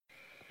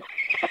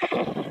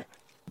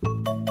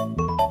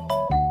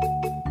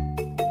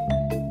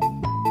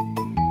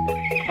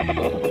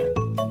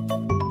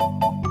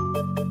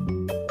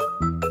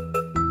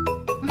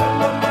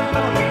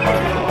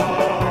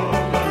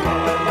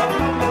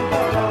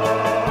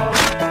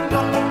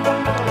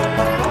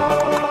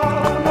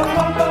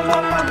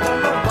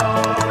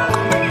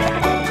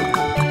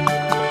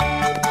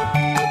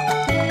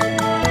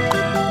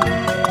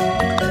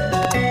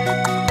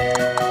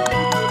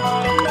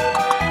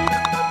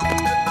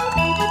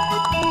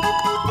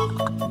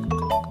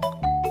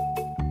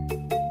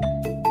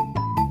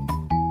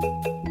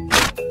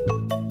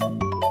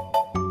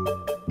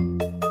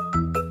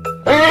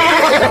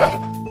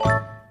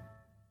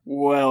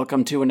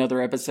Welcome to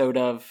another episode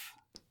of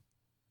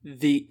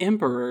The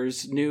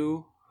Emperor's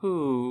New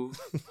Who.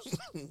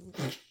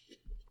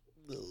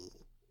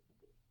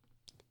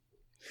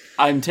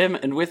 I'm Tim,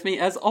 and with me,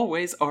 as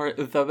always, are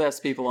the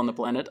best people on the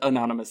planet,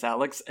 Anonymous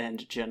Alex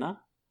and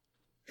Jenna.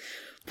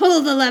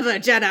 Pull the lever,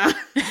 Jenna!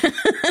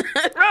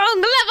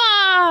 Wrong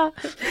lever!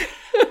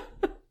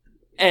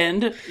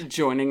 And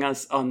joining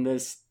us on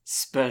this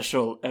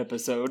special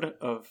episode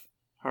of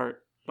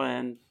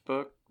Heartland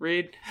Book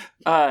Read,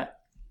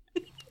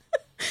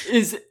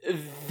 is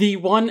the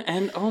one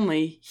and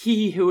only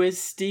he who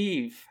is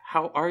Steve.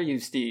 How are you,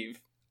 Steve?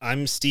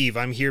 I'm Steve.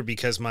 I'm here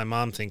because my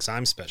mom thinks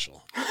I'm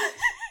special.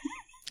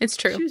 It's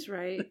true. She's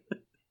right.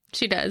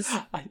 She does.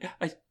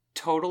 I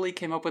totally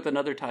came up with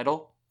another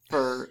title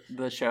for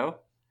the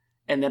show,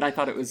 and then I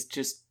thought it was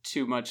just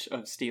too much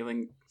of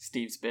stealing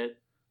Steve's bit.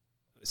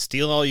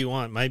 Steal all you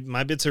want.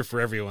 My bits are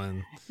for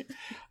everyone.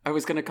 I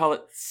was going to call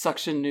it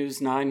Suction News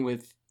 9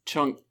 with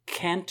Chunk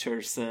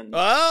Canterson.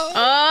 What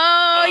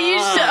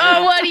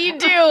are you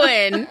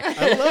doing?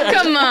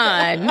 Come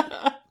on.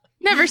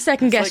 Never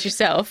second guess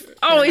yourself.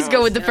 Always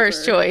go with the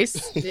first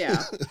choice.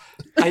 Yeah.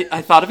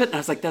 I thought of it and I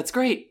was like, that's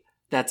great.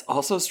 That's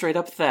also straight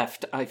up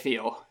theft, I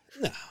feel.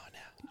 No.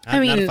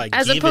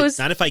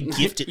 Not if I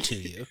gift it to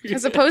you.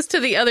 As opposed to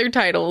the other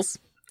titles.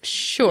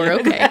 Sure,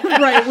 okay.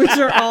 Right, which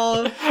are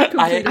all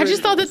I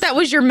just thought that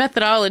was your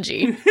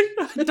methodology.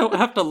 I don't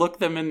have to look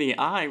them in the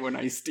eye when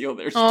I steal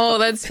their stuff. Oh,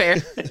 that's fair.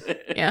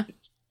 Yeah.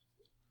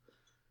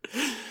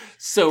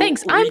 So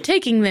thanks, I'm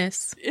taking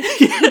this.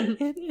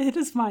 It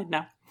is mine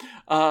now.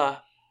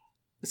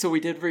 So we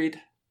did read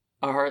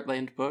a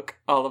Heartland book,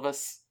 all of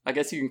us. I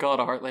guess you can call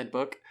it a Heartland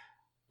book.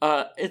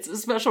 It's a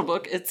special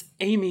book. It's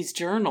Amy's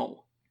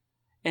Journal.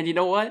 And you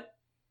know what?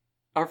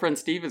 Our friend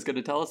Steve is going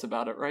to tell us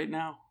about it right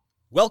now.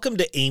 Welcome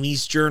to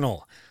Amy's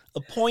Journal,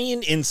 a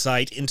poignant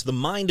insight into the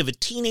mind of a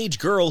teenage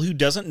girl who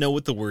doesn't know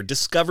what the word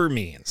discover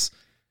means.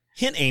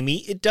 Hint, Amy,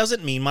 it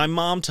doesn't mean my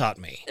mom taught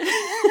me.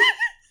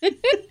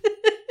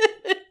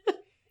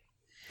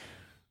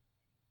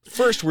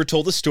 First, we're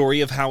told the story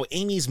of how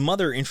Amy's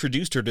mother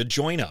introduced her to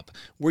Join Up,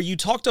 where you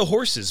talk to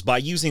horses by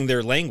using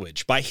their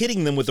language, by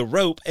hitting them with a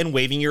rope and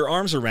waving your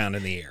arms around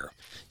in the air.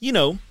 You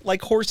know,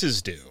 like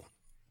horses do.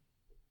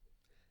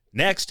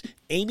 Next,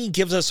 Amy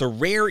gives us a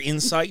rare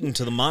insight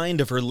into the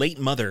mind of her late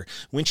mother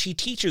when she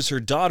teaches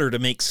her daughter to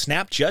make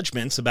snap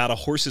judgments about a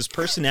horse's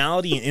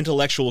personality and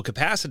intellectual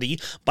capacity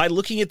by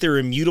looking at their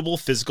immutable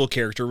physical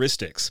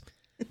characteristics.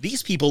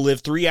 These people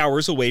live 3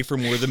 hours away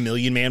from where the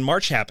Million Man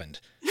March happened,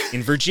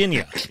 in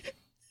Virginia.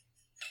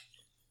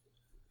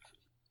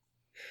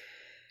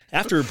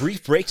 After a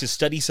brief break to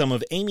study some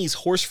of Amy's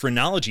horse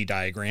phrenology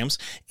diagrams,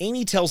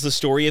 Amy tells the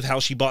story of how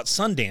she bought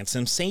Sundance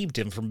and saved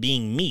him from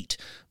being meat,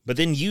 but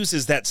then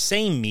uses that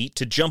same meat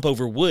to jump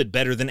over wood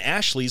better than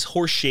Ashley's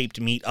horse-shaped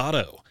meat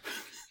Otto.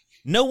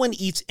 No one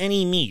eats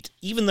any meat,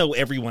 even though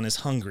everyone is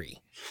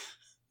hungry.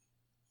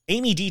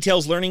 Amy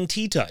details learning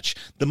T-Touch,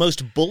 the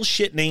most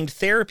bullshit-named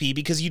therapy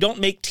because you don't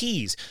make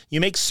T's,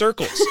 you make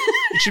circles.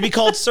 It should be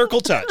called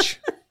Circle Touch.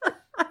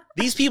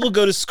 These people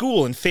go to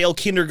school and fail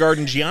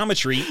kindergarten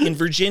geometry in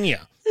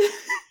Virginia.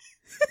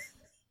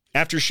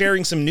 After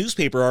sharing some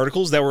newspaper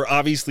articles that were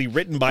obviously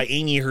written by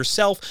Amy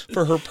herself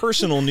for her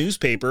personal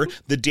newspaper,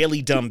 The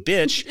Daily Dumb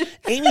Bitch,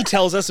 Amy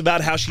tells us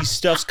about how she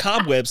stuffs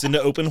cobwebs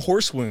into open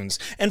horse wounds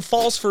and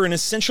falls for an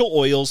essential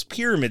oils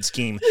pyramid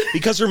scheme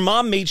because her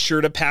mom made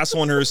sure to pass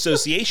on her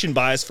association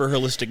bias for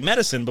holistic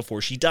medicine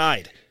before she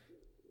died.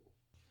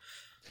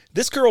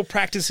 This girl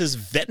practices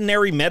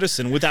veterinary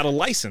medicine without a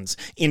license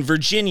in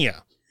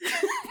Virginia.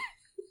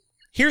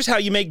 Here's how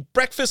you make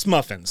breakfast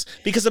muffins,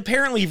 because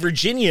apparently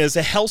Virginia is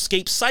a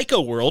hellscape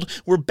psycho world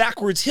where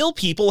backwards hill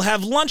people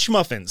have lunch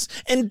muffins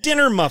and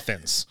dinner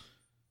muffins.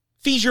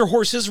 Feed your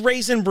horses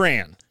Raisin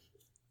Bran.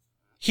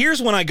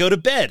 Here's when I go to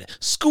bed,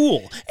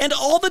 school, and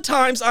all the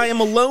times I am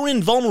alone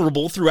and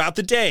vulnerable throughout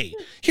the day.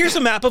 Here's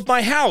a map of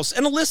my house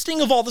and a listing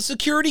of all the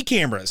security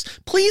cameras.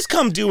 Please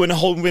come do a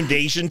home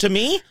invasion to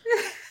me.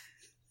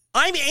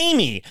 I'm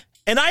Amy,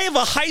 and I have a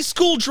high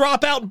school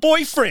dropout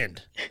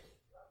boyfriend.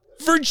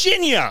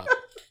 Virginia!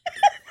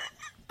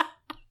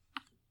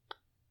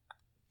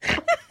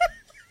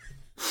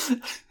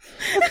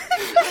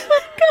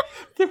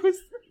 There was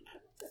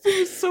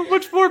so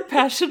much more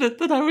passionate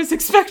than I was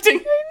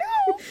expecting.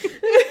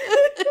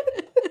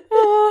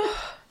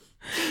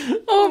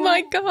 Oh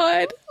my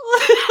god.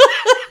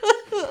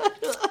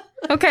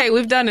 Okay,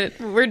 we've done it.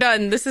 We're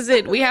done. This is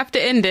it. We have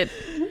to end it.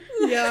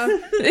 Yeah.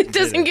 It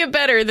doesn't get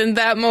better than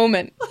that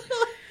moment.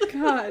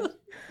 God,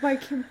 my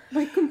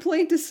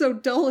complaint is so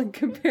dull in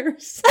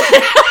comparison.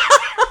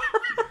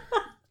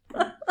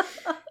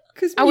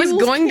 Because I was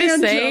going to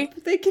say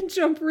they can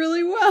jump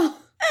really well.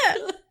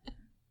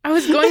 I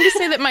was going to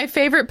say that my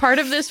favorite part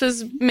of this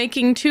was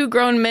making two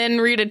grown men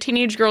read a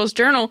teenage girl's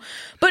journal,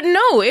 but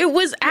no, it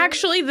was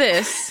actually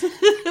this.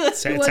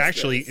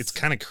 It's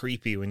kind of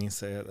creepy when you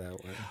say it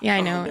that way. Yeah,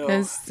 I know. Oh,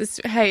 no.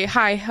 Hey,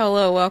 hi,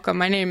 hello, welcome.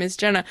 My name is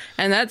Jenna,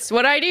 and that's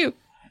what I do.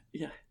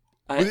 Yeah.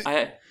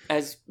 I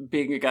as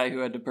being a guy who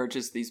had to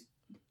purchase these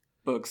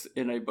books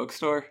in a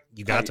bookstore.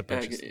 You got to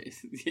purchase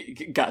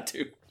them. Got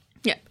to.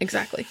 Yeah,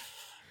 exactly.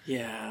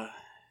 Yeah.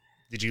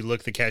 Did you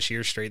look the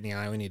cashier straight in the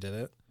eye when you did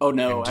it? Oh,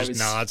 no. And just I was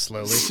nod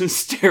slowly?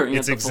 staring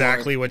It's at the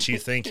exactly floor. what you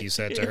think you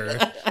said to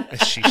her as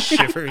she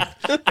shivered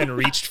and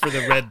reached for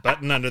the red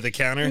button under the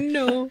counter.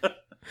 No.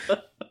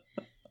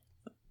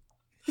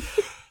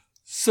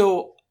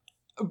 So,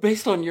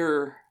 based on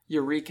your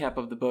recap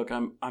of the book,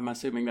 I'm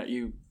assuming that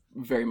you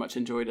very much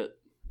enjoyed it.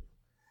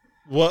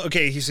 Well,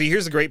 okay, so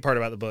here's the great part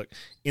about the book.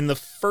 In the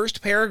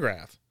first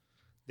paragraph,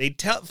 they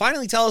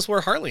finally tell us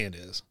where Heartland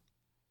is.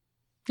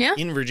 Yeah.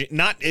 In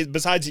Virginia,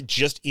 besides it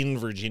just in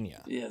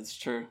Virginia. Yeah, it's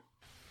true.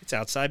 It's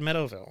outside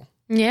Meadowville.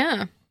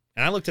 Yeah.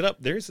 And I looked it up.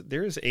 There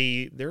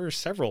are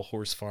several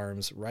horse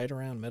farms right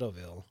around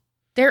Meadowville.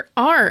 There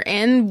are,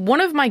 and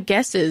one of my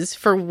guesses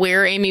for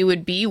where Amy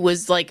would be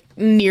was like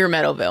near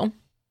Meadowville.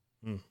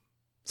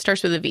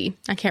 Starts with a V.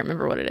 I can't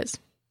remember what it is.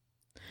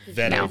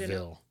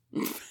 Meadowville.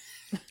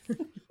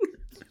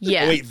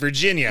 Yeah. Oh, wait,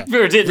 Virginia.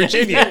 Virginia.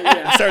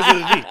 It starts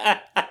with a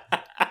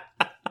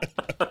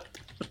V.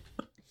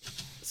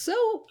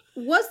 So,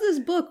 was this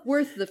book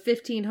worth the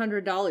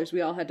 $1,500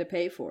 we all had to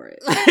pay for it?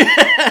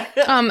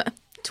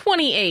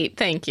 28,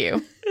 thank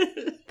you.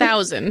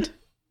 1,000.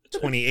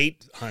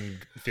 2,800,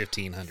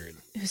 1,500.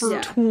 For-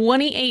 Yeah.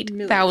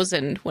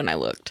 28,000 when I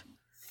looked.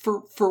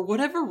 For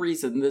whatever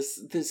reason,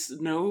 this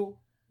no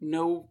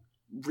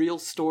real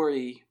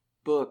story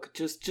book,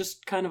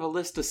 just kind of a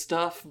list of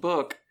stuff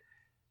book,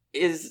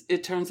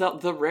 it turns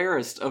out the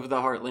rarest of the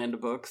Heartland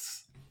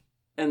books,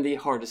 and the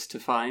hardest to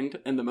find,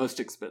 and the most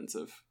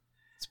expensive.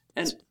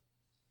 And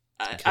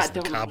I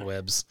don't know.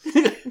 Cobwebs.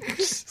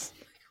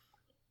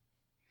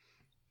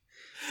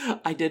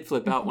 I did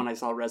flip out when I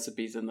saw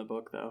recipes in the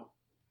book, though.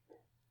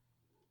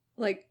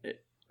 Like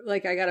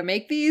I gotta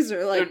make these,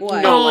 or like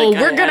what? No. Oh, like,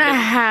 I we're had gonna to-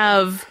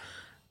 have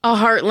a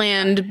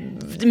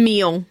Heartland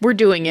meal. We're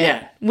doing it.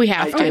 Yeah. We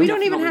have I- to. Oh, we don't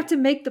even definitely- have to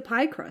make the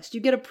pie crust.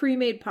 You get a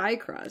pre-made pie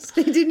crust.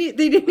 They didn't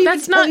even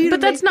That's tell not. you to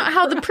But that's make not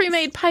how the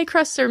pre-made pie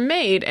crusts are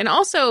made. And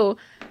also,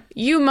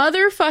 you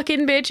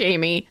motherfucking bitch,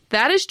 Amy,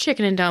 that is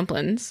chicken and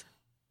dumplings.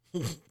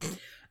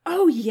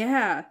 Oh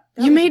yeah,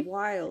 that You was made-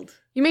 wild.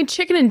 You made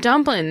chicken and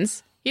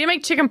dumplings. You didn't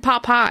make chicken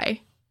pot pie.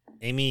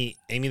 Amy,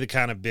 the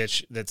kind of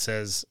bitch that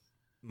says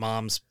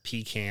mom's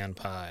pecan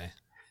pie.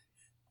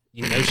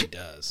 You know she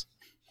does.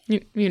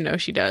 You know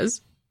she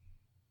does.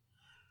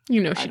 You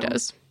know she I don't-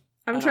 does.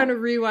 I'm I trying to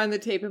don't- rewind the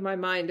tape in my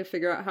mind to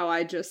figure out how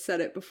I just said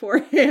it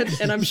beforehand,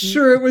 and I'm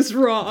sure it was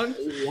wrong.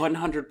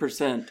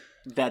 100%.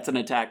 That's an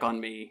attack on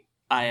me.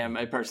 I am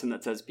a person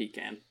that says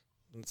pecan.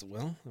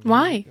 Well,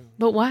 Why?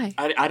 But why?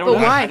 I don't But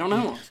know. why? I don't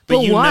know. But But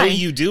you why? know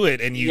you do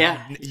it, and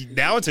Yeah.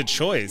 now it's a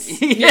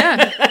choice.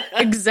 Yeah,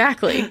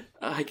 exactly.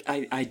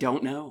 I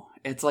don't know.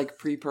 It's like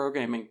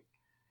pre-programming.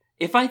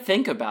 If I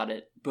think about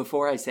it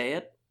before I say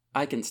it,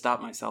 I can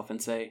stop myself and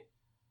say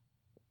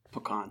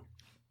pecan.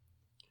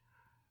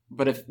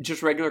 But if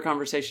just regular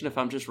conversation, if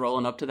I'm just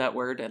rolling up to that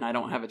word and I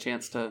don't have a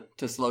chance to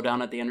slow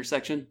down at the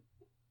intersection,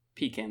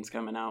 pecan's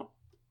coming out.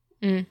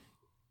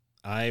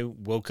 I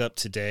woke up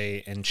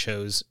today and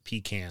chose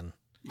pecan.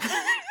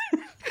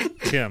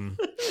 Tim,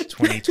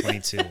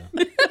 2022.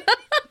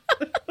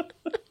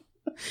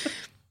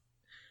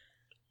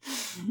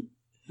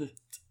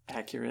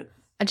 Accurate.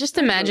 I just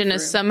imagine for a him.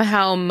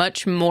 somehow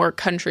much more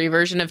country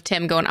version of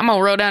Tim going, I'm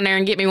gonna roll down there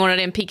and get me one of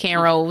them pecan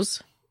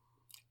rolls.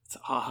 It's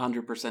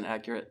 100%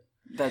 accurate.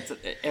 That's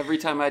every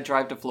time I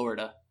drive to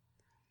Florida.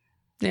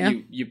 Yeah.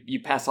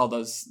 You pass all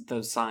those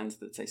signs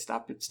that say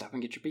stop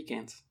and get your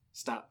pecans.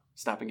 Stop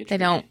and get They your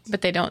don't, pecans.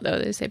 but they don't though.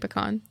 They say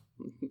pecan.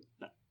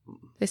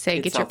 They say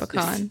It's get your South-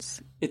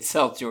 pecans. It's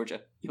South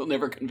Georgia. You'll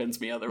never convince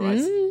me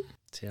otherwise. Mm.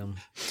 Tim.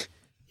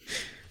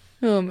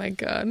 Oh my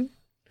god.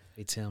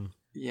 Hey, Tim.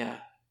 Yeah.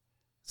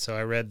 So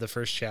I read the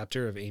first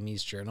chapter of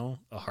Amy's Journal,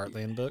 a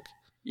Heartland book.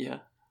 Yeah.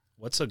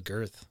 What's a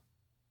girth?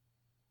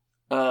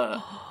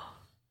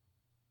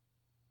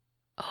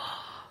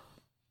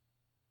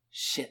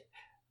 Shit.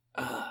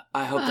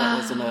 I hope that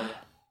wasn't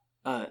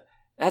a.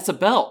 That's a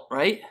belt,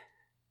 right?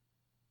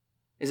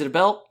 Is it a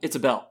belt? It's a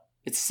belt.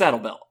 It's a saddle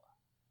belt.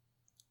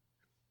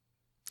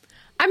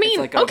 I mean,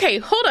 like a- okay,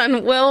 hold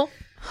on. Well,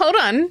 hold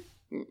on.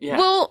 Yeah.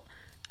 Well,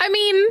 I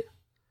mean,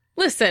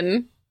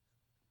 listen.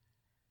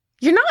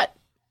 You're not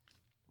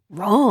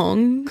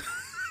wrong.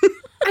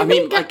 I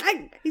mean, like,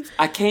 I-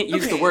 I can't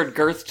use the Okay. word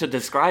girth to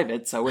describe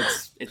it, so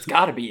it's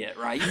got to be it,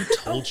 right?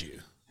 Told you.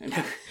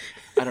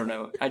 I don't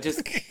know. I just...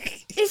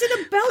 Is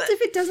it a belt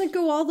if it doesn't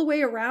go all the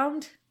way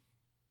around?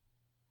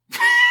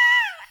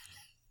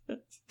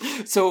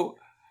 So...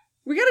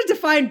 We gotta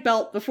define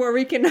belt before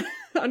we can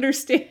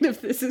understand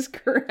if this is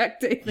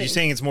correct, I think. You're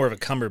saying it's more of a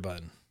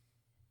cummerbund.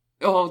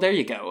 Oh, there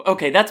you go.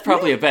 Okay, that's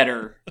probably a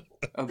better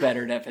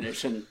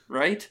definition,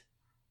 right?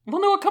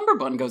 Well, no, a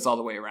cummerbund goes all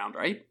the way around,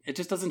 right? It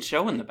just doesn't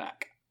show in the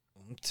back.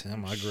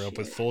 Tim, I grew up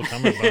with full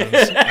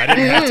cummerbunds. I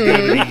didn't have to go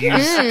to the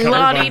used cummerbund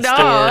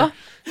La-di-da.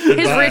 store.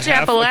 His buy rich half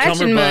a Appalachian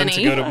cummerbund money.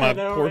 to go to my I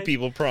know, poor right?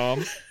 people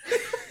prom.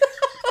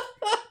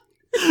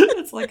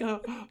 It's like a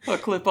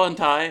clip-on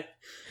tie.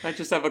 I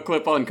just have a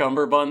clip-on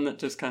cummerbund that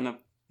just kind of...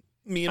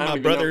 Me I and don't my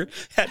even brother know.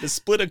 had to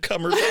split a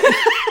cummerbund.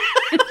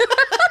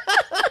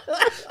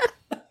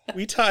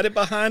 We tied it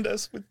behind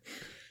us with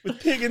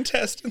pig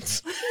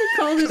intestines. We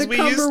called it 'Cause a we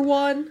cumber used-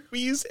 one. We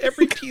used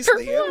every piece of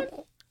the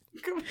animal.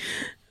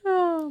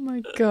 Oh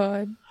my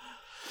god.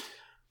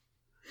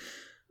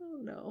 Oh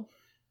no.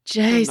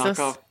 Jesus.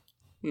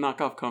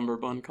 Knockoff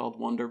cummerbund called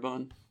Wonder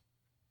Bun.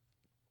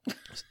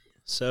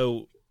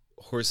 So,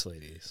 horse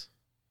ladies.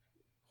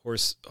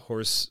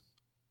 Horse.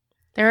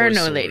 There are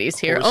no Horse- ladies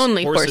here, horse-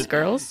 only horse- horse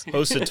girls.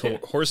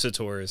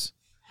 Horsators.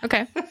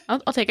 Okay,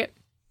 I'll take it.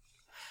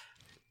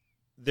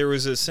 There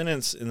was a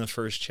sentence in the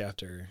first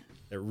chapter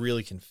that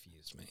really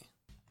confused me.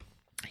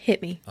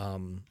 Hit me.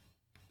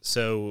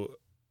 So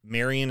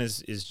Marion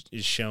is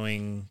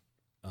showing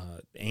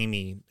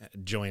Amy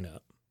join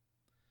up,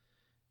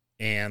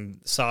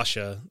 and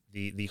Sasha,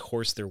 the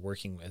horse they're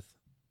working with,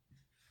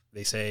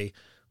 they say,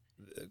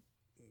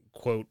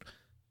 quote,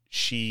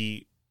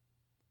 she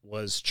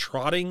was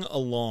trotting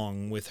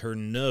along with her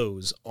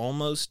nose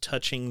almost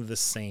touching the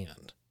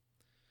sand.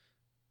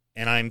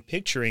 And I'm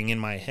picturing in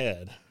my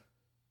head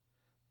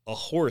a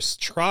horse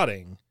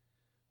trotting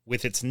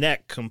with its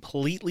neck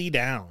completely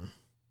down.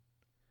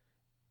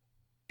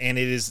 And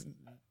it is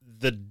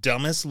the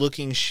dumbest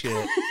looking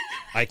shit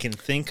I can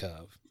think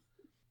of.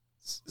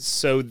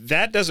 So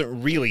that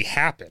doesn't really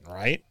happen,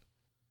 right?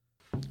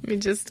 Let me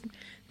just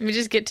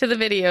get to the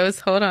videos.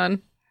 Hold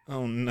on.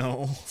 Oh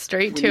no.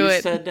 Straight When to you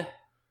it. said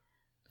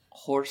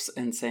horse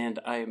and sand,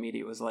 I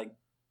immediately was like,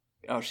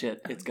 oh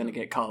shit, it's gonna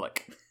get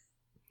colic.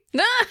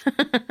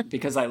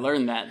 Because I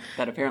learned that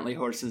apparently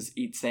horses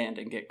eat sand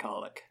and get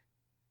colic.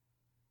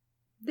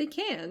 They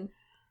can.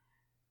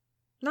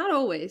 Not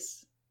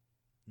always.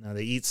 No,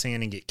 they eat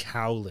sand and get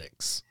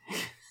cowlicks.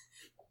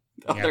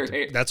 Oh, You have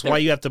to- that's why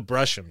you have to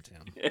brush them,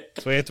 Tim.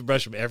 That's why you have to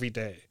brush them every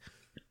day.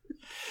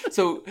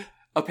 So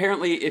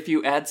apparently, if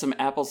you add some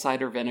apple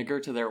cider vinegar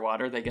to their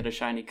water, they get a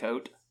shiny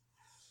coat.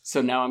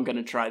 So now I'm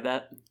gonna try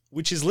that.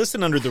 Which is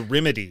listed under the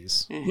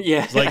remedies.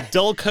 Yeah, It's like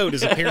dull coat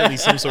is apparently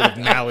some sort of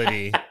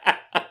malady.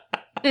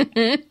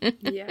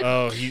 Yeah.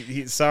 Oh,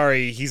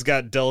 sorry, he's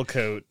got dull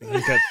coat.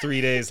 He's got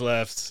 3 days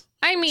left.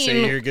 I Say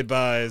mean, your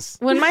goodbyes.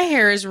 when my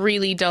hair is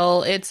really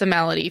dull, it's a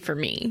malady for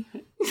me.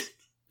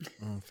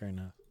 Oh, fair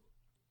enough.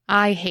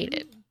 I hate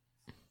it.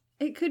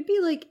 It could be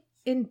like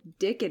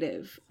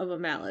indicative of a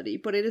malady,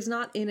 but it is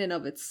not in and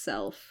of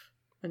itself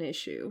an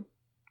issue.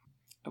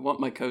 I want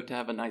my coat to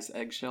have a nice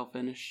eggshell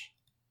finish.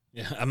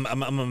 Yeah, I'm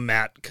a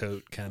matte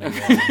coat kind of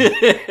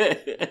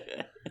guy.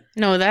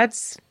 No,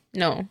 that's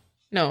no.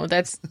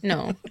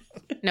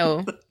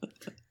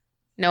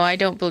 I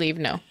don't believe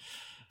no.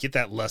 Get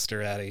that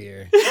luster out of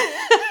here.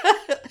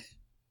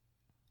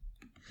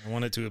 I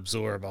want it to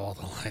absorb all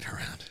the light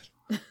around it.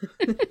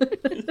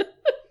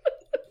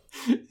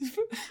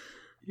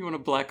 You want a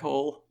black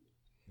hole?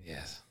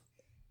 Yes.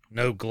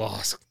 No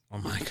gloss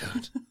on my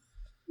coat.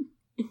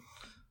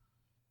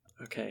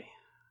 Okay.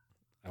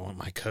 I want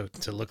my coat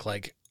to look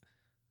like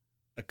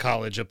a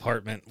college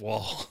apartment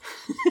wall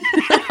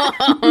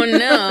Oh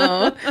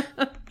no.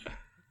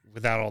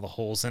 without all the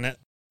holes in it.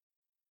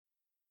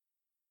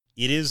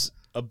 It is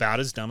about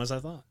as dumb as I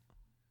thought.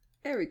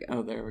 There we go.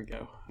 Oh, there we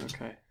go.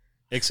 Okay.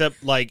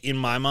 Except, like, in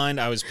my mind,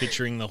 I was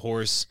picturing the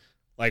horse,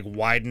 like,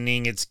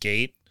 widening its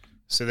gait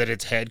so that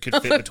its head could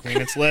fit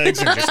between its legs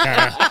and just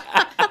kind of...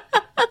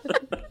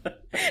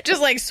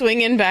 Just like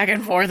swinging back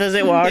and forth as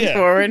it walks Yeah.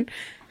 forward.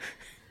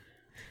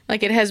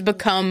 Like it has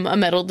become a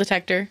metal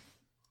detector.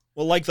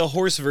 Well, like the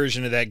horse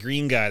version of that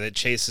green guy that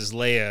chases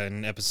Leia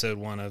in episode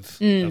 1 of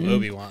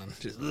Obi-Wan.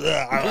 Just,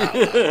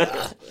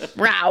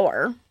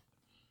 Rower.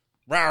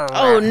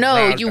 Oh no,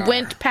 Rawr, you rawr.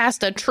 went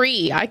past a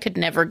tree. I could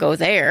never go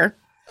there.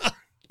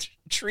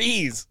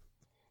 Trees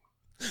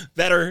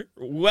that are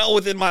well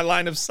within my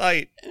line of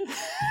sight.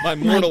 My My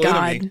mortal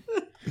God. enemy.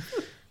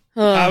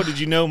 Ugh. How did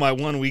you know my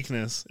one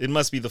weakness? It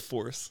must be the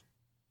Force.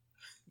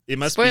 It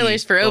must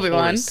Spoilers be for the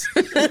Obi-Wan. horse.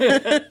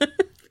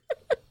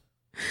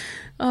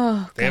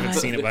 Oh, They haven't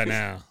God. seen it by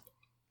now.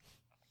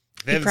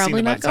 They You're haven't seen probably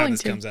it by not the time going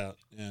this to. comes out.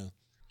 Yeah.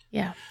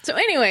 Yeah. So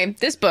anyway,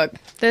 this book,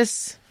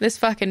 this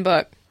fucking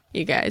book,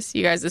 you guys,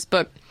 this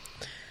book.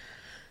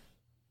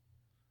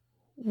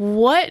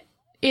 What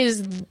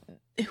is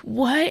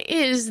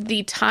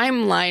the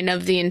timeline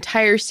of the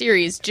entire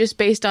series just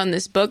based on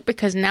this book?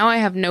 Because now I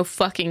have no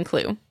fucking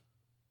clue.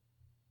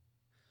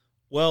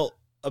 Well,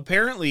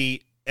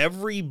 apparently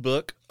every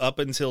book up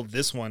until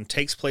this one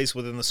takes place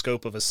within the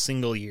scope of a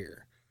single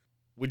year,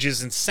 which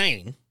is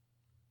insane.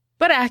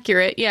 But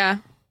accurate, yeah.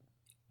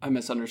 I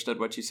misunderstood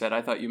what you said.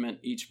 I thought you meant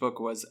each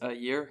book was a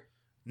year.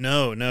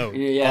 No.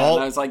 Yeah,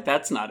 and I was like,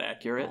 that's not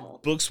accurate.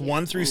 Books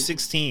 1 through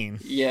 16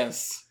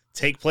 Yes.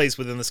 take place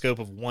within the scope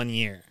of 1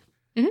 year.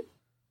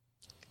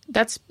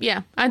 That's,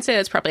 yeah, I'd say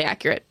that's probably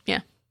accurate,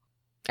 yeah.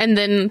 And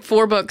then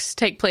 4 books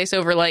take place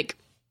over, like,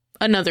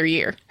 another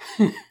year.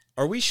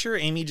 Are we sure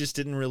Amy just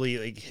didn't really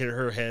like hit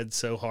her head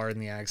so hard in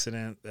the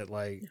accident that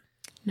like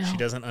No. she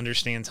doesn't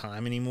understand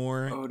time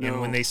anymore? Oh, no.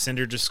 And when they send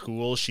her to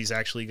school, she's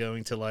actually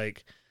going to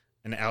like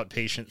an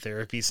outpatient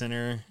therapy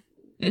center.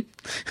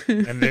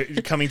 And they're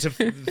coming to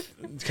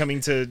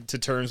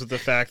terms with the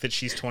fact that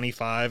she's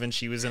 25 and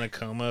she was in a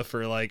coma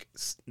for like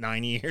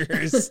 9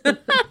 years.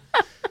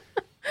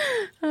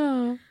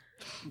 Oh.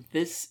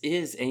 This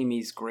is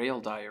Amy's Grail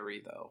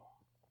diary, though,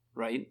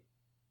 right?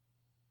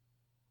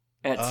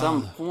 At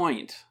some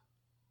point,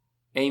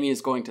 Amy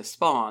is going to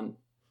spawn,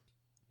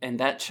 and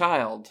that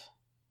child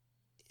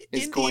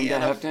is going to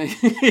have to...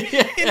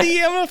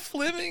 Indiana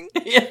Fleming.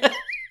 Yeah.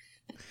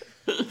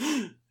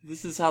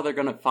 This is how they're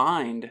going to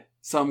find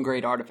some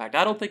great artifact.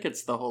 I don't think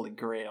it's the Holy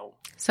Grail.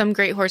 Some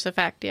great horse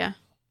effect, yeah.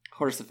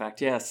 Horse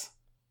effect, yes.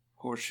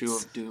 Horseshoe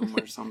of Doom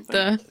or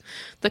something.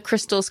 The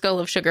crystal skull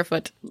of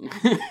Sugarfoot.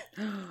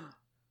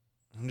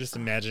 I'm just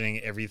imagining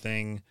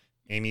everything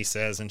Amy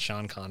says in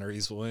Sean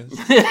Connery's voice.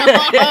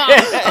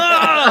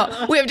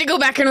 Oh, we have to go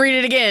back and read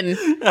it again.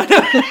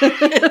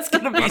 It's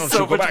going to be Why don't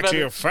so you go much back better. to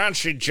your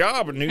fancy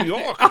job in New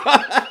York?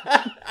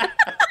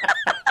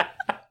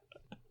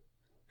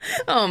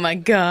 Oh my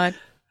god.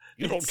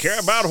 You don't care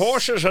about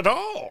horses at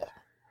all.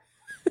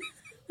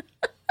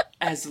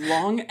 As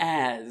long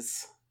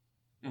as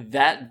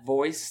that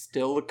voice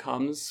still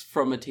comes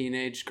from a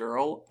teenage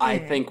girl, I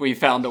think we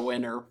found a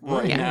winner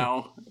right Yeah.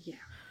 now.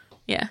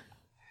 Yeah.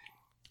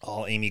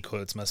 All Amy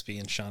quotes must be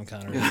in Sean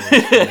Connery.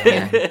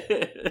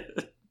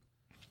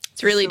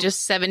 It's really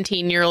just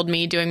 17-year-old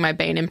me doing my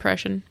Bane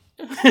impression.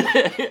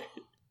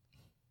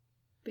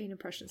 Bane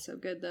impression's so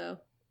good, though.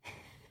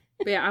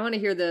 But yeah, I want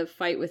to hear the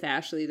fight with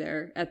Ashley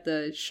there at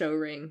the show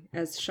ring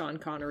as Sean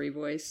Connery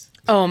voice.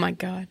 Oh my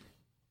god.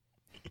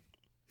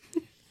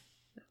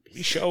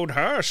 We showed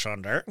her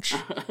Sundance.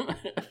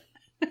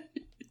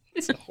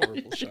 It's a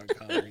horrible Sean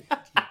Connery.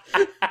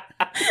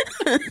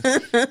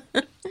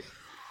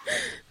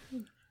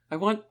 I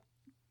want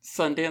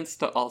Sundance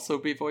to also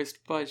be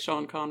voiced by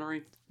Sean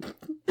Connery.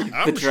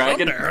 I'm The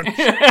dragon.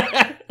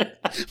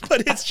 Sundance.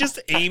 But it's just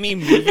Amy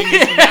moving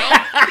his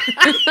mouth.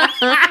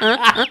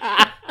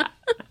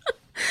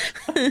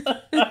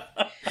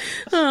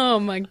 Oh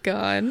my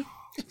god.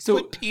 So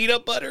Put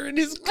peanut butter in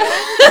his gum.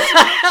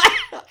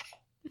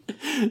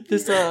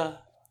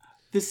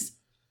 this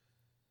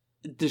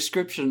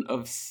description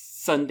of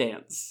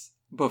Sundance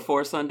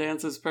before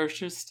Sundance is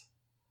purchased,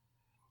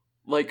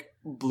 like,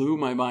 blew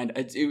my mind.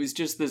 It was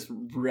just this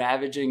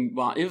ravaging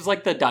it was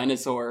like the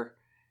dinosaur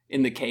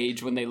in the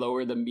cage when they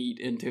lower the meat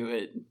into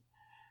it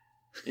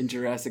in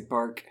Jurassic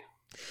Park.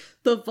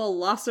 The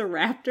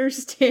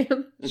Velociraptors,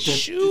 Tim.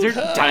 Shoot They're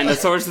her.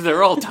 dinosaurs.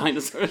 They're all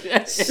dinosaurs.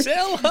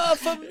 Sell her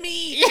for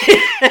me.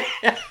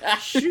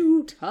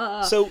 Shoot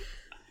her. So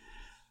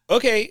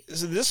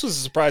this was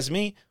a surprise to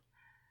me.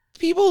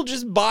 People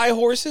just buy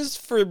horses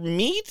for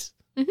meat?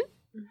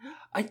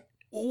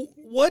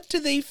 What do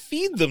they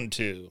feed them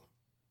to?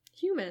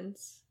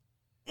 Humans.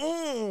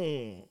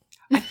 Mm.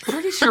 I'm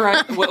pretty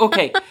sure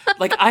okay,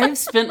 like, I have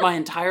spent my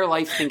entire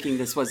life thinking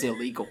this was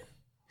illegal.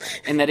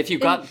 And that if you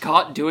got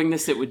caught doing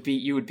this,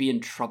 you would be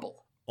in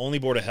trouble. Only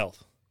Board of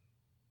Health.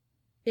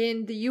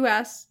 In the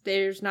U.S.,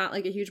 there's not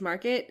like a huge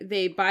market.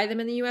 They buy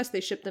them in the U.S.,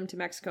 they ship them to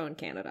Mexico and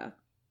Canada.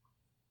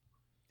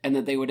 And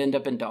that they would end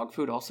up in dog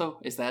food also?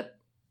 Is that...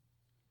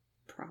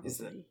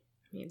 Probably.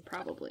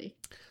 Probably.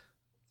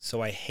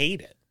 So I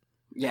hate it.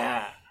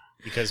 Yeah.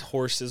 Because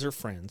horses are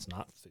friends,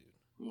 not food.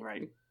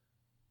 Right.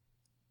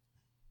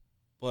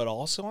 But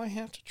also I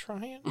have to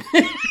try it.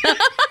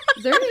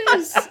 There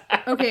is...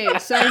 Okay,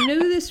 so I knew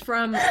this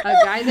from a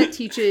guy that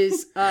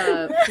teaches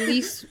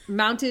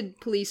mounted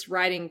police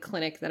riding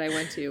clinic that I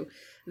went to.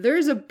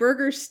 There's a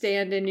burger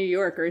stand in New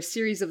York, or a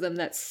series of them,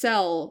 that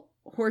sell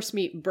horse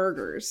meat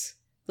burgers.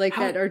 Like,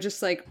 that are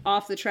just, like,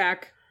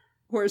 off-the-track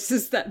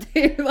horses that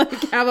they, like,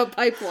 have a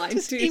pipeline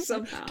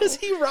somehow. Does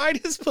he ride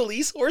his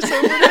police horse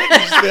over there?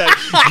 Just be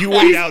like, you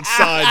wait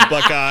outside,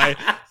 Buckeye.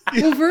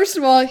 Well, first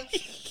of all,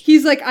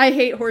 he's like, I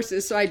hate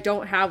horses, so I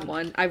don't have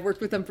one. I've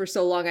worked with them for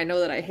so long, I know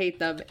that I hate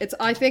them. It's,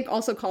 I think,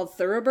 also called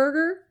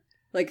Thoroughburger,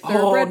 like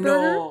thoroughbred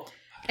burger.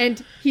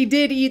 And he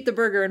did eat the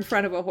burger in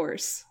front of a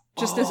horse,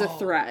 just as a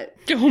threat.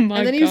 Oh my god.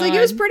 And then he was like,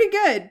 it was pretty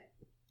good.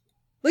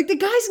 Like, the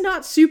guy's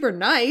not super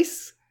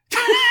nice.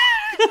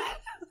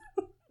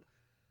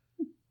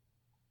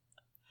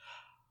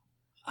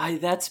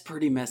 That's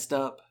pretty messed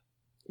up.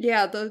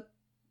 Yeah, the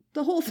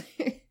whole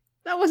thing.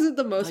 That wasn't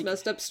the most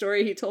messed up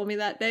story he told me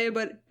that day,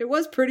 but it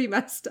was pretty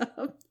messed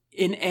up.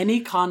 In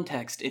any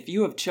context, if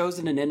you have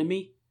chosen an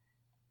enemy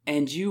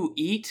and you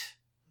eat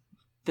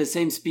the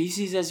same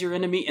species as your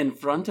enemy in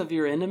front of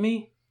your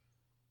enemy?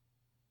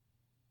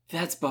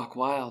 That's buck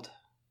wild.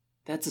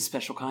 That's a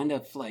special kind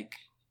of, like,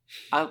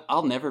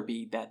 I'll never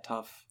be that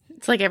tough.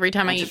 It's like every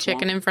time I eat just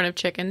chicken want- in front of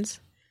chickens.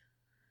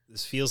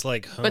 This feels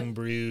like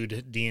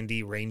homebrewed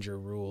D&D Ranger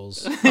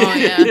rules. Oh,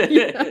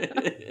 yeah.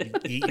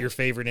 Eat your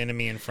favorite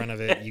enemy in front of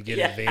it. You get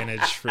Yeah.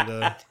 advantage for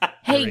the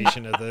Hey,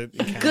 duration of the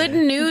encounter. Good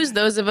news,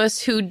 those of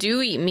us who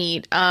do eat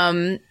meat.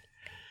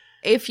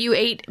 If you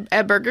ate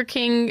at Burger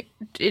King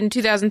in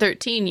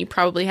 2013, you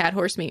probably had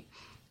horse meat.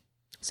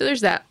 So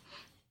there's that.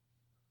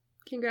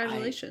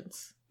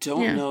 Congratulations.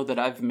 Don't Yeah. know that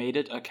I've made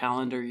it a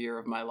calendar year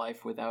of my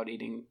life without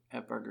eating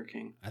at Burger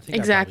King. I think I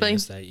Exactly. probably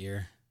missed that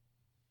year.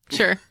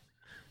 Sure.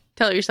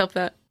 Tell yourself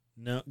that.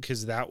 No,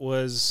 because that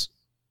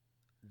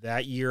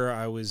year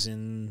I was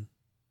in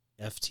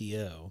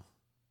FTO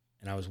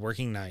and I was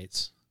working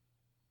nights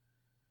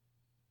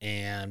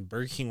and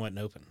Burger King wasn't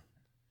open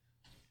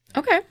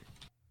Okay.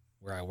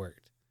 where I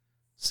worked.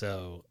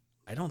 So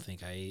I don't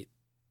think I ate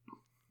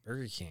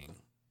Burger King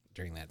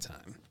during that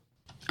time.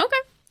 Okay.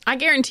 I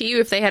guarantee you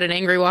if they had an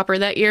Angry Whopper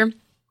that year,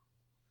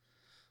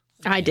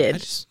 I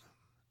did.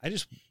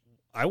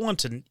 I want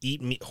to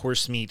eat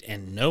horse meat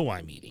and know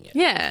I'm eating it.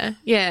 Yeah.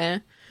 Yeah.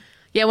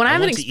 Yeah, when I I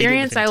have an want to eat it with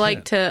experience, I like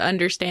intent. to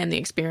understand the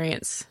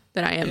experience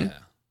that I am Yeah.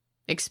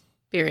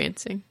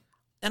 experiencing.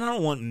 And I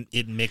don't want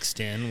it mixed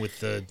in with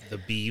the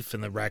beef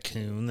and the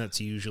raccoon that's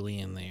usually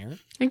in there.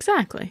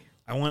 Exactly.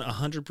 I want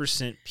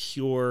 100%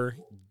 pure,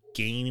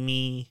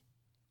 gamey,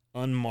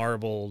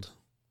 unmarbled,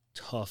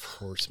 tough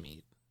horse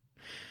meat.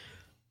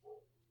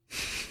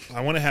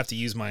 I want to have to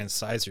use my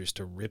incisors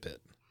to rip it.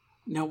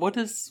 Now, what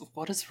does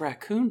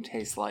raccoon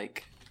taste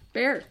like?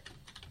 Bear.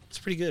 It's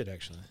pretty good,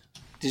 actually.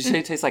 Did you say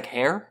it tastes like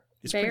hair?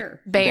 It's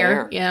Bear.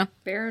 Bear. Bear. Yeah.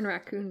 Bear and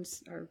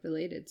raccoons are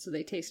related, so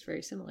they taste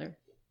very similar.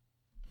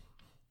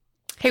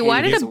 Hey,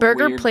 why did Katie's a a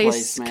burger weird place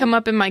place, man. come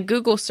up in my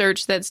Google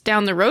search that's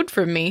down the road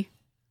from me?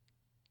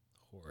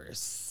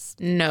 horse.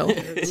 No.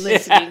 They're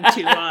listening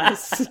to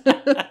us.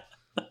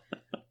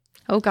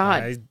 Oh,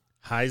 God.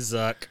 Hi,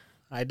 Zuck.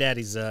 Hi,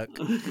 Daddy Zuck.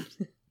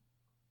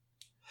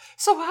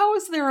 So how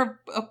is there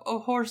a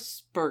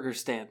horse burger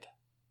stand?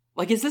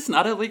 Like, is this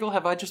not illegal?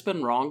 Have I just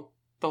been wrong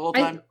the whole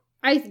time?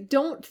 I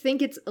don't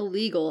think it's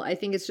illegal. I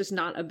think it's just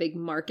not a big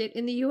market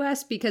in the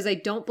US because I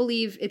don't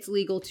believe it's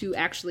legal to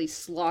actually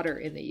slaughter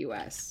in the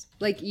US.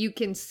 Like, you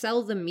can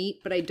sell the meat,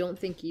 but I don't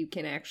think you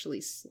can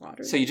actually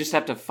slaughter So them. you just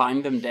have to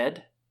find them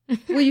dead?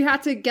 Well, you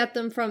have to get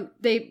them from...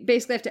 They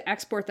basically have to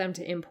export them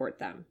to import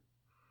them.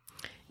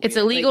 It's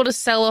Weird. illegal Like- to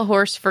sell a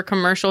horse for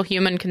commercial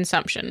human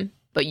consumption,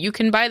 but you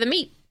can buy the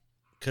meat.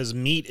 Because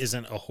meat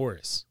isn't a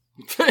horse.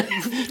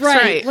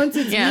 right. Once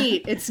it's Yeah.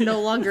 meat, it's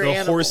no longer The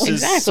animal. horse's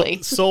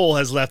Exactly. soul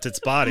has left its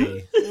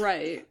body.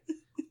 Right.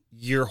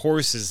 Your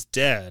horse is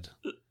dead.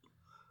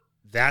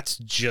 That's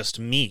just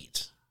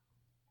meat.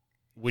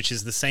 Which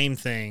is the same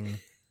thing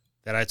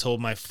that I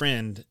told my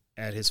friend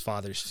at his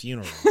father's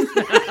funeral.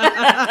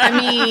 I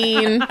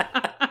mean,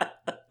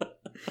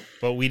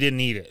 But we didn't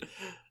eat it.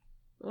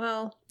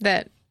 Well,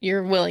 that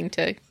you're willing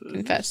to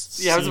confess.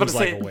 Yeah, I was about to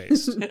Seems say. like a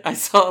waste. I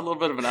saw a little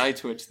bit of an eye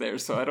twitch there,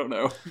 so I don't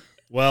know.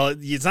 Well,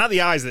 it's not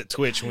the eyes that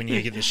twitch when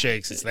you get the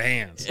shakes, it's the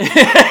hands.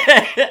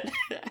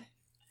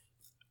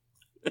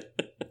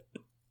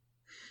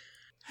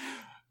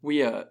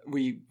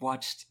 We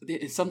watched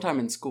sometime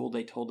in school.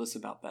 They told us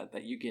about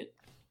that you get,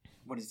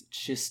 what is it,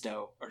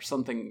 schisto or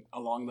something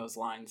along those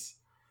lines.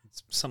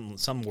 It's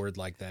some word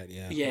like that,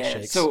 yeah. Yeah.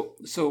 Shakes.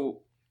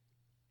 So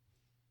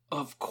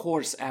of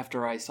course,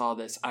 after I saw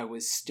this, I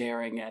was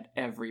staring at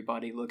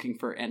everybody looking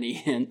for any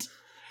hint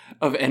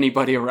of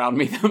anybody around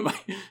me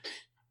that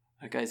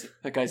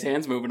that guy's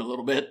hand's moving a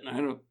little bit. I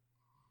don't.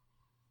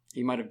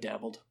 He might have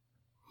dabbled.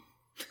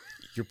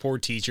 Your poor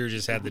teacher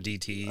just had the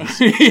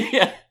DTs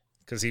Yeah.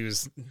 because he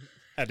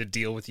had to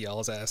deal with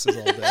y'all's asses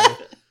all day.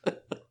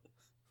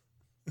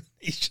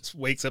 He just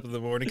wakes up in the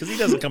morning because he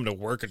doesn't come to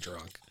work a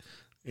drunk.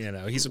 You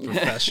know, he's a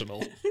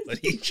professional, but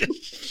he's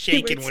just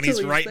shaking waits when till he's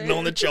he's writing there.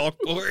 on the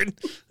chalkboard.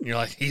 And you're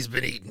like, he's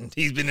been eating.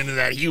 He's been into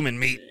that human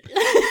meat.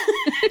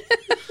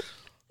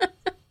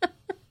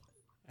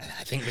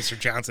 I think Mr.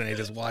 Johnson ate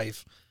his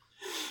wife.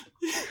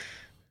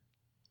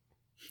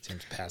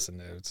 Tim's passing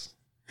notes.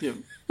 Yeah.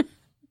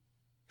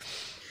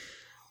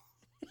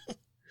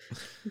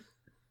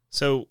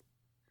 So,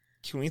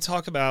 can we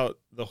talk about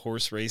the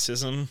horse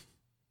racism?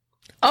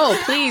 Oh,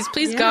 please,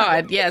 Yeah.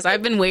 God. Yes,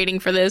 I've been waiting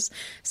for this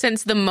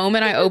since the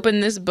moment I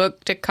opened this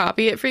book to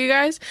copy it for you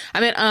guys.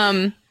 I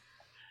mean,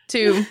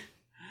 to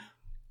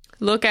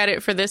look at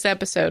it for this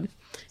episode.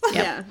 Yep.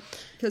 yeah,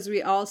 because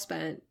we all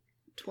spent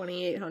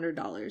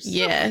 $2,800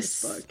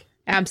 Yes. on this book.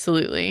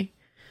 Absolutely.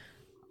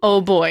 Oh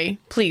boy.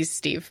 Please,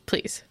 Steve,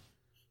 please.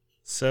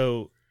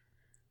 So,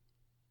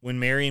 when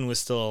Marion was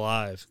still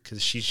alive,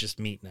 because she's just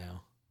meat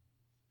now,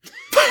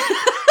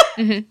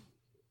 Mhm.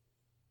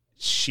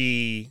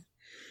 she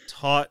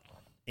taught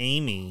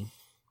Amy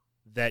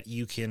that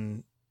you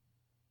can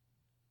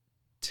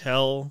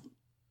tell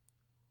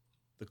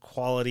the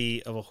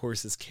quality of a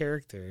horse's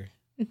character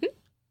Mhm.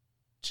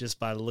 just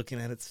by looking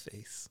at its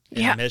face and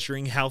Yeah.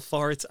 measuring how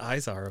far its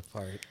eyes are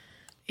apart.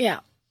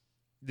 Yeah.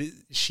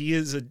 She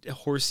is a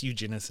horse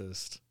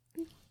eugenicist.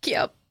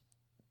 Yep.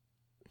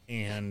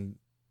 And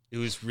it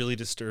was really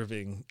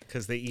disturbing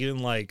because they even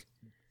like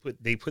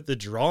put the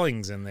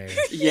drawings in there.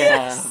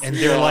 Yeah. And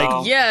they're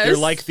like Yes. they're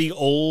like the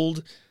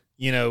old,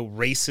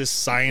 racist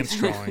science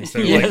drawings.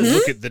 They're Yes. like,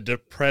 look at the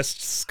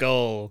depressed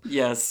skull.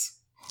 Yes.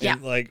 Yeah.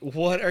 And like,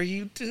 what are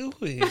you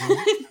doing?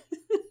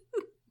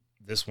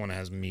 This one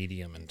has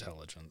medium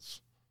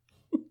intelligence.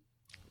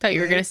 Thought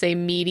you were gonna say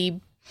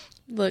meaty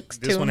looks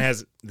This to one him.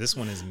 this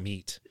one is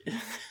meat.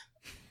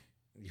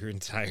 Your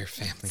entire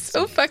family.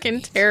 So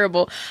fucking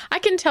terrible. I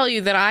can tell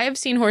you that I have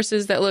seen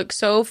horses that look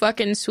so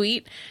fucking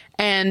sweet,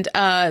 and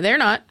they're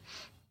not.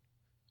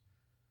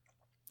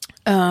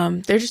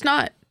 They're just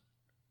not.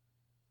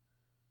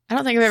 I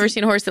don't think I've ever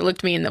seen a horse that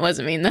looked mean that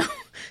wasn't mean though.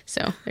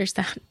 So there's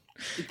that.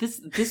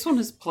 This one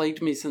has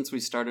plagued me since we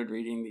started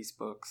reading these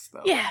books,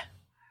 though. Yeah.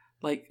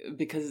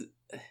 Because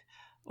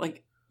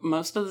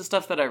most of the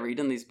stuff that I read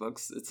in these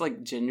books, it's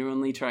like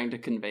genuinely trying to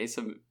convey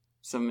some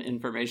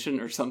information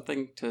or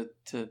something to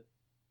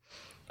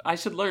I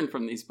should learn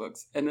from these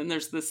books. And then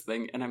there's this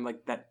thing, and I'm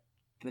like, that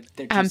there just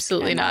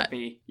Absolutely cannot not.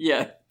 be.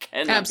 Yeah,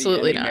 cannot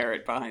Absolutely be any not.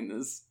 merit behind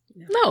this.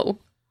 No.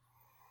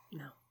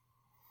 No.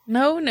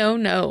 No, no,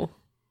 no.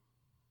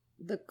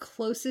 The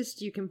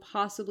closest you can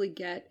possibly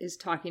get is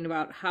talking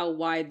about how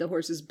wide the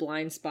horse's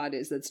blind spot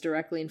is that's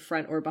directly in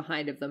front or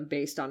behind of them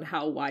based on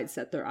how wide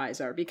set their eyes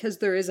are. Because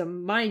there is a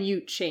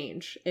minute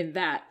change in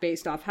that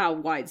based off how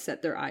wide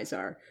set their eyes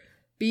are.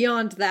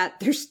 Beyond that,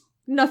 there's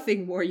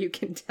nothing more you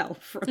can tell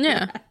from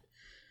Yeah. that.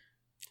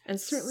 And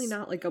certainly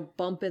not like a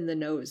bump in the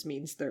nose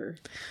means they're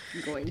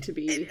going to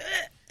be...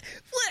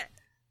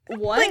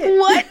 What? Like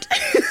what?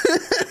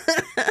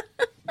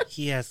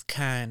 He has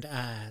kind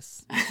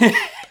eyes.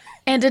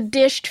 And a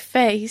dished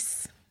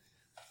face.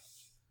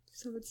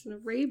 So it's an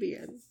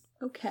Arabian.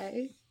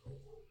 Okay.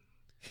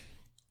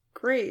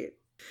 Great.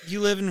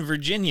 You live in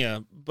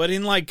Virginia, but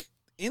in the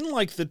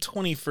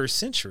 21st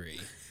century.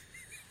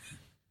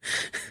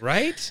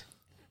 Right?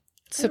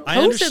 Supposedly.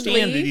 I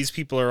understand that these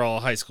people are all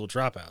high school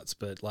dropouts,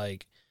 but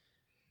like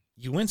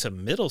you went to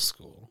middle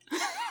school.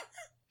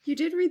 You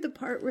did read the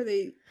part where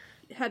they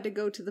had to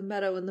go to the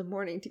meadow in the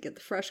morning to get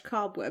the fresh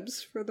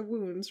cobwebs for the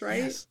wounds,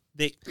 right?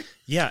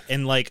 Yes.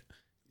 And like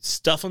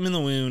stuff them in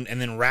the wound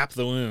and then wrap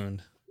the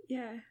wound.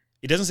 Yeah.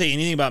 It doesn't say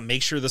anything about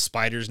make sure the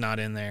spider's not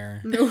in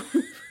there. No.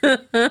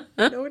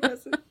 No, it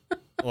doesn't.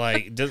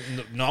 Like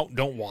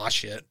don't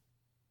wash it.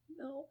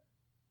 No.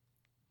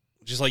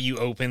 Just like you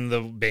open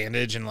the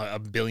bandage and like a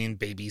billion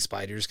baby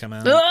spiders come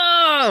out.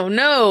 Oh,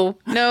 no,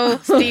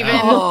 Steven.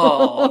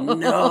 Oh,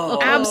 no.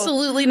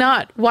 Absolutely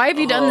not. Why have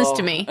you done this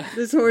to me?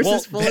 This horse Well,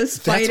 is full of that's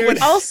spiders.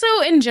 what- Also,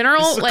 in general,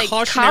 This is a like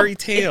cautionary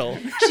tale.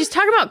 she's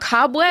talking about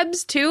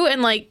cobwebs too,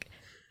 and like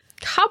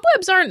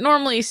cobwebs aren't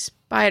normally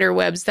spider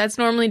webs. That's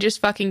normally just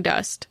fucking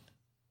dust.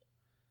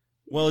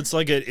 Well, it's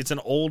an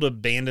old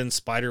abandoned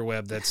spider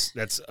web that's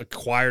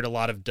acquired a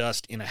lot of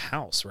dust in a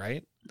house,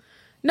 right?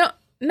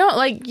 No,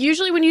 like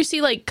usually when you see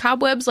like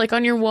cobwebs like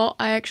on your wall,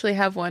 I actually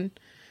have one.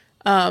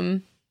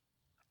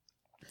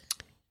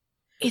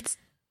 It's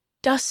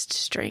dust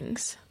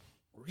strings.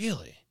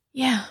 Really?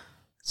 Yeah.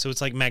 So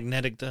it's like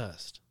magnetic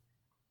dust.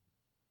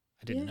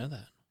 I didn't know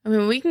that. I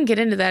mean, we can get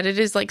into that. It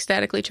is like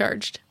statically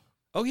charged.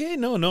 Oh yeah,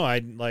 no. I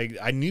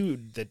knew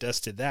that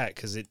dust did that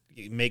because it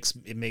makes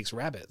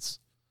rabbits.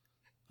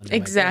 under my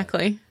bed.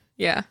 Exactly.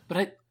 Yeah.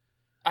 But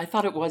I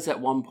thought it was at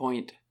one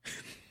point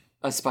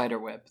a spider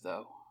web,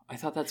 though. I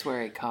thought that's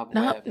where a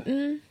cobweb.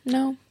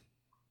 No.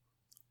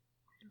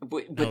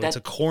 But No, it's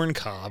a corn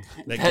cob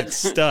that gets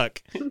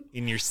stuck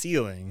in your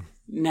ceiling.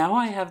 Now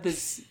I have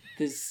this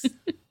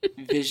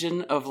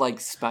vision of like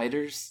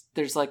spiders.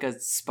 There's like a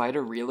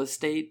spider real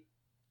estate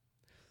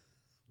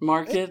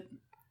market.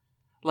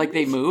 Like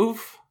they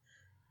move.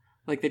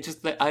 Like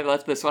I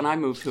left this one. I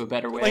moved to a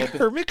better web. Like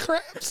hermit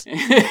crabs?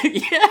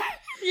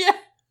 yeah.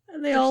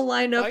 And they all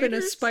line up in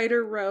a Spiders?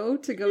 spider row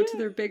to go to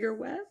their bigger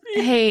web.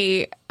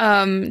 Hey,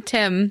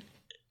 Tim,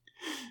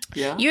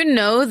 Yeah. you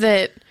know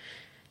that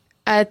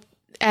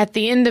at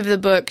the end of the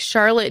book,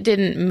 Charlotte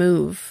didn't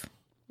move,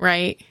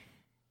 right?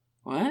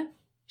 What?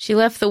 She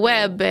left the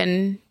web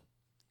and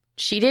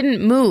she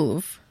didn't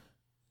move.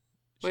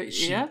 Wait,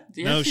 She- yeah?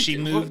 No, she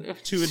did. moved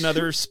What- to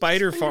another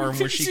spider farm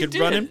where she She could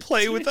run did. and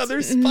play with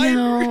other spiders.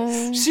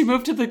 No. She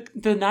moved to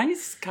the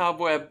nice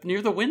cobweb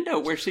near the window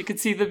where she could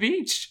see the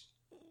beach.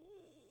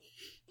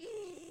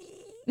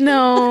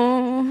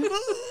 No.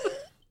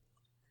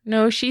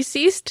 No, she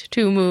ceased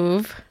to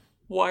move.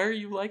 Why are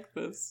you like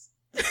this?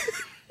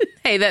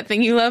 Hey, that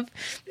thing you love?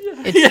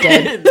 It's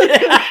dead.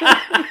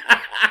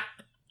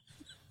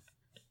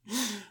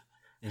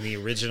 In the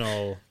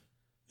original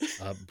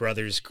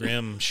Brothers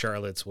Grimm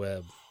Charlotte's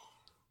Web,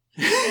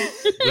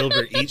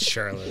 Wilbur eats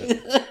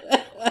Charlotte,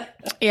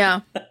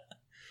 Yeah.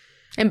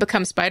 And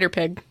become Spider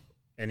Pig.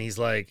 and he's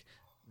like,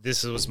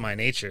 "This was my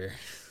nature.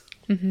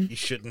 Mm-hmm. You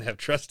shouldn't have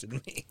trusted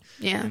me."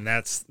 Yeah. And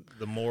that's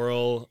the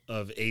moral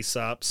of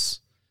Aesop's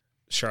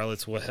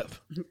Charlotte's Web.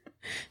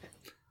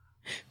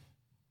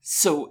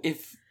 So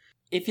if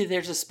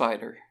there's a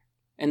spider,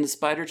 and the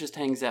spider just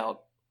hangs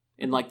out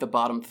in like the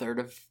bottom third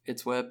of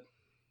its web,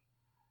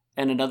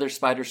 and another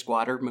spider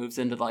squatter moves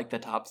into like the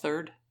top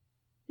third.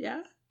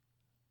 Yeah.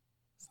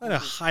 It's not a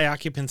high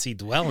occupancy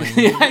dwelling.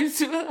 What?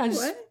 It's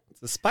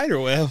a spider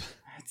web.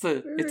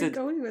 Where are you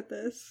going with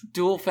this?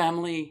 dual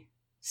family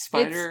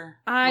spider.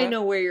 I web.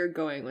 know where you're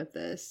going with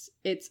this.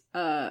 It's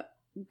a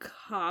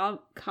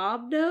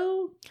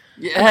cobdo?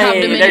 Yeah,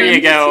 hey, there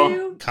you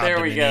go. Condominium?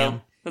 There we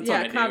go. That's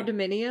Yeah, what I do.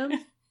 condominium.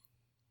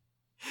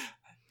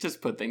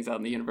 Just put things out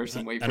in the universe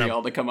and wait And for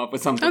y'all to come up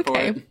with something for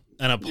it.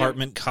 An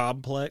apartment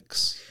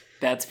complex.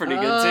 That's pretty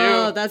good too.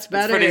 Oh, that's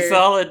better. Pretty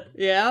solid.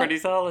 Yeah. Pretty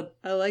solid.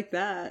 I like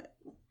that.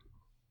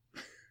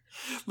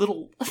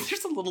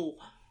 There's a little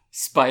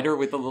spider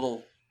with a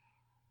little,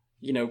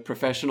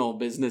 professional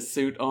business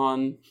suit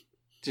on,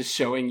 just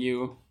showing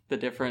you the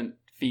different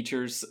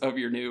features of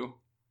your new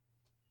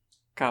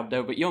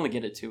cobdo, but you only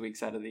get it 2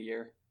 weeks out of the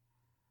year.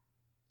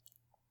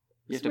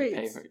 You have to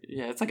pay for it.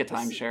 Yeah, it's like a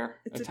timeshare.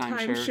 It's a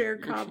timeshare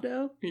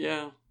cobdo?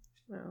 Yeah.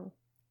 Oh.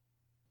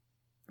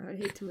 I'd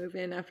hate to move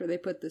in after they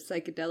put the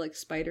psychedelic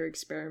spider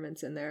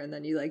experiments in there, and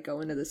then you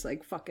go into this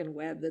fucking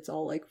web that's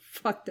all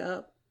fucked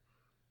up.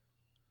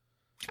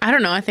 I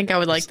don't know. I think I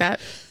would like that.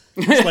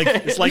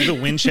 It's like the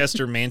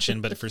Winchester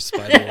Mansion, but for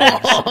spider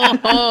webs.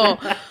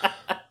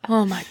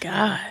 Oh my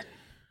god.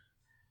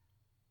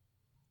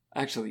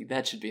 Actually,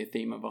 that should be a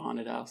theme of a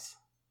haunted house.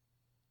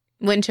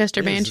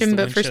 Winchester Yes, it's Mansion,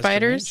 the but for Winchester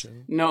spiders?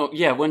 Mansion. No,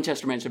 yeah,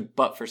 Winchester Mansion,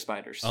 but for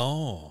spiders.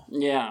 Oh.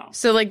 Yeah.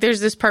 So, there's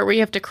this part where you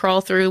have to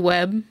crawl through a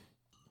web,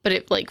 but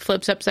it,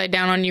 flips upside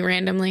down on you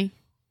randomly.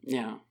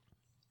 Yeah.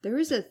 There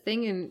was a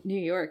thing in New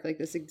York,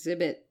 this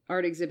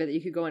art exhibit that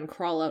you could go and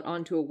crawl out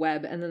onto a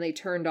web, and then they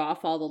turned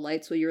off all the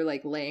lights while you were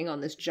laying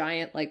on this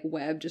giant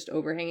web just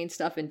overhanging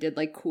stuff, and did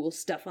cool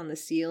stuff on the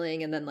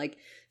ceiling, and then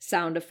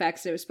sound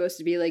effects. And it was supposed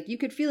to be you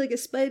could feel like a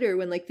spider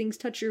when things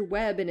touch your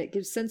web, and it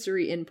gives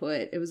sensory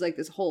input. It was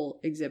this whole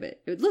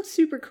exhibit. It looked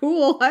super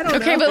cool. I don't know.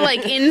 Okay,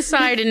 but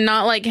inside and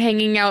not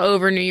hanging out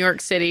over New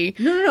York City.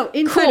 No,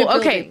 inside. Cool. A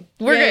Okay, building.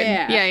 we're good.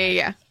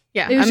 Yeah.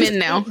 Yeah, It was I'm just- in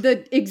now.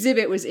 The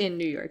exhibit was in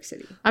New York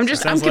City. I'm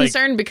Sounds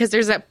concerned because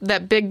there's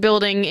that big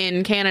building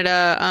in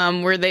Canada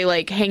where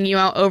they hang you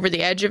out over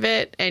the edge of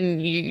it,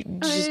 and you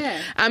just.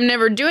 yeah. I'm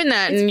never doing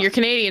that, and you're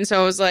Canadian,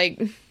 so I was like,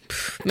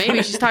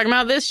 maybe she's talking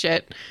about this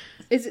shit.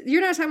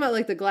 You're not talking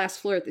about the glass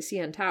floor at the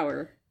CN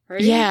Tower, are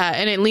you? Yeah,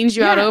 and it leans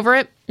you out Yeah. over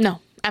it. No,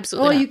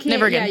 absolutely. Oh, not. you can't.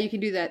 Never again. Yeah, you can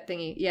do that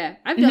thingy. Yeah,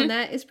 I've done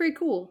that. It's pretty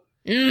cool.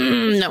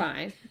 Mm, It's no,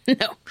 fine.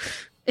 no.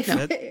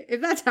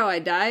 If that's how I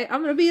die, I'm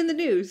gonna be in the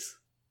news.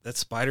 That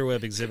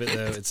spiderweb exhibit,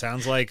 though, it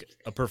sounds like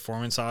a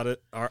performance a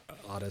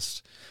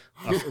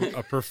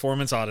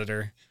performance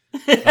auditor.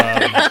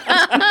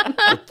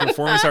 A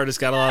performance artist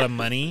got a lot of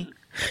money,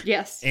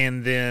 Yes.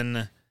 and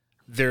then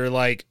their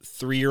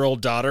 3-year-old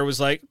daughter was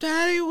like,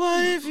 "Daddy,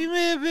 what if you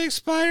made a big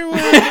spider web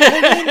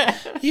and then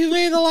you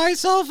made the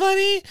lights all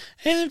funny,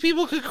 and then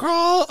people could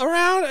crawl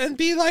around and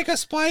be like a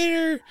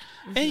spider,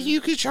 and you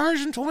could charge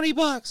them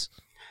 $20?"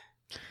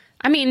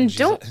 I mean,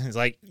 don't. It's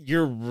like,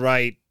 you're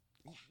right,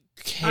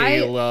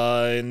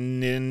 Kayla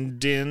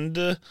Nind.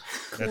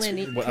 That's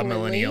a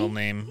millennial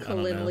name. I don't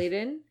Colin know.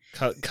 Layden.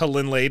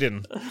 Cullen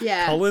Layden.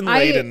 Yeah. Cullen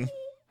Layden.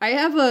 I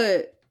have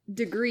a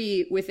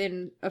degree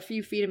within a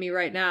few feet of me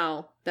right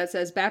now that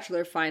says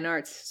Bachelor of Fine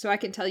Arts, so I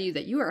can tell you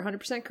that you are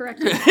 100%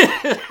 correct.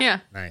 Yeah.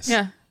 Nice.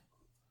 Yeah.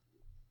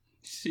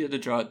 She had to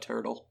draw a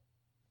turtle.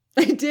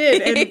 I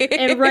did,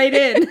 and write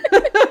in.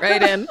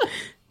 Right in.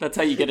 That's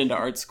how you get into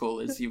art school,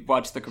 is you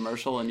watch the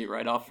commercial and you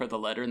write off for the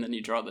letter and then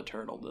you draw the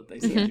turtle that they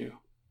send you.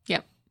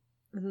 Yep.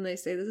 And then they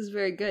say, this is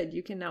very good.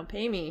 You can now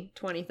pay me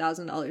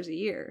 $20,000 a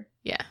year.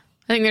 Yeah.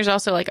 I think there's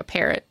also a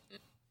parrot.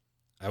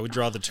 I would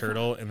draw the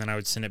turtle, and then I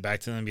would send it back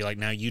to them and be like,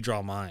 "Now you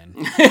draw mine."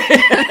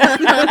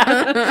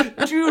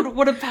 Dude,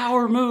 what a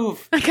power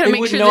move. I gotta They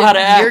make wouldn't sure know how to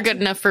that you're act. good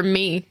enough for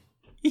me.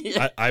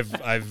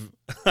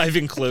 I've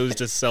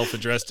enclosed a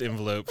self-addressed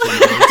envelope for you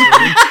to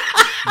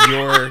return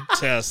your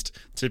test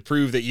to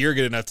prove that you're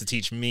good enough to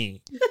teach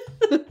me.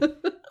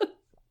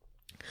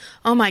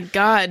 Oh my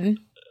god.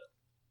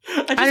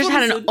 I just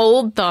had an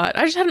old thought.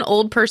 I just had an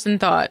old person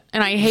thought,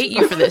 and I hate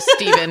you for this,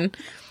 Steven.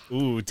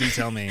 Ooh, do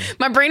tell me.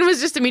 My brain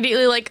was just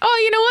immediately like,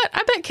 oh, you know what?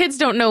 I bet kids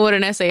don't know what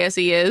an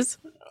SASE is.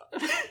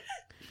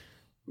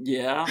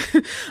 Yeah.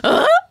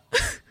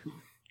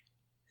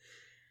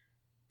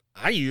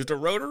 I used a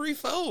rotary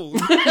phone.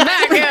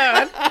 My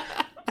god.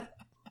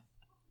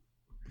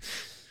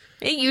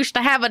 It used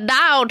to have a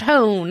dial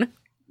tone.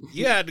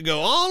 You had to go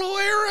all the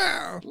way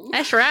around.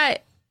 That's right.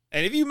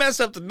 And if you mess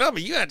up the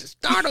number, you had to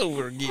start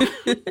over again.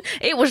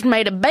 It was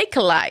made of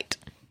Bakelite.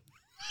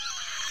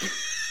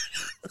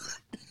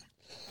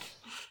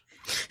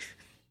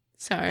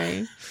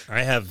 Sorry.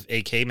 I have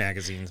AK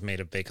magazines made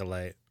of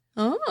Bakelite.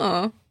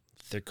 Oh.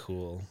 They're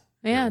cool.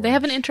 Yeah, They're they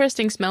have an orange.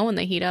 interesting smell when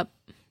they heat up.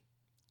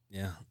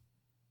 Yeah.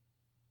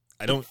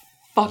 I don't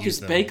Fuck use is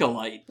them.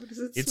 Bakelite? What does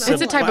it It's smell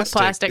It's a type of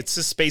plastic. It's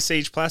a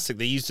space-age plastic.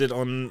 They used it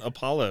on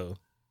Apollo.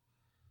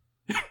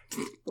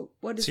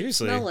 What does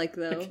Seriously. it smell like,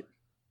 though?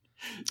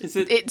 Is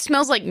it? It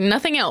smells like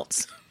nothing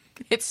else.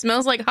 It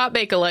smells like hot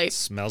Bakelite.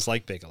 Smells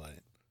like Bakelite.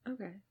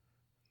 Okay.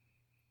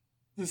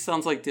 This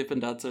sounds like Dippin'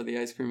 Dots are the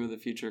ice cream of the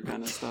future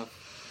kind of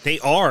stuff. They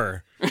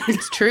are.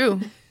 It's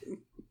true.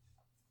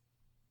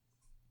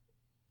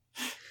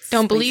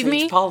 Don't believe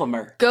Space age me?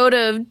 Polymer. Go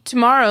to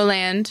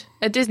Tomorrowland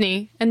at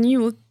Disney and you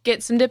will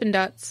get some Dippin'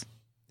 Dots.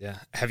 Yeah.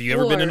 Have you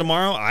ever been to Or-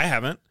 Tomorrow? I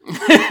haven't. But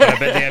I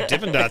bet they have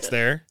Dippin' Dots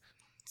there.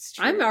 It's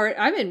true.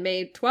 I'm in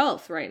May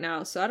 12th right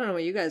now, so I don't know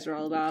what you guys are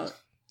all about.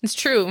 It's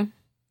true.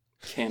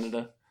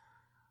 Canada.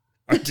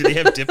 Do they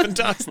have Dippin'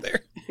 Dots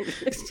there?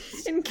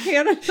 In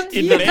Canada?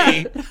 In yeah.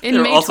 May. In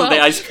They're May also 12th. the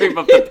ice cream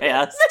of the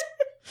past.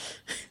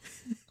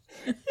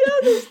 Yeah,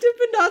 there's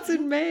Dippin' Dots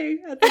in May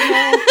at the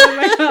mall by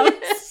my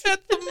house.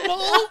 At the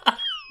mall?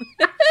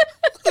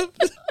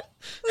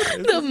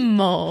 The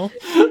mall.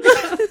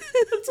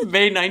 It's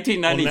May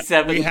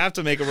 1997. We have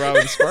to make a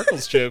Robin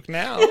Sparkles joke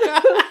now.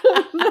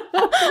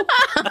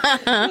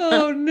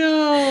 Oh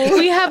no.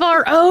 We have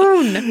our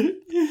own.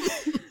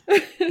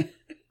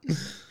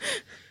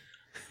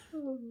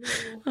 Oh, no.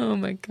 Oh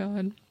my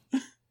god.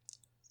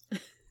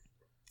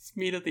 Let's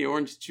meet at the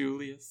Orange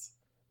Julius.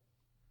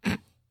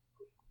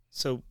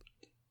 So,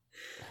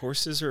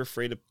 horses are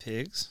afraid of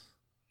pigs?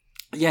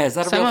 Yeah, is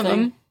that a Some real of thing?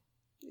 them.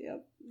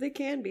 Yep, they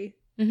can be.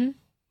 Hmm.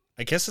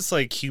 I guess it's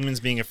like humans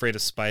being afraid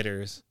of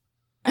spiders.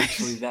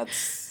 Actually,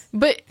 that's...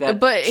 But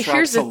That here's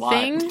tracks the a lot.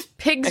 thing: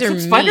 pigs Except are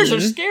spiders mean.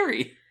 are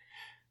scary.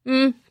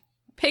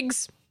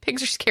 Pigs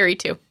are scary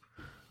too.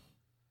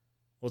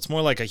 Well, it's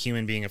more like a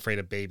human being afraid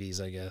of babies,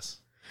 I guess.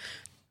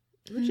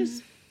 Which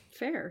is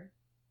fair.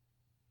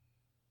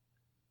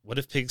 What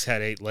if pigs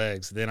had 8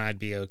 legs? Then I'd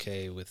be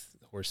okay with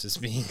horses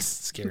being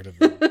scared of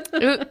them.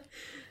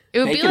 It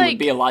would be Bacon like would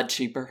be a lot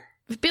cheaper.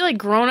 it'd be like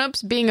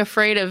grown-ups being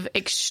afraid of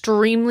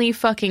extremely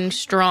fucking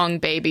strong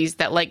babies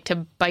that like to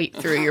bite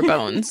through your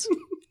bones.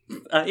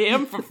 I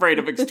am afraid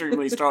of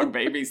extremely strong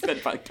babies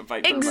that like to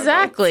fight. through my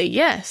Exactly.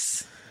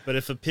 Yes. But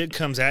if a pig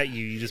comes at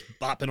you, you just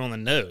bop it on the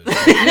nose.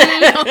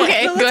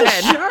 Okay, No, go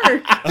that's ahead. a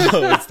shark.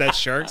 Oh, it's that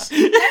sharks?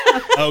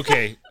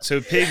 Okay, so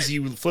pigs,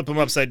 you flip them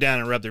upside down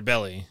and rub their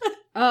belly.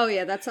 Oh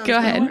yeah, that sounds Go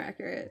ahead. more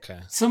accurate. Okay.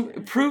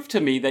 bones. Prove to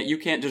me that you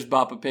can't just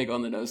bop a pig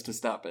on the nose to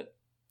stop it.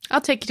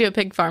 I'll take you to a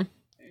pig farm.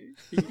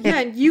 Yeah,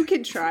 and you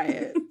can try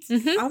it.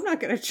 Mhm. I'm not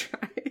gonna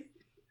try it.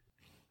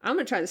 I'm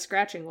gonna try the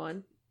scratching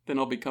one. Then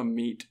I'll become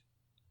meat.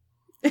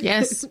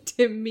 Yes.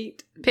 Tim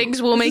meat.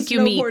 Pigs will This make is you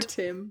no meat. more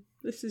Tim.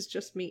 This is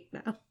just meat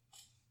now.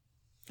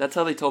 That's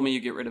how they told me you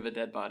get rid of a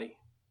dead body.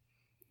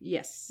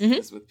 Yes. Mhm.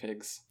 Is with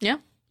pigs. Yeah.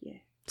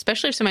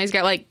 Especially if somebody's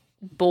got like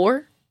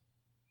boar.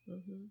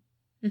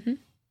 Mm-hmm.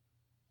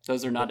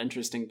 Those are not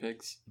interesting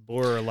pigs.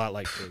 Boar are a lot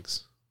like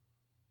pigs.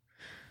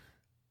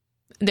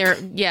 They're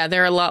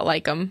a lot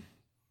like them.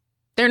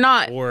 They're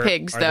not Or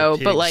pigs are the though,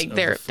 pigs but like of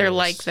they're the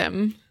like forest.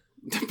 them.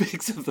 The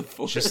pigs of the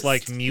forest. Just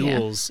like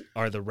mules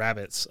are the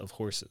rabbits of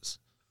horses.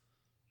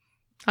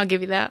 I'll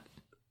give you that.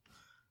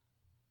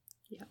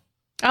 Yeah.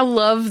 I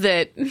love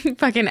that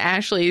fucking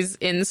Ashley's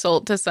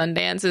insult to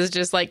Sundance is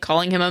just like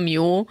calling him a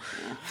mule.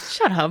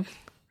 Shut up.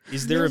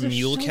 Is there a Those are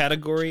mule so-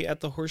 category at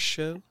the horse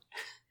show?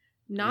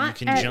 Where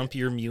Not you can at, jump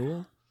your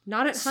mule?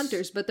 not at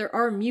Hunters, but there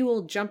are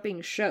mule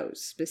jumping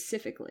shows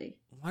specifically.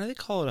 Why do they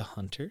call it a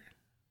hunter?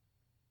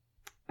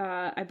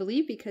 I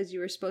believe because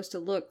you are supposed to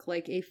look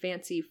like a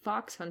fancy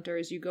fox hunter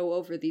as you go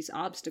over these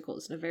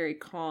obstacles in a very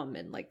calm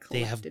and like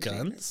They have collected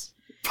manner. guns?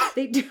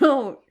 They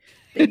don't.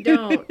 They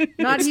don't.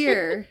 Not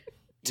here.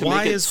 To Why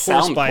make it is horse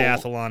sound cool.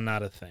 biathlon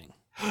not a thing?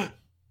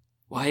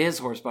 Why is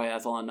horse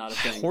biathlon not a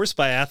thing? Horse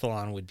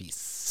biathlon would be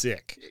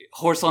sick.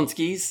 Horse on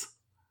skis?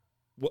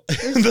 What-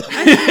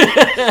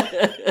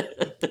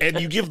 and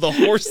you give the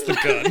horse the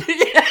gun.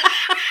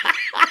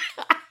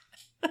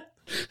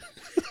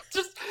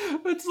 Just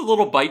it's a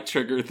little bite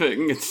trigger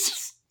thing. It's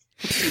just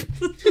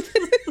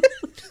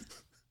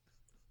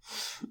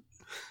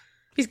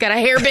He's got a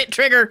hair bit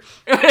trigger.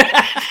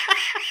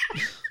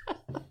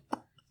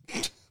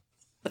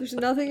 There's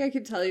nothing I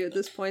can tell you at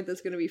this point that's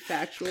going to be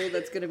factual,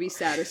 that's going to be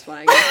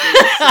satisfying.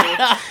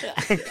 After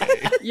this,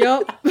 so.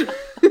 Yup.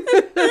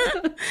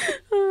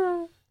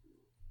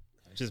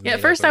 Just Yeah, made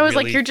at first up a I was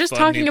like, really you're just fun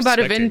talking new about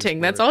spectator's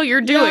eventing. That's sport. all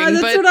you're doing. Yeah,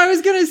 that's but what I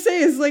was going to say.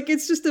 Is like,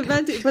 it's just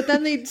eventing. But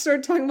then they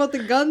started talking about the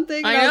gun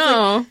thing. And I I was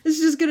know. like, this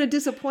is just going to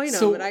disappoint them.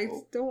 So- And I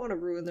don't want to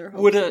ruin their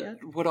hopes would yet.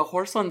 a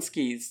horse on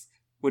skis,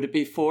 would it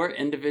be 4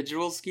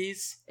 individual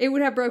skis? It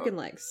would have broken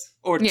legs.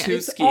 Or Yeah. 2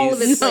 It's- skis? all of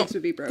its No, legs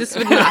would be broken. this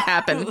would not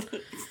happen.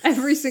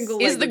 Every single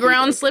leg Is the would be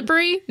ground broken.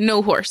 slippery?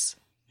 No horse.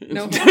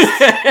 No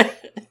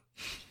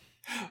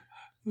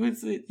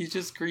What's it? You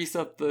just grease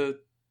up the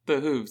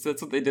hooves.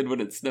 That's what they did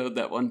when it snowed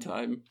that one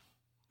time.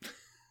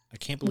 I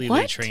can't believe they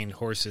What? trained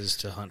horses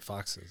to hunt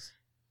foxes.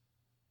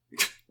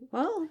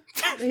 Well,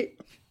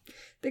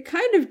 they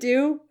kind of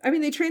do. I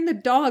mean, they train the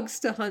dogs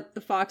to hunt the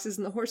foxes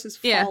and the horses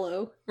Yeah.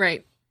 follow.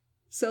 Right.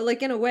 So,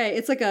 like, in a way,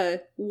 it's like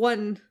a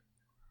one...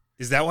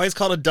 Is that why it's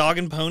called a dog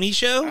and pony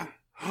show?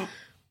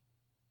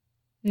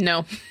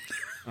 No.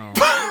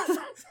 Oh.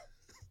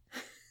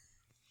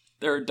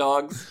 There are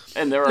dogs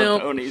and there are No.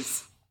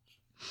 ponies.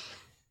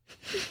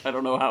 I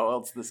don't know how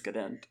else this could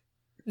end.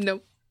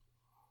 Nope.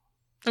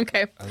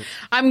 Okay.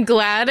 I'm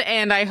glad,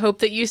 and I hope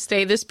that you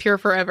stay this pure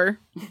forever.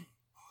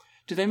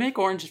 Do they make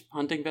orange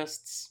hunting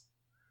vests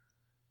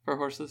for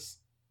horses?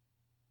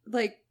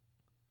 Like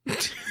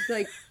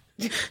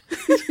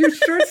you're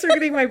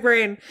short-circuiting my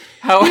brain.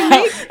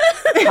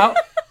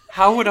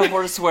 How would a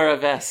horse wear a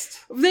vest?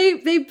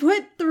 They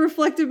put the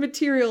reflective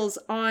materials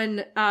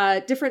on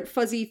different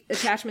fuzzy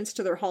attachments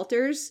to their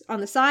halters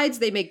on the sides.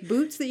 They make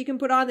boots that you can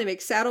put on. They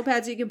make saddle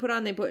pads you can put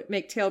on. They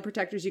make tail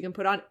protectors you can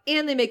put on,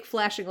 and they make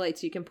flashing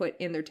lights you can put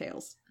in their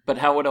tails. But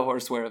how would a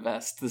horse wear a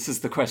vest? This is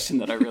the question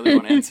that I really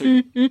want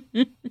answered.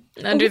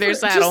 Under their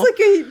saddle.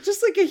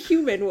 Just like a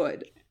human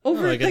would.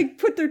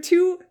 Put their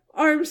two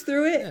arms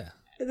through it. Yeah.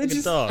 And then Like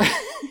a dog.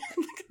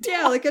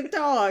 Yeah, like a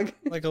dog.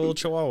 Like a little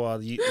chihuahua,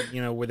 you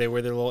know, where they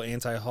wear their little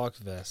anti-hawk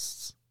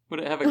vests. Would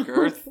it have a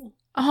girth?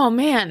 Oh,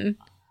 man.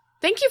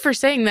 Thank you for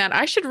saying that.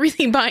 I should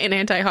really buy an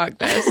anti-hawk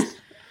vest.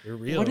 They're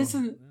real. What is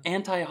an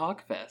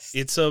anti-hawk vest?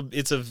 It's a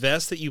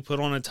vest that you put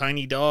on a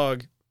tiny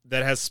dog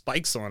that has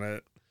spikes on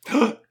it.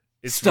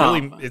 It's Stop.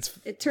 really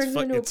It turns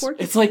into a porcupine.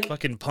 It's like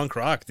fucking punk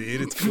rock,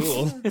 dude. It's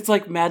cool. it's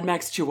like Mad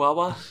Max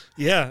Chihuahua.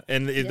 Yeah,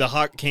 and the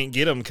hawk can't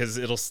get him because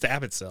it'll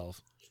stab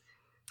itself.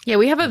 Yeah,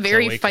 we have a And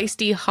very cloaca.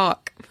 feisty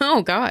hawk.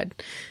 Oh, God.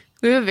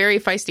 We have a very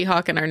feisty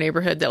hawk in our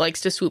neighborhood that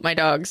likes to swoop my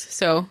dogs.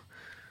 So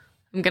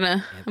I'm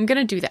gonna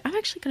do that. I'm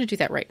actually gonna do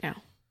that right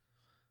now.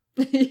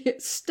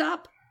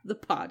 Stop the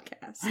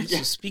podcast.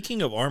 So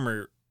speaking of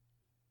armor,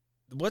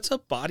 what's a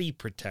body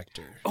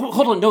protector? Oh,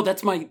 hold on. No,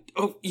 that's my...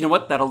 Oh, you know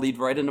what? That'll lead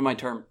right into my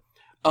term.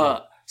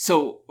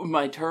 So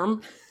my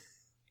term...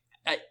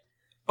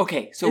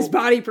 Okay, so... It's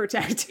body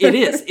protector. It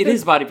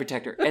is body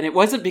protector. And it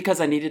wasn't because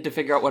I needed to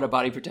figure out what a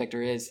body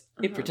protector is.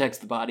 It protects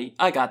the body.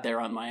 I got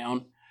there on my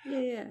own.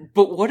 Yeah.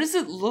 But what does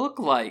it look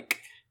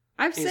like?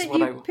 I've Is sent what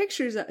you I-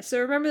 pictures. So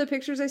remember the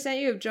pictures I sent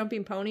you of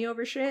jumping pony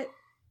over shit?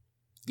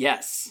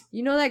 Yes.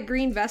 You know that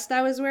green vest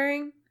I was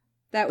wearing?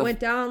 That The-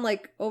 went down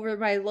like over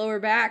my lower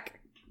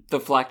back? The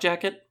flak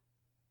jacket?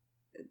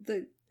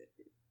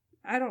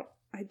 I don't.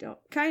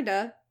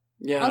 Kinda.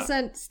 Yeah. I'll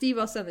send this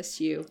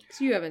to you.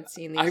 Because you haven't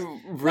seen these. I Why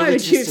really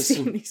would you have just seen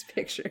assumed these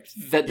pictures?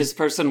 that this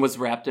person was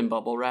wrapped in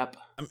bubble wrap.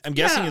 I'm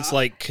guessing Yeah. it's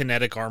like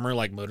kinetic armor,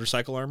 like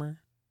motorcycle armor,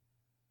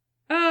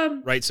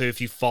 right? So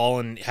if you fall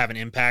and have an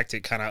impact,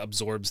 it kind of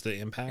absorbs the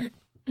impact.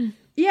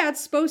 Yeah,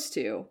 it's supposed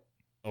to.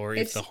 Or if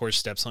It's- the horse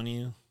steps on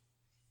you.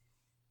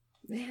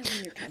 Man,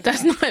 you're kinda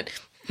That's not...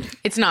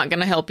 It's not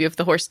gonna help you if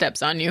the horse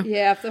steps on you.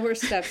 Yeah, if the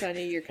horse steps on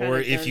you, you're kind of. Or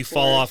if you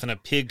fall off and a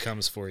pig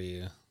comes for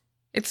you.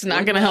 It's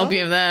not gonna help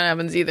you if that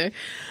happens either.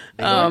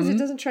 As long as it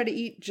doesn't try to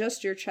eat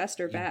just your chest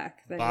or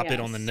back, then Bop it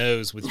on the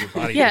nose with your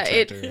body Yeah,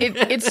 protector.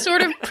 it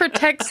sort of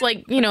protects,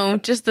 like, you know,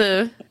 just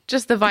the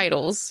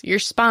vitals, your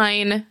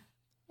spine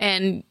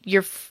and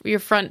your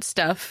front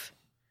stuff.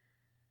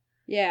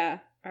 Yeah.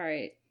 All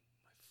right.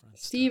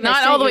 Steve, Not I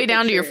sent all the you a way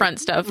down to your picture. front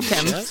stuff,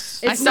 Tim.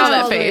 Yes? I It's saw not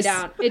that all the way face.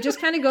 down. It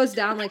just kind of goes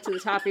down like to the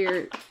top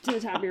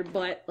of your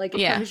butt, like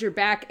it Yeah. covers your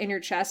back and your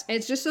chest. And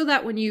it's just so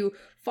that when you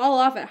fall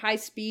off at high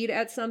speed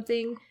at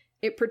something,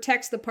 it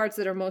protects the parts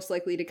that are most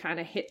likely to kind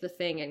of hit the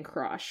thing and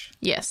crush.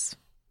 Yes.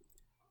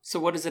 So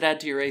what does it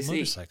add to your AC?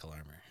 Motorcycle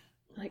armor.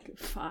 Like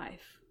 5.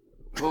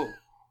 Oh.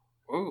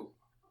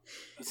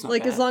 That's not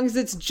Like bad. as long as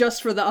it's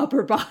just for the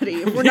upper body.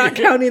 If we're not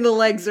counting the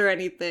legs or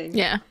anything.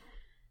 Yeah.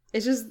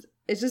 It's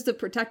just a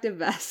protective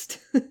vest.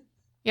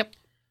 Yep.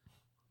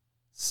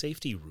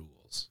 Safety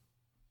rules.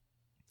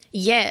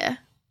 Yeah.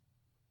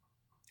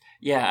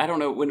 Yeah, I don't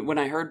know. When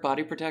I heard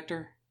body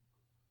protector,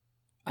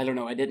 I don't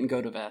know. I didn't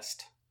go to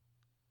vest.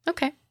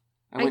 Okay.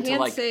 I went to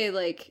can't like say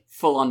like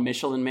full on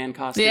Michelin Man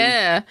costume.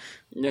 Yeah.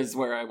 Is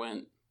where I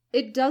went.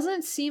 it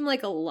doesn't seem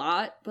like a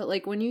lot, but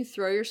like when you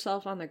throw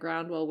yourself on the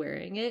ground while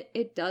wearing it,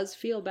 it does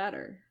feel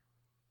better.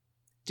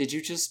 Did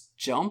you just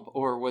jump,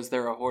 or was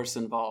there a horse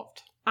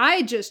involved?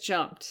 I just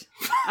jumped.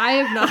 I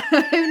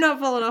have not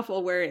fallen off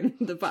while wearing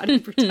the body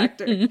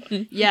protector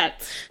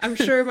yet. I'm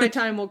sure my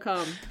time will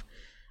come.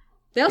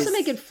 They also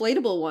make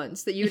inflatable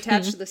ones that you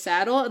attach to the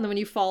saddle, and then when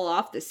you fall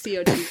off, the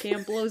CO2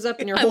 can blows up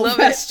and your I whole love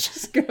vest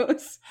just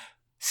goes.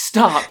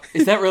 Stop!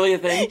 Is that really a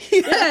thing?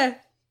 Yeah.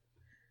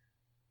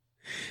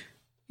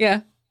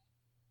 Yeah.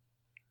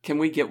 Can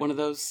we get one of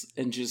those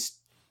and just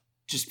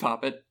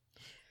pop it?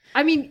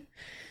 I mean,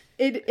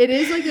 it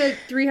is like a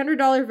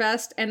 $300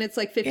 vest, and it's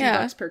like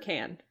 $50 per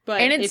can.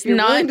 But And it's if you're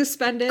not willing to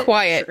spend it,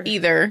 Quiet sure.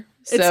 either.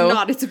 So, It's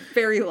not. It's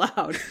very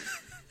loud.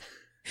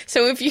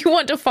 So if you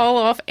want to fall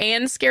off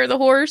and scare the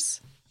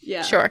horse,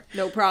 Yeah. Sure.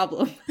 No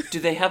problem. Do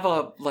they have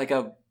a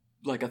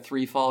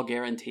 3-fall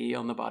guarantee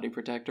on the body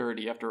protector, or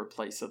do you have to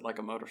replace it like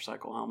a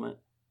motorcycle helmet?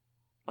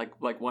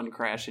 Like one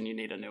crash and you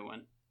need a new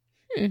one.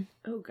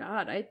 Oh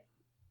God,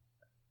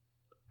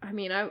 I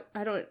mean, I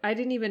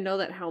didn't even know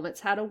that helmets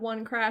had a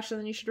 1 crash and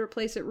then you should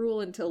replace it rule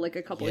until like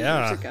a couple of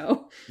years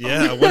ago.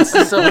 Yeah, once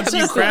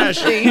you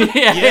crash.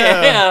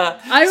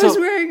 yeah. I was So-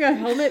 wearing a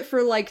helmet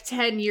for like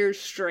 10 years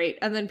straight,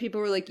 and then people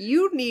were like,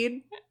 "You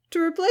need to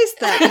replace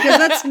that because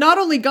that's not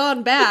only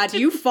gone bad,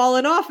 you've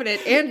fallen off in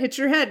it and hit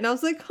your head." And I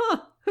was like,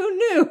 "Huh, Who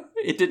knew?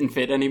 It didn't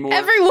fit anymore.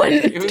 Everyone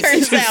It was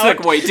turns just out.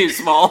 like way too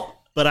small.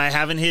 But I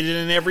haven't hit it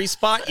in every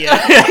spot yet.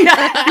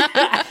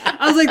 I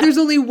was like, there's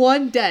only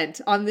one dent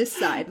on this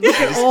side. Look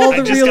at all the I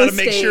just real gotta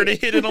estate. make sure to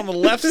hit it on the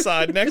left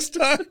side next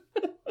time.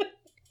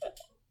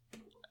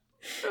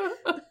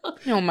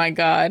 Oh my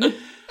god.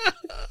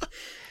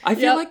 I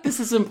feel Yep. like this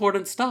is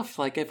important stuff.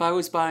 Like if I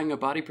was buying a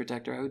body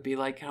protector, I would be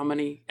like, how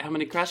many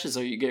crashes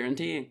are you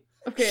guaranteeing?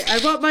 Okay, I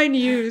bought mine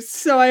used,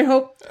 so I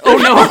hope. Oh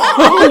no!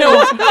 Oh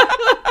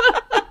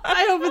no!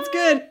 I hope it's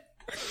good.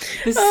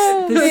 This,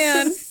 Oh, this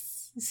man.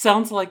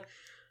 sounds like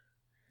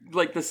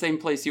the same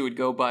place you would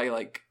go buy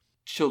like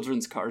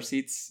children's car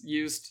seats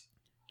used.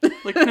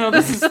 Like no,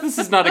 this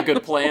is not a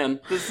good plan.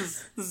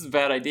 This is a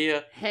bad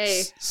idea.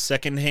 Hey,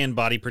 Secondhand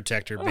body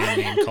protector,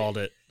 band name called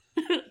it.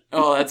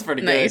 Oh, that's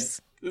pretty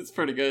Nice. good. That's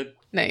pretty good.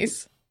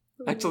 Nice.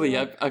 Actually,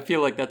 I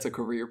feel like that's a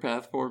career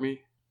path for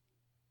me.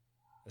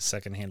 A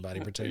secondhand body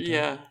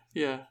protector.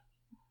 Yeah.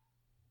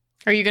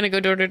 Are you gonna go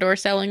door to door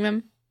selling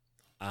them?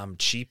 I'm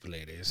cheap,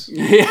 ladies.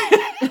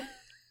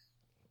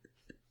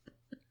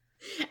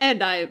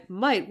 and I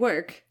might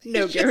work.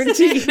 No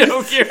guarantee.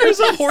 No guarantee. There's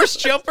a horse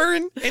jumper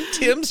and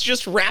Tim's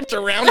just wrapped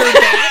around her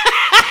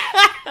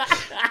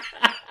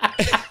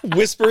back,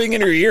 whispering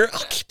in her ear,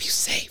 I'll keep you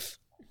safe.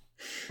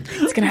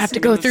 It's gonna have to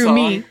Singing go the through song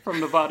me. from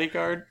The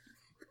Bodyguard.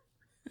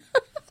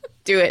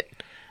 Do it.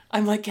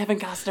 I'm like Kevin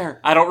Costner.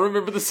 I don't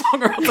remember the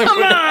song. Or else I Come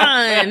would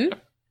have. on.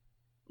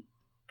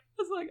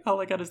 It's like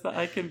all I got is the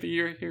 "I Can Be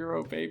Your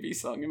Hero, Baby"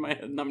 song in my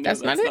head, and I'm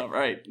That's that's not it? not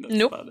right. That's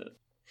Nope. not it.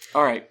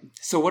 All right.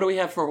 So what do we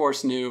have for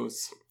horse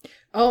news?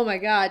 Oh my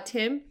god,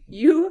 Tim,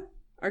 you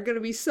are going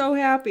to be so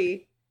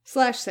happy /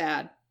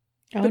 sad.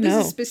 Oh But this no.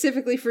 is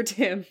specifically for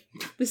Tim.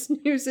 This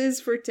news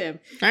is for Tim.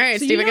 All right,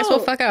 So Steve. you I guess we'll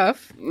know- fuck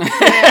off.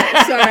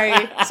 Yeah,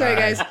 sorry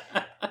guys.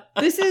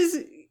 This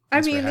is,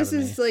 Thanks for this having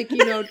is me.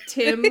 like,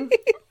 Tim,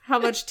 how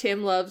much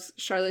Tim loves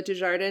Charlotte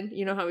Desjardins.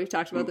 You know how we've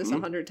talked about this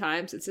 100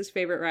 times. It's his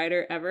favorite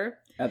rider ever.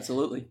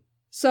 Absolutely.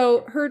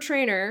 So her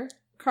trainer,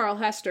 Carl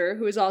Hester,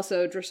 who is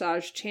also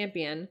dressage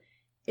champion,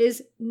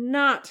 is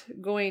not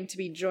going to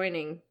be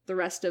joining the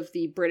rest of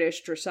the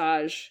British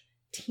dressage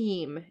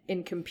team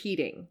in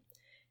competing.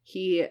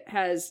 He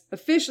has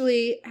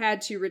officially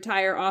had to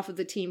retire off of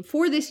the team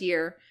for this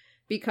year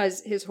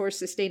because his horse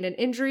sustained an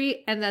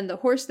injury, and then the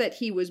horse that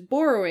he was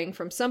borrowing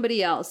from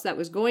somebody else that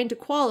was going to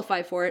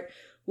qualify for it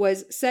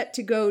was set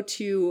to go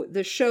to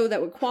the show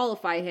that would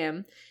qualify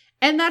him,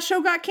 and that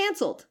show got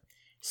canceled.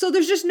 So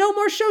there's just no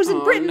more shows in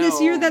Oh, Britain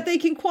this year no. that they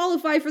can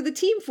qualify for the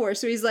team for.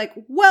 So he's like,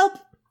 "Welp,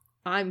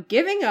 I'm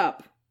giving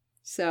up."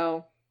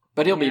 So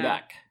But he'll be Yeah.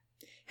 back.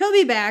 he'll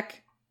be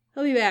back.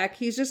 He'll be back.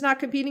 He's just not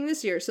competing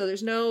this year. So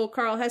there's no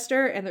Carl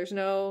Hester and there's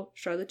no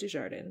Charlotte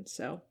Desjardins.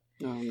 So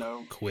Oh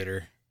no.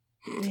 Quitter.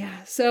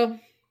 yeah, so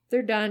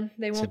they're done.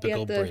 They won't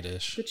Typical be at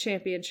British. the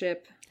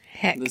championship.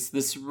 Heck.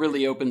 This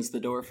really opens the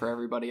door for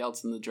everybody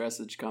else in the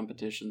dressage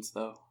competitions,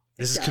 though.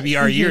 This could be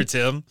our year,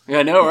 Tim. Yeah,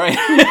 I know, right?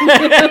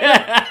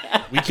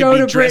 We could Go be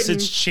to Britain.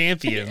 dressage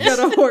champions. Get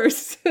a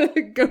horse.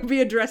 Go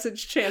be a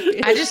dressage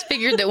champion. I just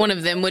figured that one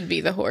of them would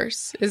be the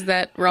horse. Is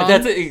that wrong?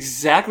 That's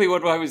exactly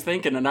what I was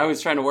thinking, and I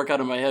was trying to work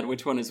out in my head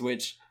which one is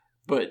which.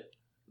 But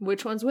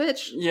Which one's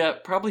which? yeah,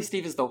 probably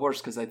Steve is the horse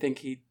because I think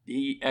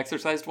he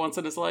exercised once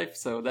in his life,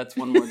 so that's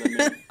one more than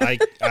me.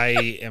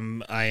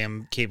 I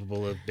am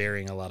capable of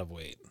bearing a lot of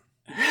weight.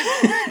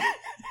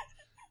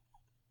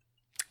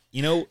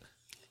 You know,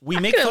 we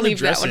make I'm gonna fun of leave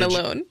that one dressage,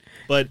 alone.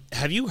 but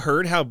have you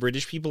heard how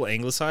British people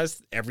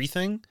anglicize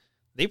everything?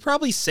 They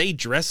probably say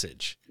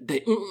dressage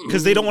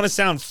because they don't want to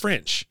sound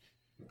French.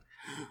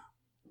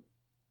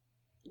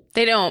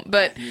 They don't,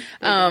 but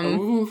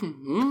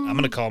Mm-hmm. I'm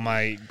gonna call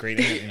my great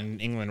aunt in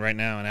England right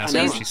now and ask her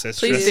Please- if she says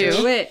please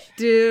dressage.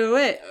 do. Do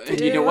it. And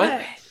you know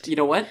what? You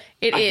know what?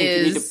 It I think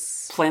you need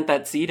is to plant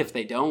that seed if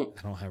they don't.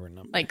 I don't have her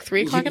number. like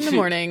 3:00 in the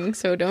morning,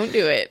 so don't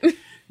do it.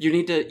 You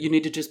need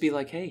to just be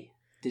like, hey,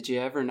 did you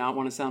ever not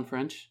want to sound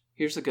French?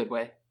 Here's a good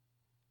way.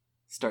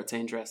 Start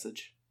saying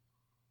dressage.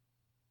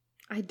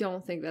 I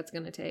don't think that's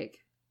going to take.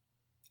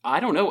 I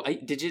don't know.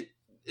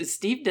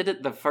 Steve did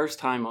it the first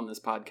time on this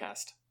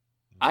podcast.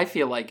 I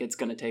feel like it's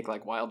going to take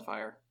like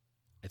wildfire.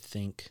 I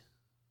think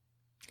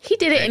He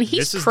did it, Hey, and this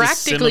he's is the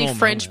practically seminal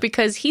French moment.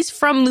 because he's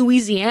from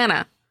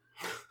Louisiana.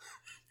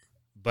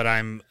 but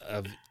I'm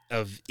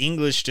of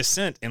English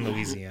descent in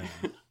Louisiana.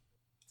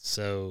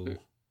 So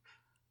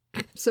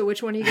So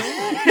which one are you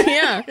going with?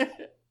 Yeah.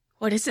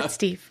 What is it,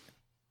 Steve?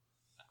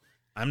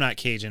 I'm not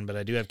Cajun, but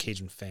I do have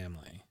Cajun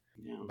family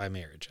Yeah. by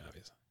marriage,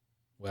 obviously.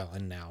 Well,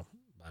 and now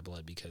by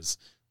blood because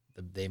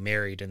they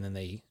married and then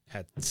they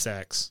had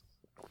sex.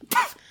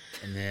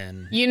 And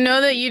then You know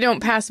that you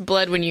don't pass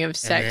blood when you have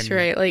sex, then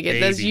right? Like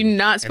that's baby. you're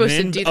not And supposed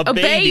to then do. a A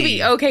baby.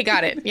 baby. Okay,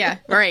 got it. Yeah.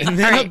 All right. and All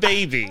then a right.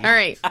 baby. All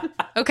right.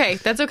 Okay,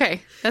 that's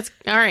okay. That's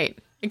all right.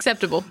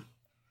 Acceptable.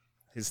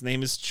 His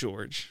name is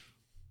George.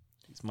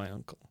 He's my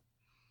uncle.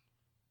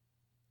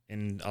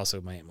 And also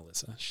my Aunt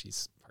Melissa.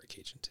 She's part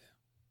Cajun too.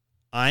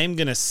 I'm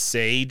going to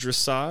say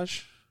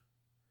dressage,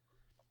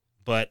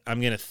 but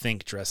I'm going to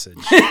think dressage.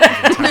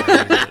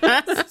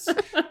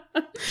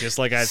 Just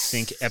like I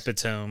think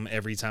epitome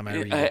every time I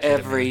read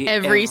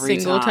Every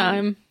single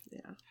time.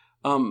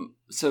 Yeah.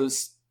 So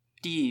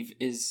Steve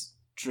is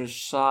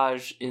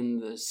dressage in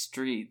the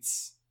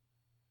streets,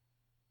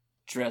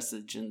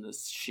 dressage in the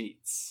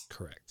sheets.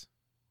 Correct.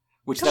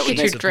 Which Don't that would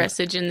get make your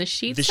dressage in the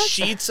sheets. The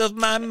sheets of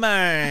my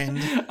mind.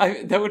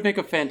 that would make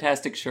a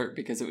fantastic shirt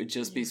because it would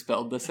just be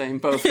spelled the same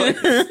both ways.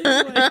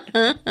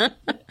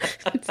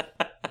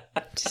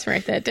 Just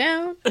write that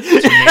down.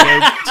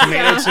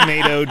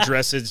 Tomato,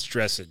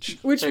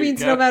 dressage. Which There you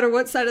means go. no matter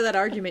what side of that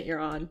argument you're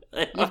on,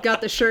 you've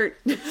got the shirt.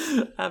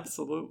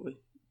 Absolutely.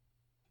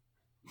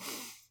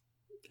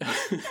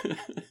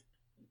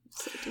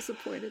 So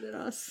disappointed in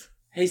us.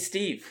 Hey,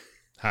 Steve.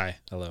 Hi,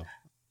 hello.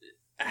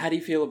 How do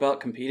you feel about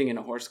competing in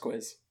a horse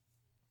quiz?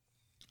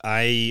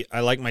 I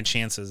like my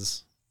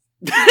chances.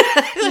 Me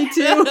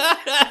too.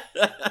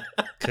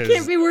 Because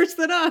Can't be worse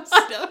than us.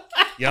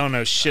 y'all don't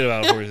know shit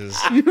about horses.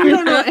 We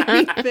don't know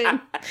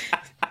anything.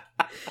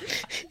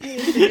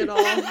 Anything at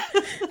all.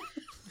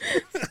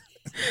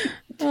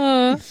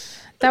 Oh,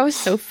 that was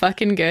so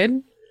fucking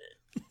good.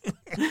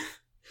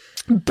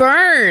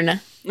 Burn.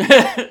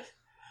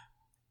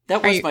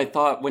 That was you- my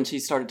thought when she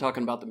started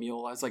talking about the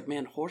mule. I was like,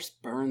 man, horse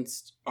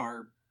burns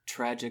are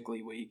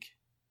tragically weak.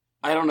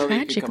 I don't know that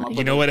you could come up Tragically. with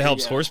You know what a-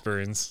 helps yeah. horse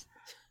burns?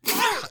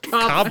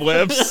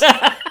 Cobwebs.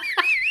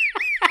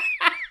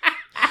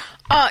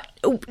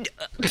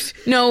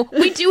 No,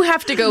 we do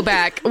have to go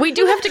back. We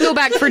do have to go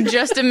back for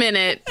just a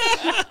minute.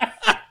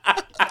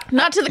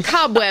 Not to the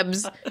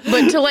cobwebs,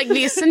 but to like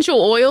the essential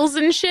oils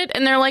and shit.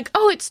 And they're like,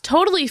 oh, it's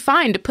totally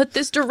fine to put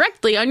this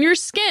directly on your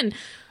skin.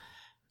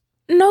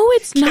 No,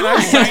 it's Can I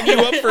not. sign you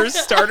up for a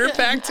starter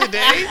pack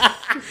today?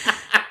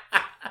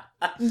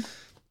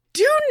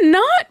 Do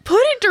not put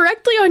it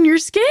directly on your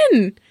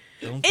skin.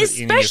 Don't put any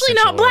Especially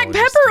essential not black oil in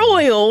your pepper skin.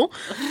 oil.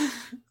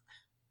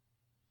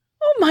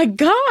 Oh my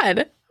god.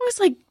 I was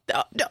like,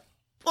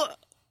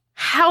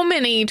 how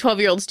many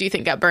 12-year-olds do you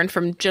think got burned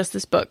from just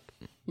this book?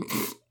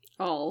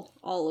 All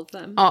of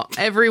them. Oh,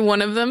 every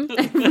one of them?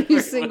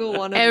 Every single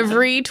one of them.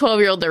 Every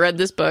 12-year-old that read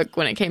this book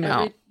when it came Every-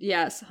 out.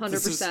 Yes,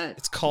 100%.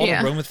 It's called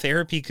Yeah.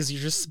 aromatherapy because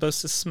you're just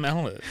supposed to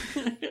smell it.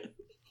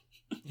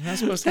 You're not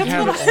supposed to That's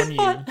have what it I on you.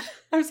 thought.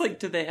 I was like,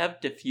 do they have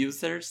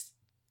diffusers?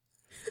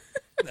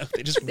 No,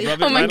 they just rub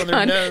it Oh my right on their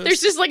god. nose.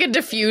 There's just like a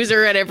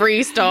diffuser at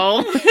every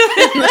stall.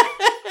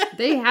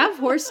 They have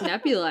horse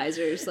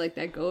nebulizers like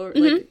that go over,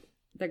 like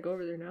that go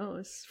over their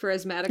nose for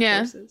asthmatic Yeah.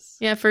 horses.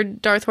 Yeah, for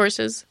Darth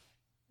horses.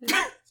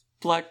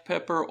 Black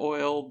pepper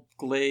oil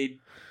Glade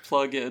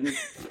plug-in.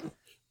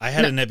 I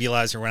had a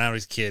nebulizer when I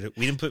was a kid.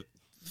 We didn't put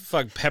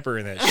pepper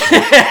in that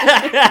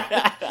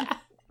shit.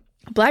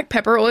 Black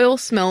pepper oil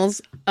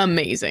smells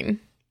amazing.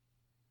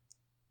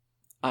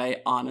 I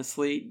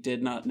honestly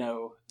did not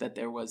know that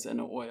there was an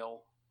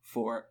oil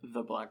for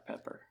the black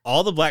pepper.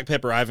 All the black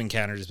pepper I've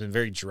encountered has been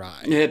very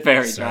dry.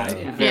 Very So- dry.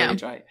 Yeah. Very Yeah.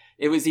 dry.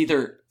 It was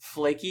either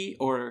flaky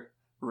or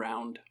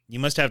round. You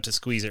must have to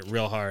squeeze it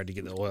real hard to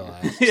get the oil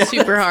out.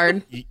 Super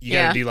hard. You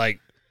Yeah. gotta do like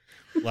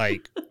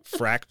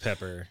frack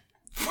pepper.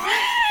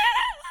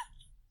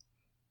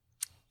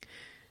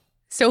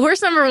 So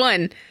horse number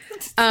 1.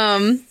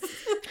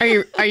 Are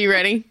you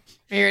ready?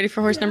 Are you ready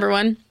for horse number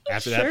 1?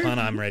 After Sure. that pun,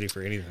 I'm ready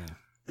for anything.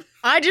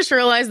 I just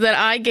realized that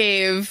I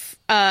gave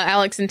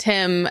Alex and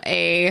Tim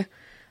a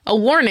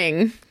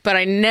warning, but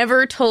I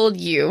never told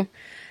you.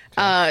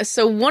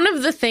 So one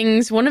of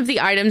the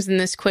items in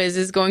this quiz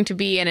is going to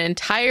be an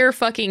entire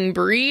fucking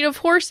breed of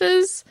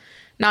horses,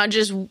 not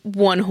just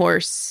one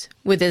horse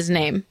with his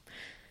name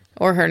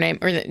or her name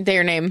or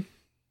their name.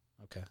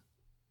 Okay.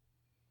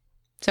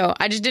 So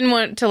I just didn't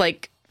want to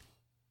like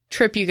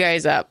trip you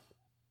guys up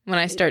when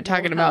I start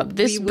talking about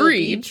this We will be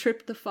breed.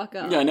 tripped the fuck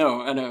up. Yeah, I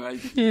know.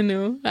 You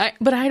know,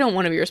 but I don't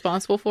want to be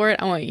responsible for it.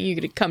 I want you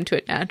to come to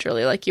it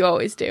naturally, like you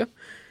always do.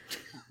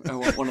 I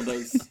want one of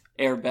those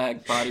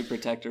airbag body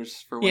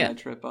protectors for when Yeah. I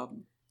trip up.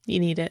 You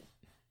need it.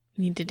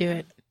 You need to do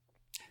it.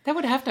 That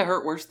would have to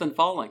hurt worse than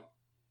falling.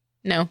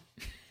 No,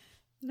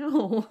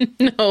 No.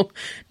 no,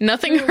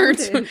 nothing No, it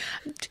hurts.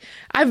 wouldn't.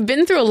 I've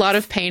been through a lot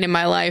of pain in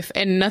my life,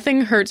 and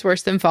nothing hurts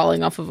worse than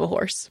falling off of a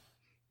horse.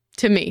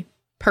 To me,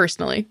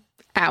 personally,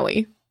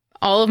 owie.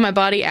 All of my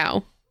body,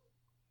 ow.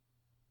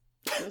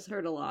 It does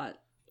hurt a lot.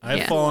 I've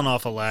Yeah. fallen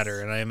off a ladder,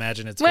 and I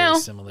imagine it's Well,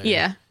 very similar.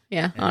 yeah,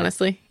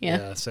 honestly, yeah.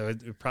 Yeah, so I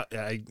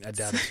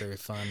doubt it's very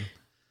fun.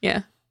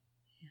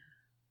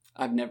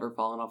 I've never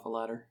fallen off a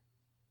ladder.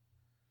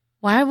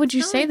 Why would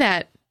you No. say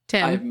that,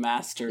 Tim? I've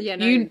mastered. Yeah,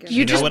 no, You- you're good.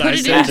 you just know what put I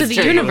it said into to the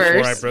you before I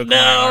universe. broke my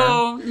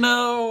arm?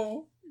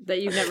 No.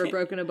 That you've never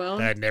broken a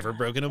bone. I'd never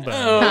broken a bone.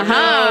 Oh,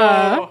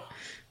 Haha. no.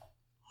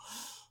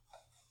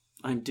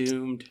 I'm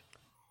doomed.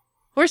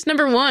 Horse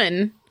number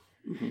 1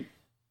 Mhm.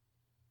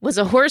 was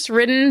a horse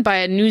ridden by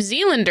a New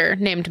Zealander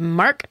named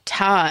Mark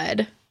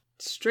Todd.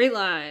 Straight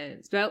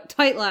lines. No,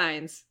 tight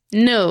lines.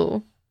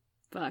 No.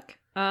 Fuck.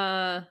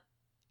 I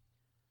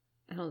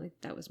don't think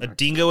that was A Mark.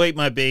 dingo ate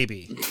my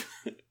baby.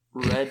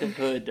 Red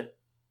Hood.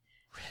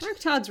 Mark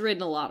Todd's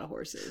ridden a lot of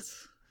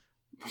horses.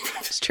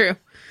 It's true.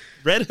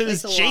 Red Hood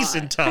is That's a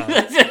Jason lot. Todd.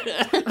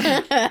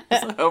 I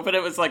was hoping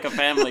it was like a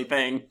family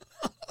thing.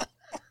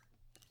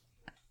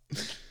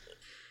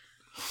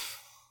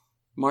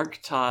 Mark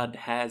Todd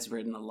has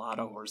ridden a lot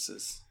of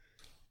horses.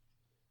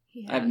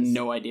 He I have has.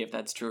 no idea if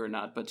that's true or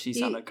not, but she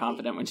sounded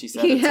confident when she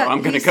said He it, so ha-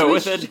 I'm going to he go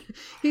with switched- it.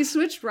 He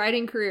switched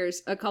riding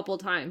careers a couple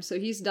times. So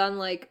he's done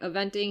like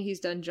eventing, he's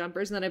done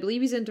jumpers, and then I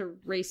believe he's into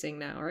racing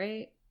now,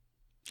 right?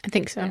 I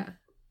think so. Yeah.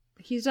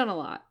 He's done a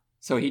lot.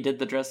 So he did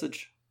the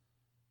dressage?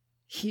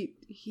 He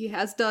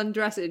has done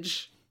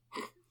dressage.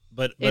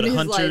 But In his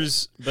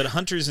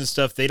hunters and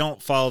stuff, they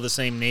don't follow the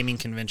same naming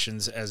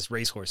conventions as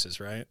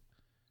racehorses, right?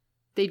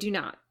 They do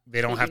not.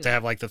 They don't They have do to not.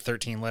 have like the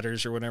 13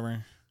 letters or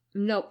whatever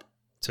Nope.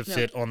 to No.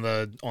 fit on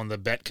the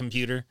bet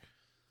computer.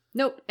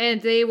 Nope.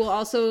 And they will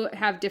also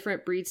have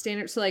different breed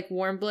standards. So like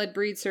warm blood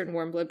breeds, certain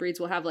warm blood breeds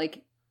will have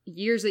like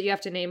years that you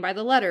have to name by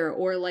the letter,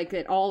 or like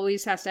it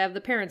always has to have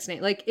the parent's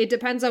name. Like it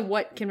depends on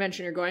what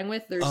convention you're going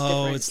with. There's Oh,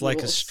 different it's like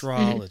rules.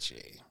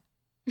 astrology.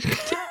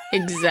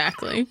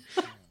 Exactly.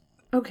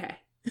 Okay.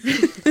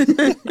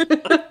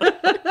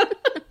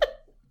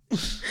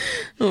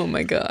 Oh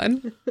my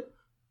god.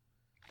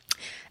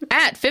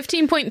 At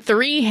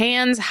 15.3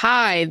 hands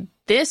high,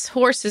 this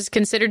horse is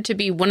considered to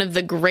be one of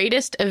the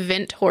greatest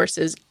event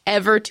horses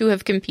ever to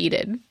have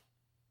competed.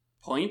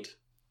 Point?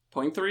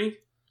 Point 3?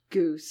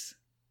 Goose.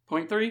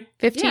 Point 3?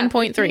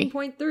 15.3.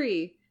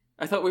 15.3.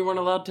 I thought we weren't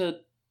allowed to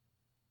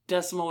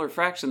decimal or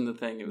fraction the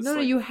thing. It was No,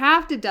 like, you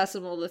have to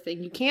decimal the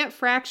thing. You can't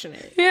fraction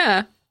it.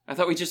 Yeah. I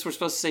thought we just were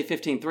supposed to say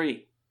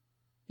 15.3.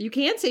 You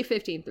can say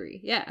 15.3.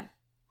 Yeah.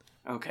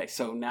 Okay,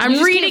 so now I'm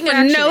just reading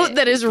can't a fraction note it.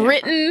 that is You can't.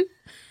 written.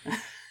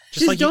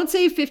 Just like don't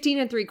say 15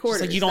 and 3 Just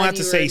quarters. like you don't then have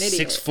to you were say an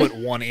idiot. 6 foot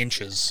 1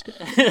 inches.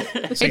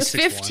 It's 6'1".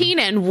 15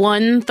 and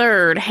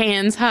 1/3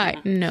 hands high.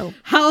 No.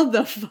 How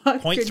the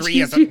fuck? Point could 3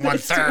 you is do a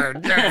this to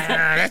 1/3.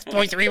 That's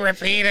point 3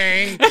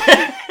 repeating.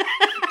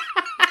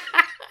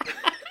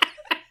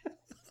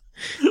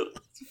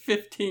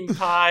 15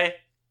 pi.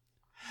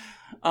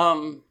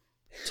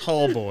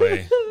 Tall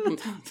boy.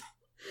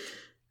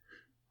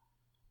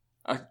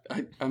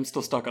 I'm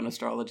still stuck on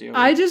astrology.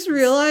 I just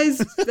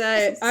realized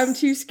that I'm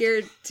too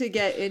scared to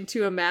get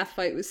into a math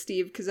fight with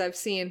Steve because I've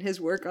seen his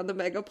work on the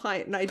Mega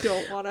Pint and I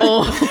don't want to.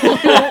 Oh, no.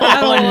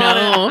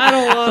 I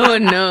don't want Oh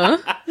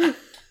no.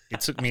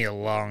 It took me a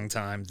long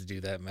time to do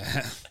that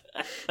math.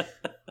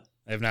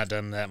 I've not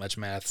done that much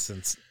math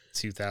since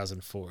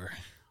 2004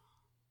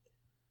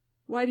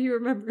 Why do you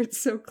remember it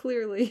so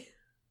clearly?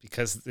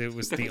 because it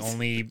was the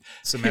only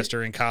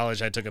semester in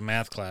college I took a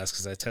math class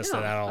because I tested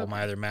Oh, out all okay.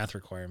 my other math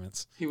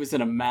requirements. He was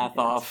in a math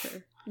off.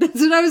 That's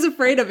what I was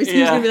afraid of. He's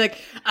Yeah. gonna be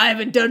like, I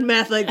haven't done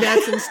math like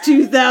that since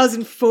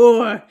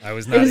 2004. I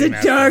was It not was a a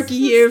math dark class.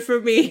 year for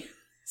me.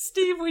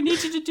 Steve, we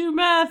need you to do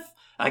math.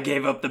 I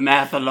gave up the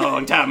math a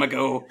long time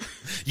ago.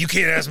 You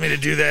can't ask me to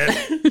do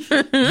that.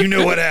 You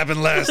know what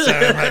happened last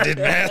time I did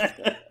math.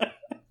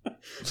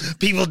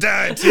 People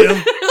died,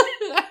 Tim.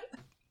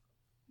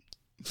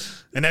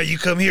 And now you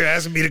come here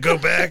asking me to go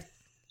back?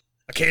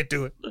 I can't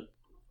do it.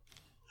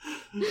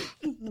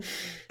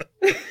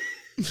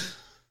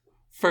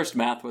 First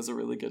Math was a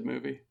really good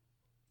movie.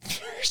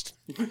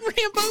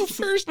 Rambo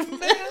first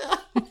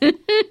math.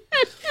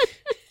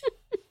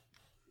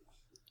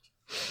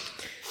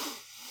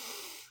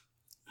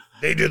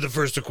 They did the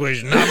first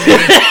equation, not me.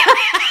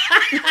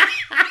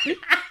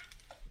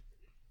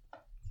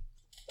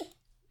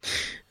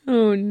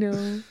 Oh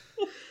no.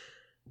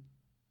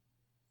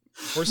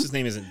 Horse's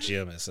name isn't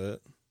Jim, is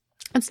it?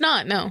 It's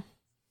not, no.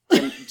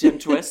 Jim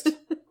Twist.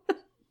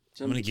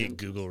 I'm gonna get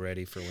Google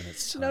ready for when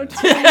it's time. No,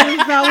 Tim,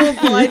 your vowel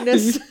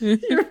blindness.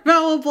 Your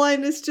vowel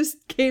blindness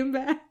just came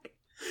back.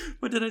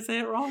 What did I say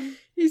it wrong?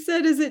 You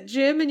said, "Is it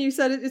Jim?" And you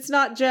said, "It's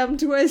not Gem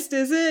Twist,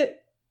 is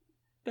it?"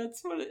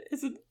 That's what it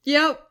is. It.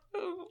 Yep.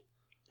 Oh.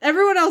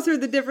 Everyone else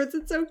heard the difference.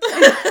 It's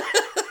okay.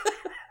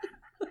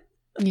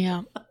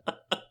 Yeah.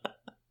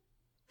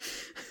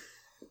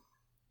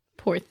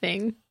 Poor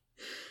thing.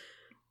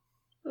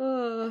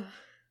 Jim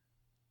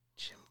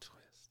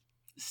Twist.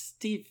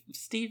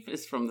 Steve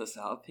is from the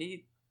South.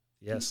 He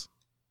Yes.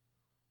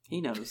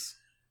 knows.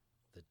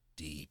 The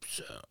Deep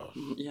South.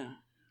 Yeah.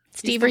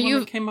 Steve, He's the are one you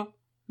that came up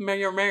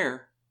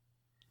Mayor?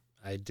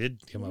 I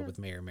did come up with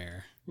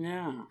Mayor.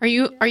 Yeah. are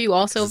you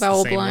also It's the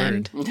vowel same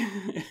blind?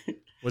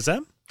 Was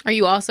that Are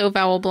you also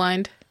vowel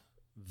blind?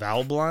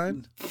 vowel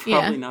blind? Probably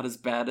Yeah. not as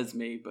bad as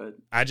me, but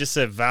I just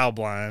said vowel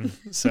blind,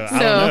 so I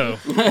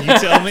don't know. You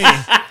tell me.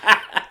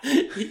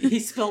 he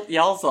spelled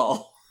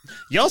Yalzal.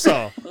 Y'all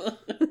saw.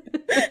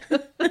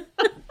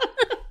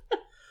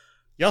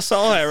 Y'all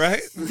saw that,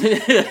 right?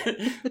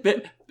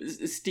 But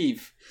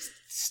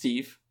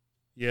Steve,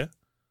 Yeah.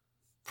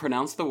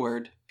 pronounce the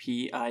word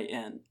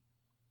P-I-N.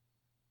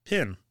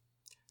 Pin.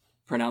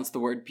 Pronounce the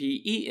word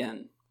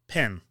P-E-N.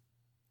 Pen.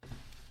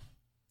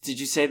 Did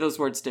you say those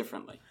words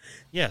differently?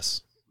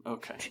 Yes.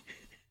 Okay.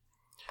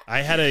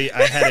 I had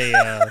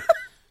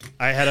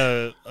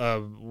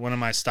one of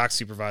my stock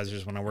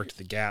supervisors when I worked at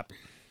the Gap.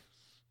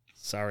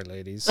 Sorry,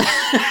 ladies.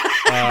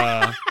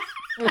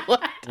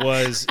 What?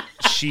 Was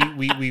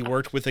we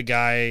worked with a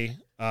guy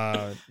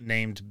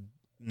named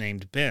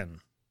Ben,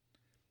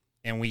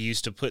 and we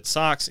used to put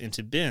socks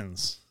into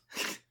bins.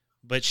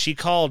 But she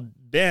called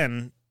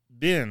Ben,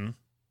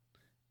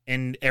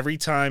 and every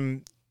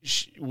time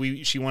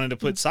she wanted to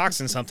put socks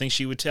in something,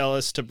 she would tell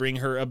us to bring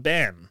her a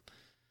Ben.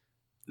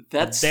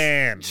 That's a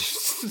Ben.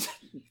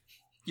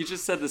 You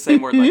just said the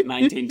same word like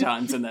 19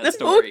 times in that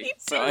story.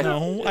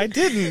 No, I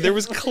didn't. There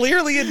was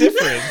clearly a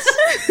difference.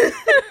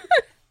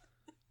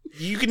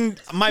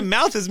 My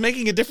mouth is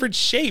making a different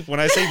shape when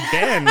I say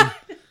Ben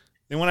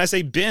than when I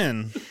say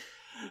bin.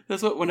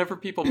 That's what, whenever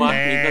people mock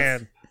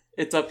me,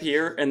 it's up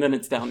here and then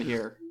it's down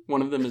here.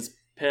 One of them is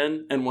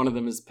pen and one of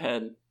them is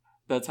pen.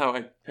 That's how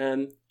I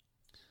pen.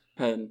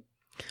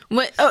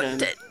 What? Oh,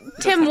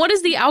 Tim, what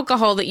is the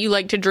alcohol that you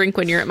like to drink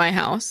when you're at my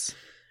house?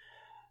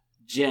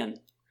 Jen.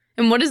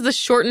 And what is the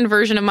shortened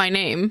version of my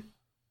name?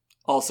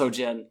 Also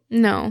Jen.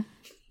 No.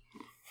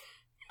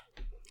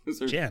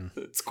 Jen.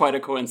 It's quite a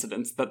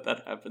coincidence that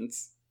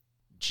happens.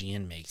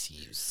 Jen makes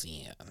you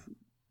sin.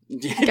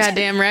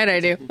 Goddamn right I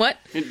do. What?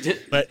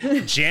 But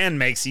Jen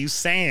makes you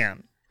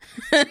san.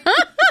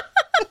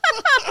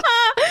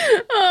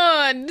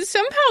 Oh,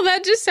 somehow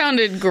that just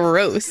sounded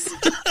gross.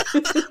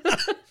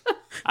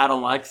 I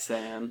don't like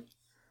sand.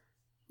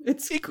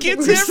 It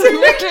gets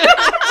everywhere.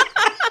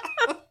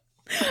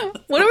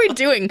 What are we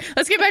doing?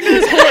 Let's get back to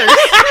this horse.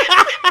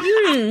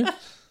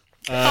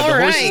 The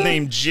horse is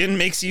named Jen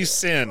Makes You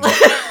Sin.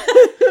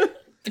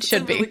 It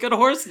should be. Really good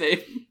horse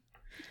name.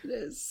 It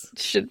is. It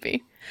should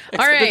be.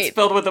 Except All right. It's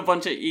spelled with a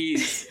bunch of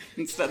E's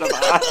instead of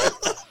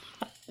I.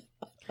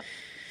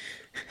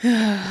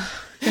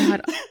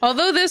 God.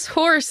 Although this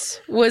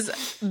horse was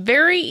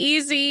very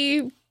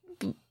easy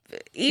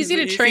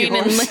to train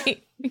and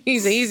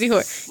he's an easy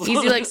horse.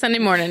 Easy like Sunday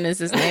morning is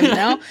his name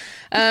now.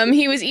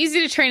 He was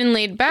easy to train and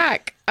laid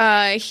back.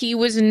 He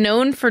was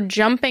known for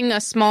jumping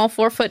a small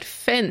 4-foot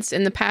fence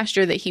in the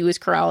pasture that he was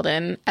corralled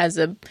in as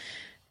a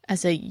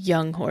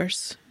young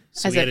horse.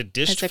 So he had a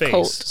dished face,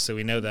 colt. so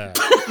we know that.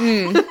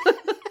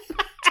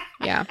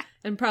 Yeah.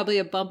 And probably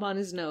a bump on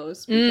his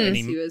nose because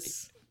he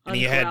was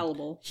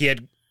uncorrallable. He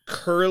had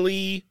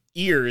curly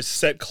ears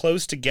set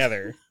close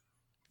together.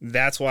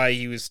 That's why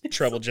he was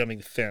trouble jumping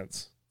the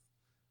fence,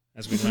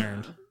 as we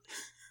learned.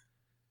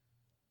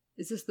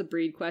 Is this the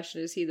breed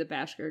question? Is he the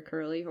Bashkir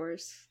curly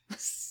horse?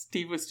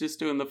 Steve was just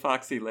doing the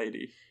foxy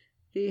lady.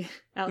 The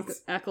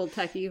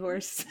Akelteki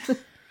horse.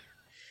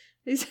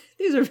 These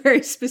are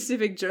very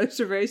specific jokes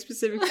for very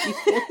specific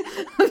people.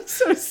 I'm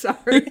so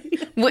sorry.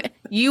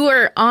 You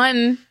were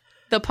on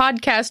the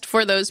podcast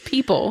for those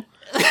people,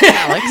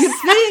 Alex.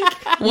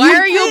 Why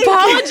are you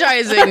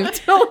apologizing? I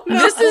don't know.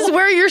 This is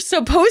where you're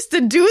supposed to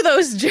do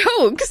those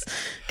jokes.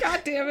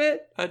 God damn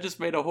it. I just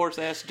made a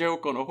horse-ass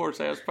joke on a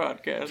horse-ass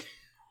podcast.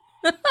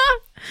 Oh,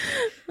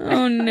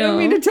 I no. don't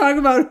mean to talk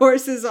about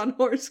horses on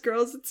Horse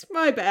Girls. It's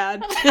my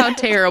bad. How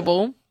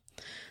terrible.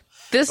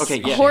 This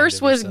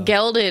horse was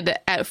gelded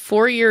at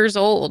 4 years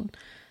old.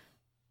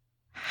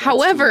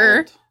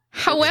 However,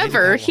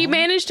 he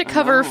managed to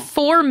cover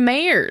 4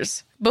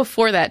 mares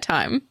before that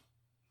time.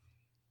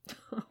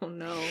 Oh,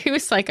 no. He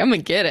was like, I'm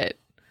going to get it.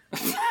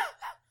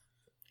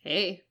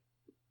 Hey.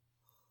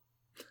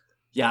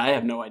 Yeah, I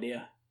have no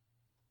idea.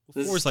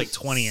 4's like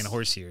 20 in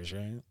horse years,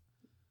 right?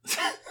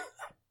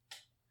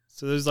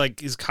 So there's like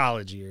his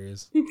college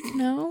years.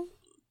 No.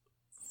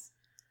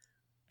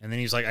 And then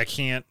he's like, I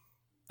can't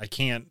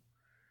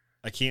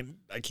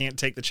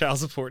take the child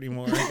support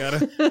anymore.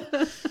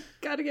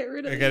 Gotta get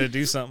rid of it. I gotta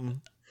do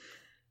something.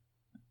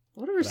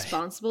 What a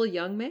responsible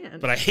young man.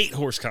 But I hate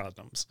horse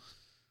condoms.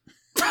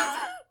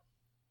 I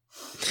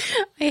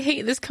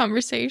hate this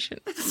conversation.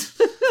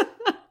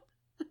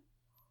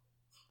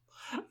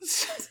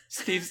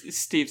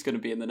 Steve's going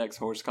to be in the next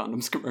horse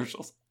condoms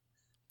commercials.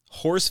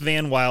 Horse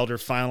Van Wilder,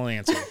 final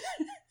answer.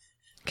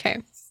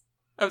 Okay.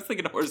 I was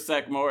thinking horse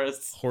Zach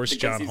Morris. Horse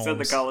John Holmes. He said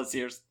the college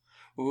years.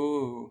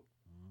 Ooh.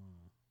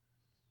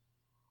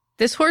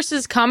 This horse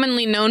is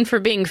commonly known for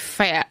being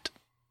fat.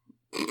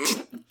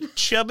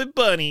 Chubby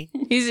bunny.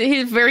 He's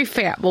a very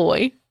fat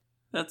boy.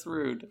 That's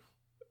rude.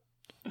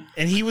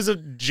 And he was a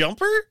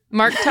jumper?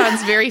 Mark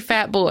Todd's very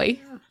fat boy.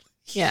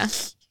 Yeah.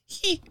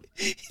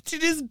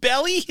 Did his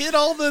belly hit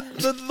all the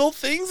little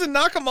things and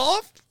knock him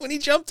off when he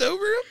jumped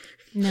over him?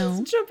 No. He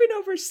was jumping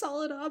over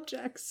solid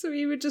objects, so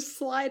he would just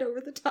slide over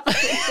the top of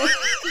them.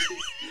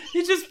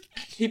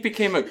 He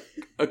became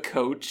a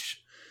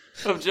coach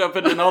of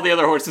jumping, and all the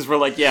other horses were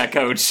like, yeah,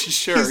 coach,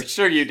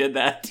 sure you did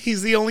that.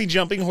 He's the only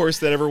jumping horse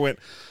that ever went,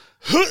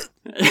 huh,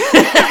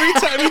 every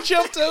time he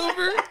jumped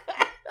over.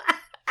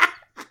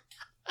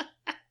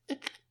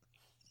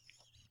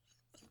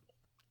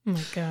 Oh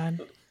my God.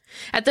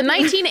 At the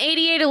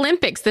 1988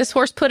 Olympics, this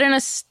horse put in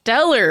a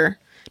stellar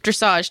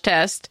dressage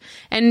test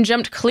and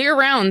jumped clear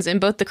rounds in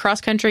both the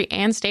cross country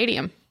and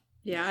stadium.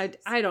 Yeah,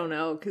 I don't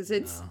know, because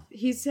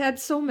he's had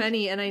so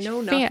many, and I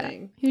know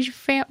nothing. He's a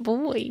fat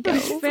boy, though.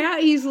 He's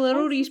fat, he's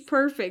little, he's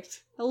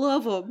perfect. I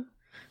love him.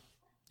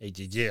 He's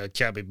a little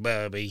chubby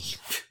bubby.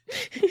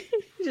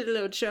 He's a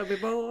little chubby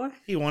boy.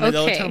 He wanted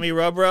a little tummy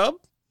rub?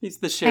 He's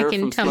the sheriff Heckin'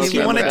 from tummy Smokey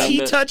You want a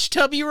Bandit. T-touch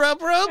tubby rub?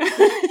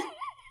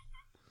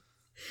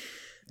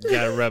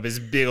 Gotta rub his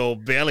big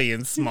old belly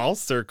in small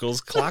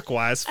circles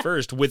clockwise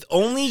first with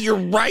only your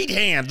right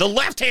hand. The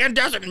left hand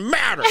doesn't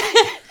matter.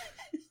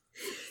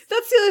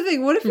 That's the other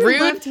thing. What if you're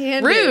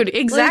left-handed? Rude. Like,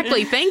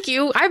 Exactly. Thank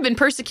you. I've been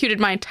persecuted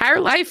my entire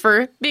life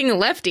for being a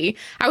lefty.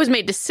 I was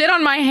made to sit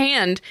on my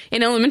hand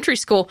in elementary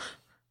school.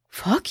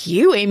 Fuck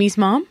you, Amy's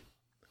mom.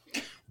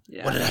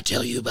 yeah. What did I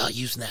tell you about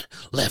using that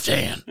left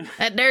hand?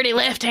 That dirty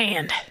left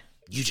hand.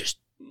 You just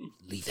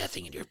leave that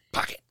thing in your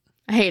pocket.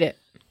 I hate it.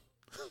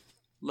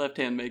 Left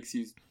hand makes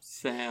you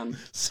sand.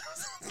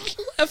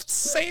 Left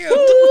sand.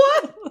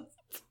 What?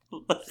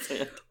 Left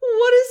hand.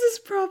 What is this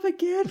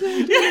propaganda?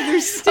 I don't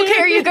understand.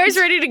 Okay, are you guys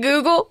ready to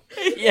Google?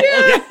 Yeah.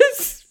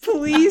 Yes,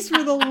 please,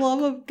 for the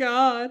love of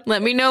God.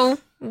 Let me know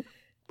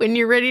when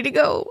you're ready to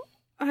go.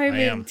 I'm I in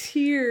am.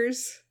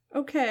 tears.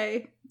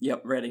 Okay.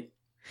 Yep, ready.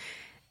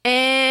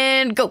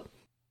 And go.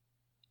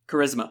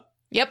 Charisma.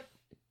 Yep.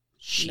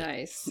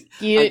 Nice.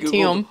 Get I it to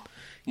Googled him.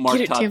 Mark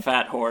Get it to Todd him.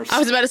 Fat Horse. I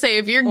was about to say,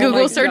 if your my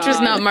Google search is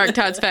God. not Mark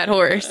Todd's fat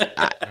horse,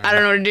 I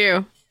don't know what to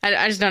do.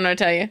 I just don't know what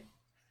to tell you.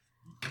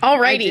 I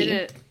Alrighty.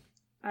 didn't.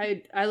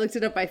 I looked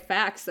it up by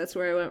facts. That's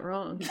where I went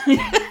wrong.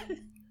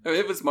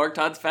 It was Mark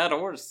Todd's Fat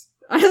Horse.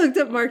 I looked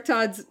up Mark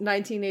Todd's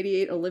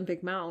 1988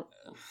 Olympic mount.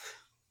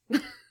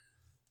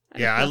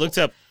 Yeah, I looked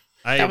up.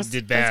 I That was-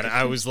 did bad.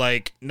 I was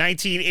like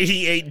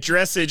 1988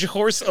 dressage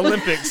horse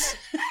Olympics.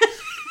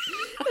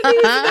 And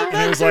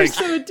it was like,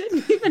 So it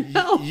didn't even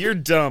help. you're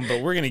dumb,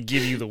 but we're going to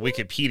give you the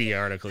Wikipedia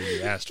article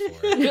you asked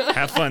for.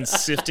 Have fun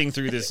sifting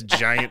through this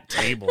giant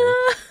table.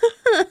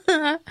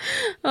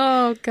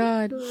 Oh,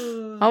 God.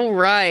 All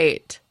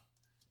right.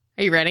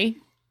 Are you ready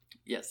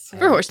Yes.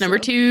 for horse number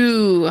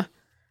 2?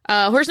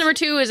 Horse number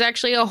 2 is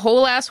actually a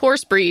whole-ass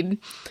horse breed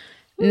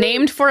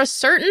named for a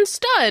certain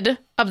stud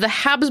of the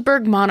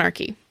Habsburg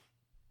monarchy.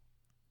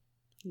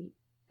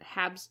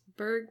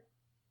 Habsburg?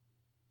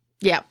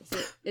 Yeah.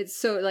 It's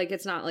so, like,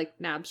 it's not like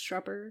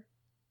Nabstrupper?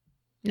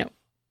 No.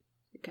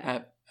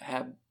 Okay.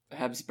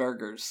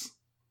 Habsburgers.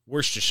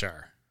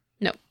 Worcestershire.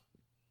 No.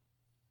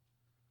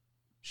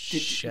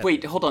 Shit.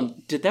 Wait, hold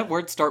on. Did that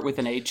word start with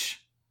an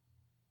H?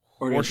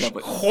 Or did that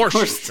with-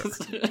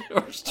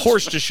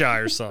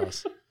 Worcestershire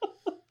sauce.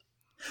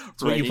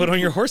 That's what you put on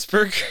your horse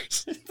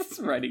burgers.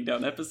 Just writing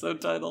down episode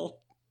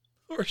title.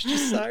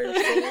 Worcestershire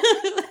sauce.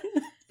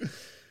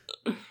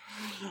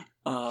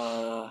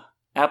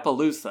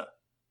 Appaloosa.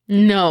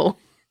 No.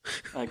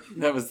 Like,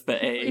 that was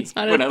the A It's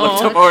not when at I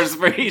looked all. up horse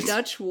breed.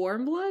 Dutch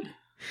warm blood?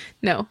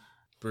 No.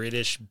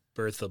 British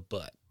Bertha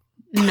Butt.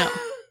 No.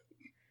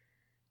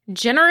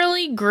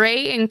 Generally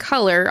gray in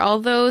color,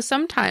 although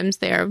sometimes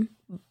they're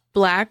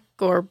black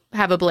or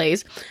have a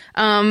blaze.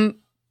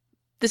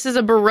 This is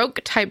a Baroque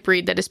type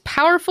breed that is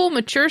powerful,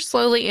 matures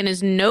slowly, and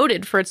is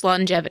noted for its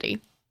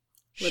longevity.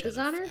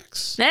 Lipizzanner?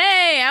 Shadowfax.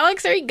 Hey,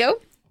 Alex, there you go.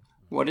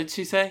 What did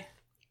she say?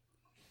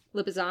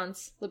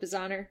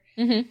 Lipizzanner.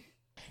 Mm-hmm.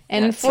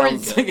 And That for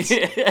sounds like-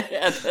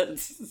 Yeah,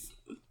 that's-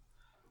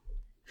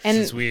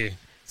 and Since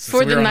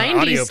for the we're on an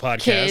 90s audio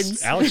podcast,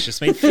 kids. Alex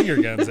just made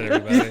finger guns at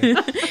everybody.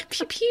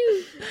 pew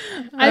pew.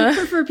 I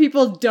prefer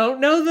people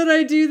don't know that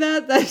I do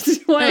that. That's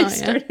why Oh, I yeah.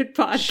 started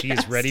podcasting. She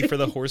is ready for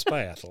the horse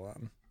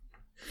biathlon.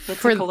 That's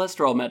For- a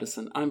cholesterol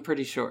medicine, I'm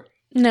pretty sure.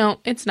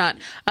 No, it's not.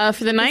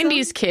 For the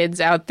 90s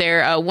kids out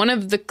there, one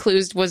of the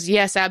clues was,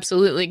 yes,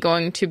 absolutely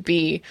going to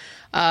be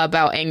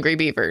about angry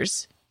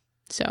beavers.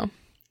 So,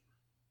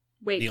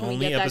 Wait, The can we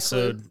only get that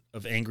episode clue?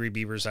 of Angry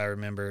Beavers I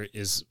remember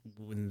is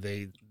when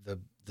the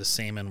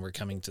salmon were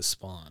coming to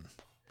spawn.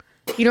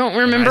 you don't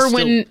remember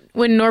still-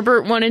 when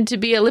Norbert wanted to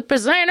be a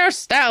Lipizzanner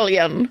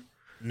stallion?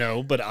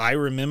 No, but I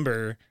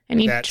remember And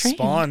he that trained.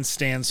 spawn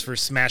stands for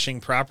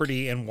smashing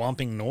property and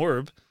whomping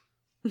Norb.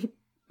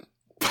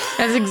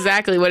 That's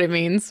exactly what it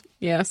means.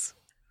 Yes.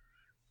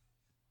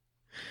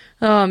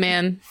 Oh,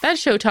 man. That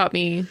show taught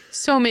me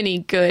so many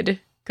good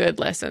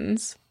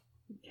lessons.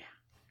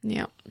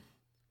 Yeah.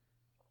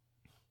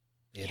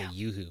 They had a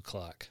Yoo-hoo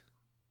clock.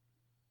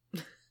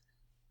 They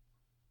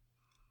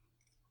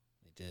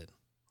did.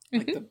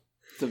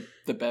 Like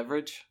the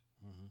beverage.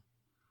 Mhm.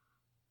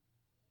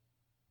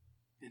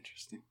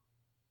 Interesting.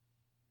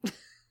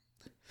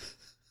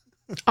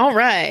 All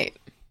right.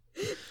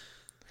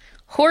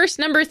 Horse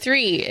number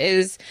 3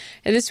 is,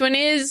 and this one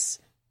is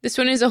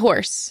a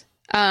horse.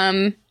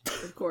 Of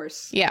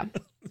course. Yeah.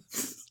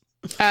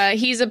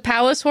 He's a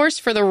palace horse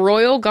for the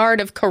Royal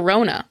Guard of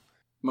Corona.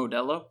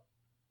 Modelo.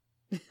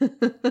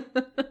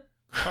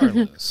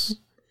 Carlos.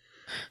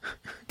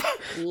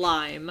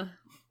 Lime.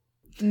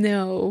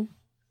 No.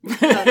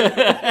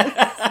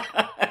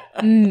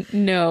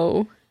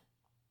 No.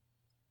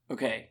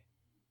 Okay.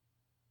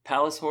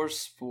 Palace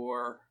horse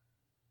for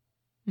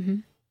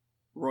Mhm.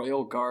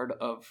 Royal Guard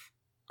of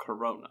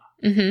Corona.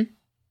 Mm-hmm.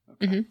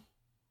 Okay. Mhm.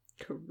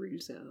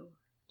 Caruso.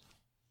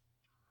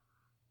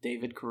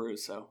 David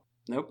Caruso.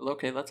 Nope.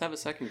 Okay, let's have a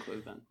second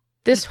clue then.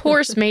 This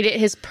horse made it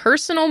his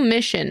personal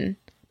mission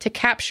to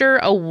capture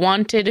a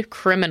wanted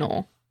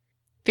criminal.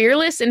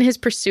 Fearless in his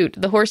pursuit,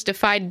 the horse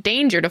defied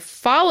danger to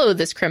follow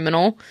this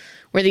criminal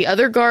where the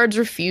other guards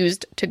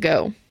refused to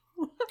go.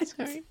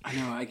 Sorry. I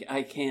know,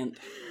 I can't.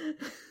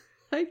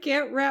 I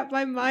can't wrap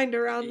my mind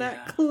around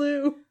that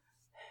clue.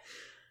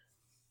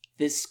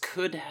 This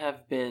could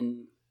have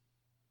been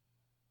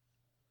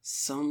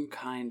some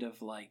kind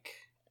of, like,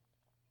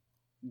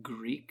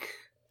 Greek,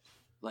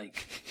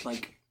 like,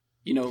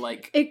 you know,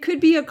 like... It could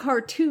be a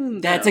cartoon,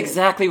 though. That's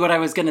exactly what I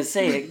was gonna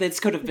say. This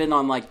could have been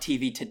on, like,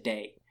 TV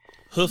today.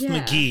 Hoof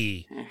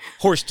McGee,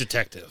 horse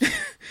detective.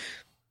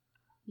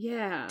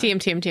 Yeah.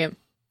 TM.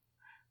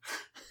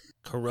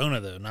 Corona,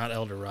 though, not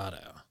El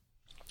Dorado.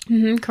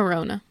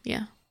 Corona,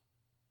 yeah.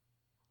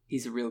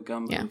 He's a real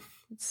gum Yeah.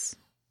 hoof. It's...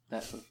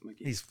 That Hoof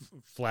McGee. He's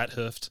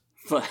flat-hoofed.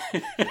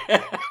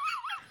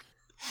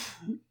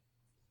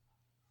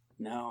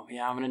 No,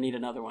 yeah, I'm gonna need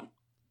another one.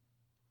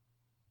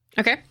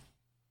 Okay.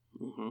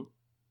 Mm-hmm.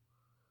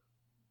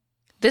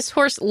 This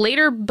horse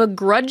later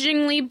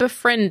begrudgingly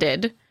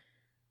befriended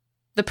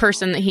the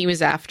person that he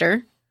was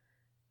after.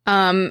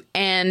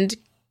 And...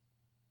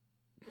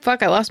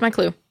 Fuck, I lost my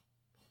clue.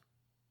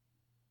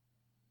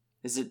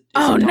 Is it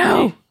Oh, Donkey?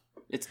 no.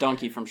 It's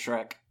Donkey from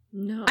Shrek.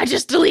 No. I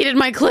just deleted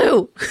my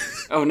clue.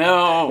 Oh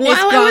no! While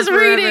I gone was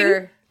reading.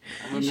 forever.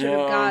 Oh, You should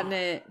have gotten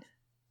it.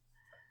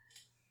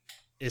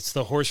 It's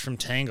the horse from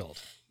Tangled.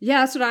 Yeah,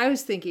 that's what I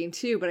was thinking,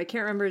 too, but I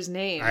can't remember his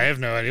name. I have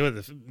no idea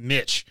what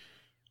Mitch.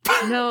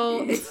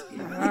 No, it's...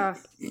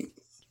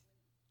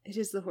 it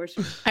is the horse.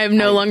 I am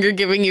no longer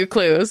giving you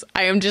clues.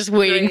 I am just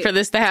waiting Great. for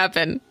this to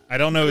happen. I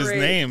don't know his Great.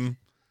 name.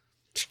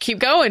 Just keep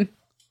going.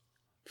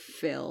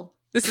 Phil.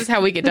 This is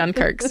how we get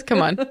Dunkirks.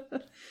 Come on.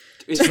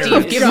 Is,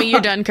 Steve, give me your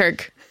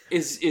Dunkirk.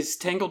 is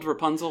Tangled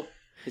Rapunzel?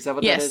 Is that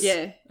what Yes. that is? Yeah.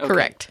 Okay.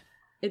 Correct.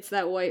 It's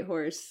that white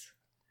horse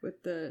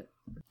with the...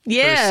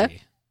 Yeah.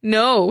 Percy.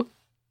 No.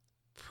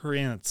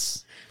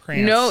 Prince.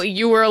 No,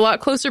 you were a lot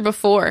closer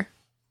before.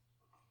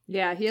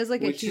 Yeah, he has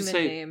like a What'd you human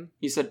say? name.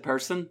 You said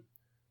person?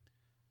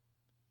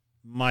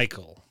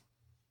 Michael.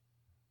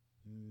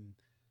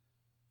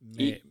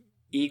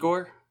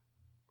 Igor?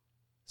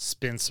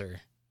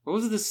 Spencer. What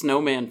was the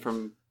snowman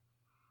from...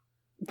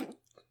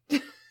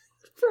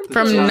 From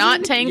Frozen?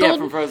 Not Tangled? Yeah,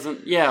 from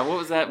Frozen. Yeah, what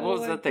was that? What Oh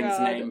was my that thing's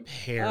God. name?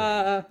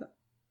 Harry.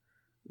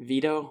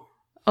 Vito?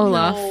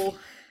 Olaf. No.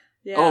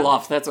 Yeah.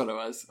 Olaf, that's what it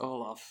was.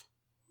 Olaf.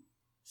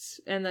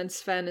 And then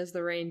Sven is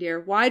the reindeer.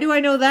 Why do I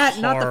know that?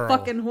 Not the Carl.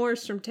 fucking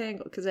horse from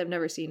Tangled, because I've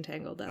never seen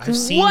Tangled. That's I've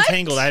seen What?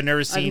 Tangled. I've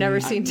never seen. I've never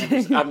seen I've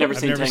Tangled. I've never I've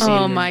seen never Tangled.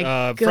 Oh seen, my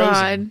God.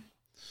 God.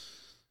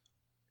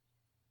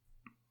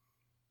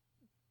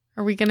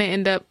 Are we going to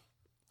end up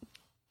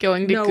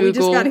going to No, we just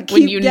Google gotta when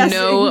keep you guessing.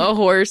 know a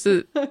horse?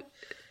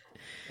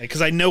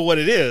 Because I know what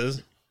it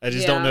is. I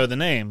just don't Yeah. know the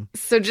name.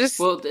 So just,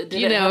 Well, did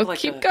you it know, have like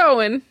keep a...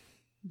 going.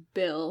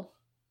 Bill.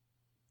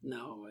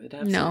 No, it'd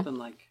have No. something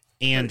like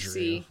Andrew.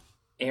 See.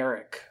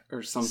 Eric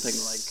or something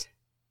like...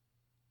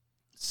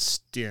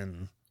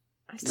 Stin.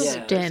 I still Yeah,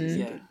 think Sten. that's a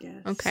yeah. good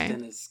guess. Okay.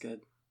 Sten is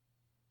good.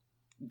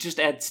 Just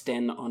add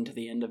Sten onto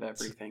the end of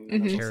everything.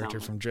 Mhm. That'll Character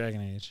sound from like-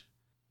 Dragon Age.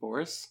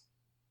 Boris?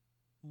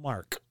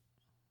 Mark.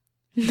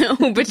 No,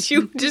 but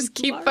you just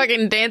keep Mark.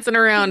 fucking dancing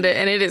around it,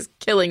 and it is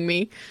killing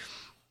me.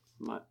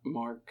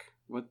 Mark?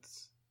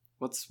 What's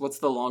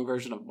the long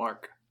version of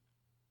Mark?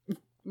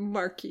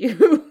 Mark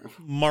you.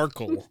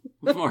 Markle.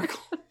 Mark.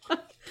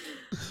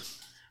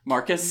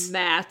 Marcus?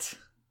 Matt.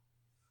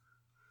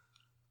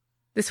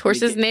 This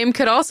horse's name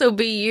could also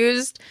be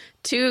used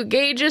to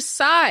gauge a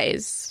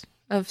size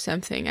of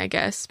something, I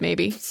guess,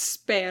 maybe.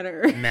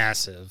 Spanner.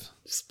 Massive.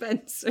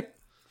 Spencer.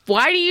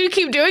 Why do you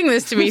keep doing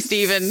this to me,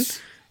 Steven?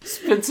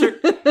 Spencer?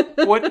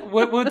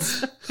 What would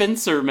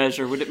Spencer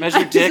measure? Would it measure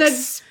I said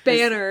dicks?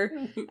 spanner,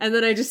 and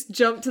then I just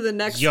jumped to the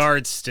next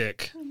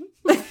Yardstick.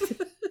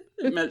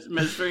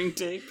 Measuring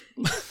tape?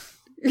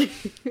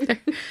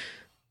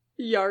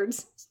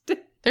 yards.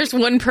 There's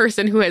one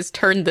person who has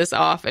turned this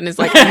off and is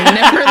like,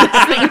 never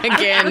listening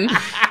again.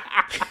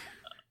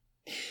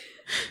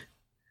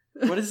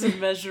 What is the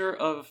measure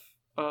of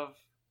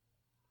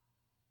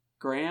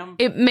gram?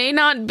 It may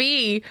not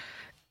be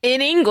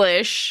in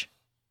English,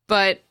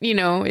 but, you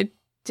know, it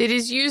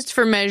is used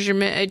for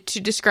measurement, to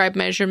describe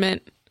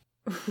measurement.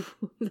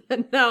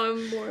 Now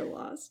I'm more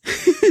lost.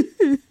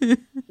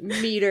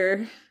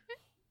 Meter.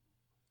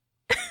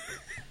 The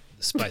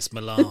Spice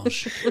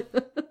Melange.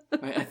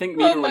 I think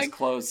meter Oh my was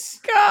close.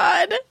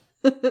 God.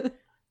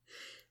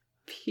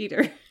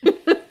 Peter.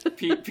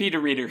 Peter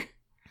Reader.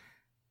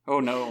 Oh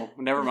no,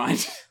 never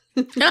mind.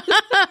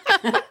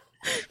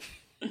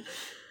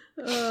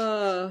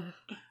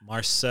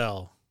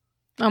 Marcel.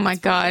 Oh my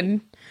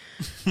God.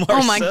 Marceau.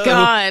 Oh my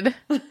God.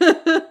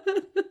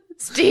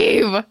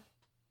 Steve.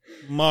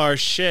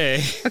 Marche.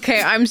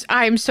 Okay,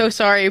 I'm so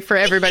sorry for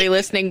everybody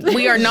listening.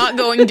 We are not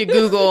going to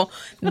Google.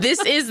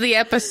 This is the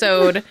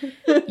episode.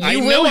 I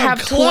You know will I'm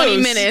have 20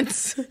 close.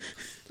 minutes.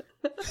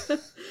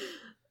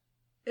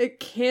 It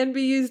can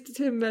be used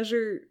to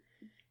measure,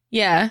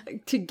 Yeah.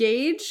 to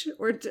gauge,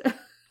 or to...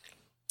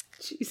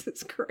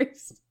 Jesus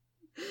Christ.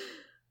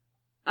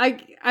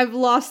 I've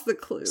lost the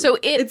clue. So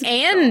It's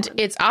and gone.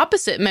 its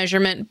opposite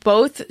measurement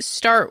both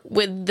start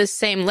with the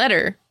same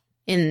letter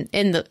in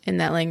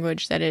that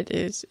language that it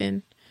is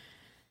in.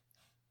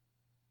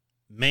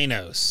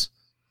 Manos.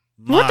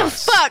 What the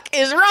Moss. fuck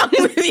is wrong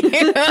with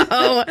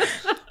you?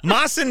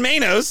 Moss and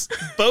Manos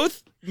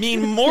both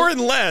mean more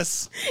and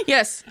less.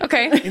 Yes.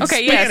 Okay. In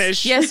Okay.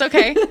 Spanish. Yes. Yes.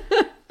 Okay.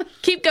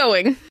 Keep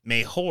going.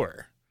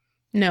 Mejor.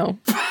 No.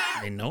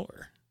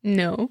 Menor.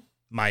 No.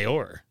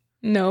 Mayor.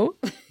 No.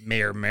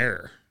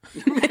 Mayor.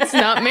 It's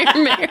not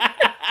Mayor.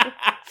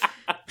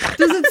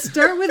 Does it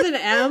start with an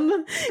M?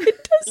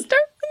 It does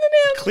start with an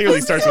M. Clearly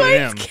That's starts with why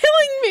an M. It's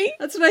killing me.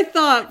 That's what I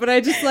thought, but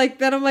I just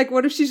then I'm like,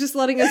 what if she's just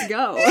letting us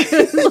go?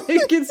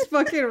 Like, it's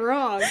fucking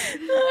wrong.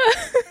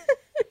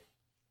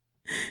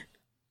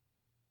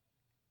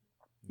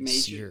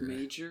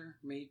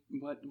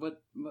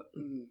 What?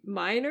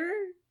 Minor?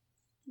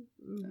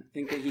 I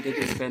think that he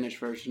did the Spanish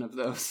version of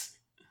those.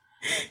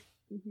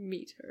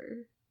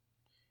 Meter.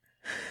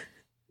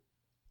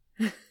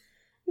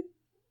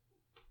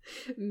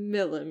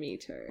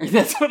 Millimeter.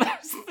 That's what I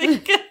was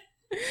thinking.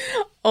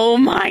 Oh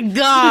my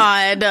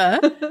god.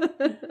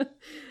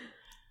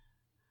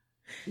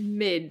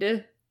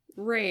 Mid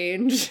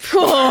range.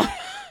 Oh,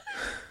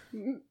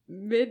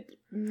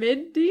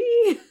 Midi?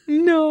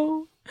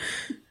 no.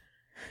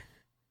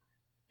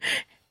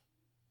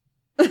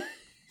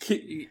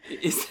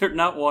 Is there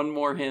not one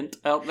more hint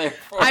out there?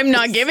 I'm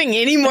not giving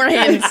any more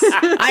hints.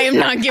 I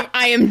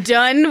am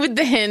done with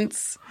the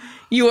hints.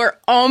 You are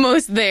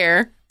almost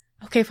there.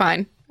 Okay,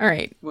 fine. All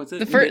right. Was it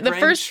The mid-range?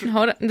 first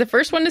hold on, the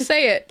first one to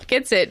say it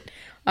gets it.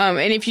 And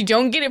if you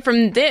don't get it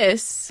from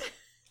this,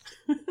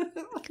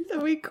 So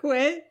we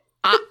quit?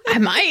 I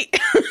might.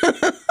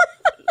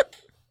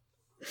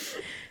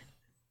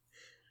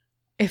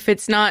 If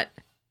it's not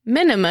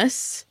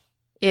minimus,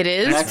 it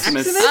is.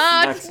 Maximus. Maximus?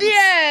 Maximus.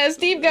 Yeah,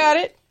 Steve got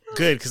it.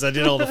 Good, because I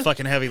did all the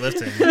fucking heavy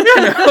lifting.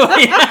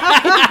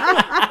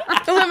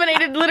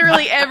 Eliminated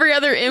literally every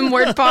other M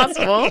word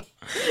possible.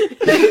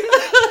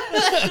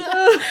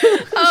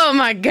 Oh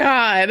my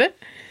god.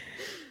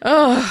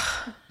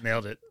 Oh,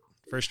 Nailed it.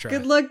 First try.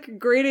 Good luck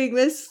grading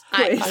this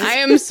quiz. I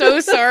am so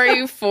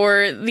sorry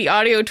for the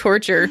audio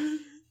torture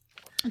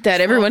that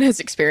everyone has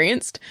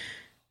experienced,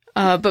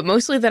 but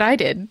mostly that I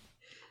did.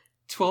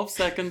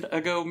 12-second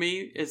ago me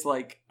is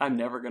like, I'm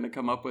never going to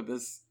come up with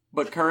this.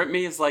 But current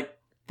me is like,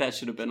 that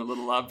should have been a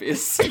little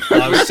obvious.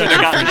 Well, I was studying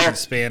gotten French there. and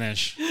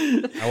Spanish.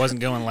 I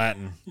wasn't going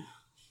Latin.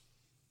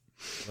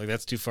 Like,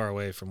 that's too far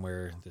away from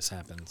where this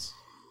happens.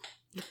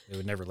 They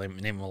would never name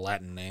him a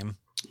Latin name.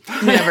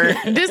 Never.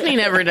 Disney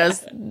never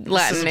does This Latin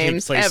doesn't take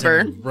names, place ever.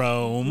 in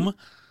Rome.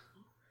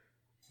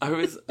 I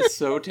was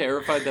so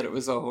terrified that it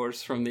was a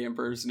horse from The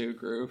Emperor's New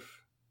Groove.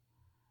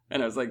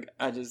 And I was like,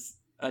 I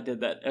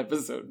did that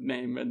episode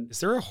name and Is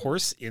there a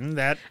horse in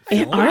that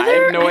Yeah, film? are I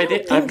there? have no I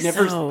idea. don't I've think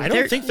never so. I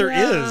don't think there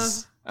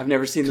is. I've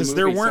never seen the movie. Because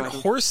there so weren't I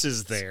don't-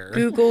 horses there.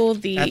 Google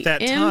the At that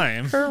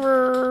time.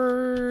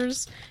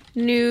 Emperor's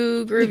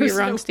New Groove. There's You're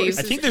wrong, no Steve.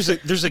 I think there's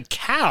a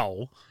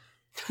cow,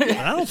 but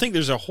I don't think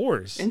there's a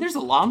horse. And there's a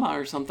llama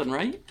or something,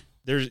 right?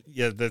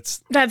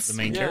 That's That's the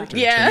main yeah. character.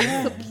 Yeah.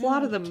 That's the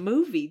plot of the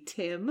movie,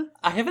 Tim.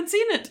 I haven't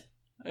seen it.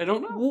 I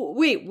don't know.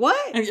 Wait,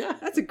 what? Yeah.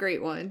 That's a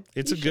great one.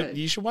 It's You a good. should.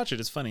 You should watch it.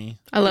 It's funny.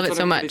 I love That's it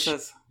so what everybody much.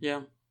 says.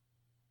 Yeah.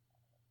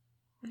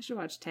 I should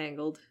watch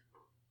Tangled.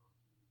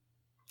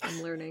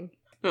 I'm learning.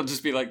 It'll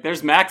just be like,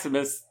 there's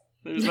Maximus.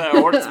 There's that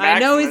horse Maximus. I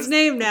know his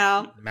name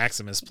now.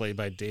 Maximus, played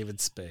by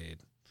David Spade.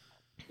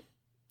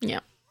 Yeah.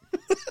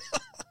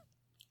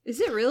 Is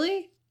it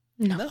really?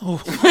 No. No.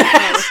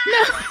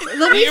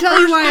 Let me tell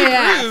you why I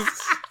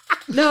asked.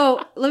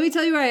 No, let me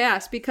tell you why I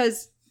asked.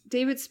 Because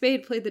David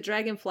Spade played the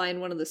Dragonfly in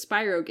one of the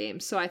Spyro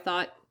games, so I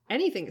thought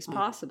anything is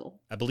possible.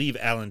 I believe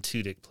Alan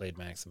Tudyk played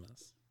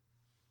Maximus.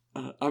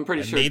 I'm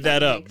pretty I sure. made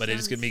that up, makes but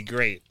it's sense. gonna be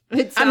great.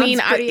 It I mean,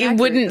 sounds pretty it accurate,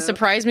 wouldn't though.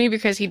 surprise me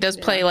because he does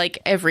play Yeah. like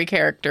every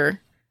character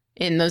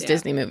in those Yeah.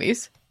 Disney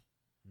movies.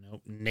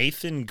 Nope.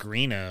 Nathan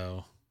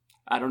Greeno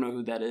I don't know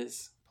who that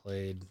is.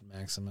 played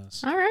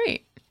Maximus. All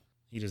right.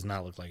 He does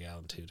not look like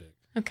Alan Tudyk.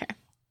 Okay.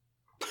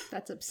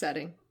 That's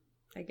upsetting,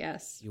 I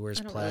guess. He wears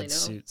I don't plaid really know.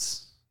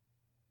 suits.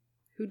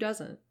 Who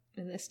doesn't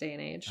in this day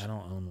and age? I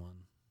don't own one.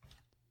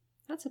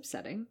 That's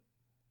upsetting.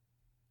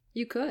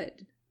 You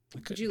could. I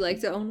Would you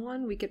like to own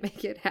one? We could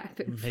make it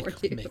happen for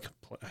you.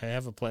 I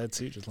have a plaid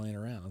suit just laying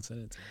around. I'll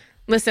send it to you.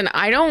 Listen,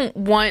 I don't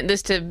want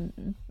this to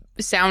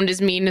sound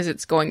as mean as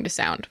it's going to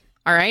sound.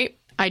 All right?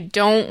 I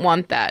don't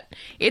want that.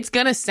 It's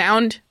going to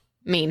sound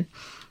mean.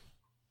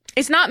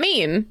 It's not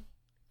mean.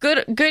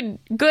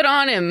 Good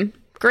on him.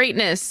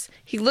 Greatness.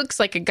 He looks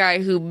like a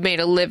guy who made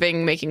a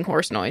living making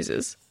horse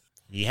noises.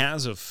 He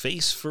has a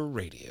face for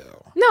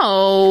radio.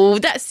 No,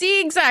 see,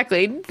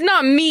 exactly.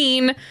 Not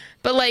mean,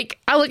 but like,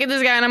 I look at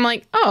this guy and I'm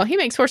like, oh, he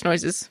makes horse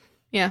noises.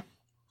 Yeah.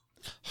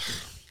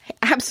 He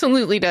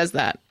absolutely does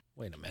that.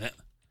 Wait a minute.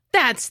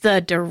 That's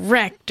the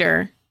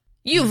director.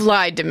 You've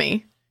lied to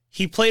me.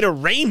 He played a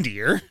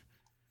reindeer.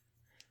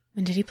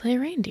 When did he play a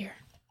reindeer?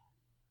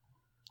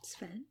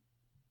 Sven?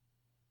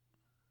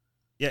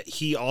 Yeah,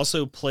 he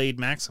also played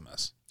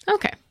Maximus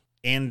Okay.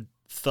 and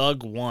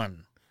Thug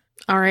 1.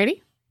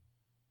 Alrighty.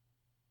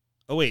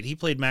 Oh, wait, he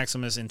played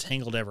Maximus in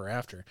Tangled Ever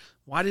After.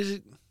 Why did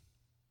it...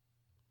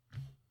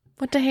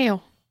 What the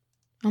hell?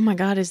 Oh my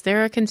god, is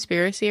there a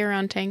conspiracy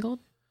around Tangled?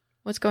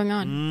 What's going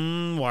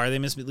on? Why are they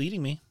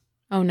misleading me?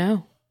 Oh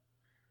no.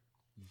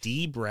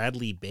 D.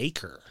 Bradley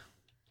Baker.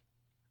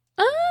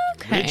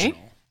 Okay. Original.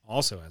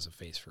 Also has a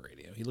face for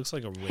radio. He looks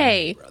like a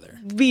Hey, brother.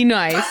 be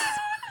nice.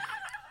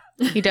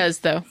 He does,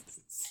 though.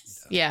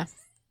 Yeah.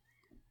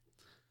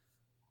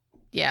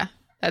 Yeah.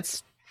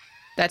 That's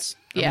How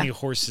yeah. many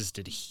horses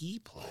did he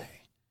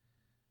play?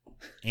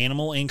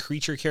 Animal and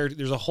creature character.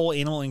 There's a whole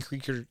animal and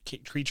creature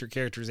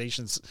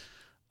characterizations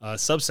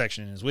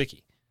subsection in his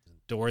wiki.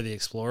 Dora the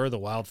Explorer, the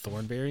Wild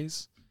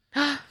Thornberries.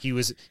 He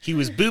was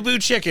Boo Boo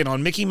Chicken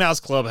on Mickey Mouse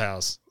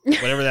Clubhouse,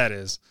 whatever that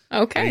is.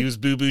 Okay. But he was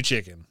Boo Boo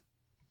Chicken,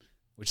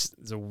 which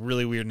is a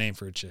really weird name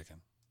for a chicken.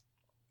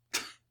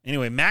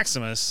 Anyway,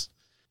 Maximus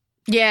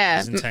Yeah.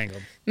 is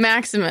entangled.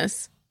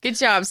 Maximus. Good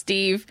job,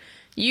 Steve.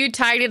 You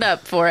tied it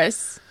up for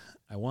us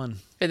I won.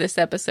 for this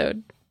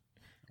episode.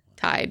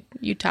 Tied.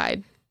 You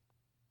tied.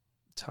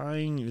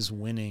 Tying is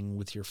winning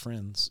with your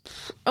friends.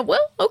 Oh,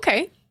 well,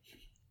 okay.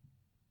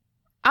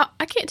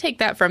 I can't take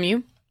that from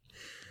you.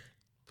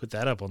 Put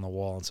that up on the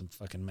wall in some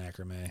fucking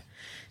macrame.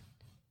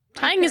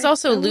 Tying is Okay,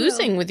 also I will.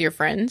 losing with your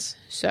friends,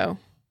 so.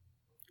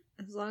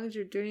 As long as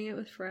you're doing it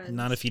with friends.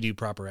 Not if you do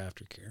proper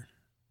aftercare.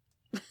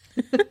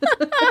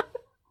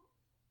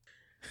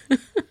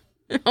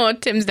 Oh,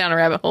 Tim's down a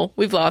rabbit hole.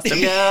 We've lost him.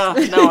 Yeah,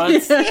 no,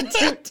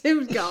 it's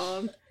Tim's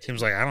gone.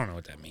 Tim's like, I don't know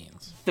what that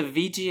means. the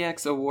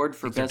VGX award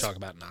for We can best talk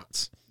about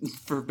knots.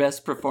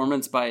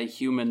 performance by a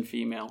human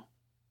female.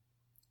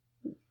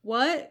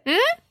 What?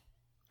 Hmm?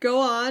 Go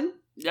on.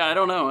 Yeah, I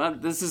don't know.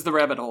 This is the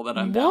rabbit hole that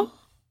I'm down. What?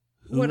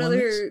 Who What won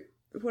this?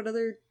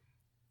 other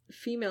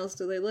females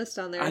do they list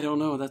on there? I don't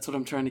know. That's what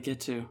I'm trying to get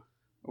to.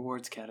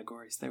 Awards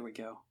categories. There we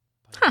go.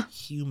 Huh.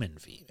 Human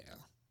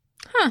female.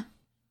 Huh.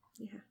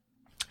 Yeah.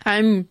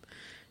 I'm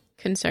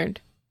concerned.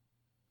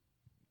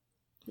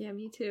 Yeah,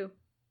 me too.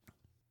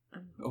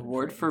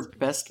 Award for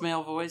best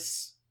male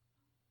voice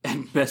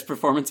and best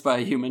performance by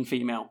a human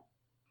female.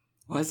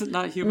 Why is it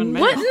not human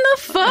male? What in the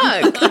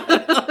fuck?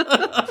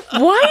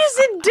 Why is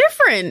it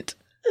different?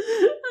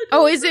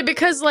 Oh, is it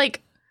because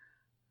like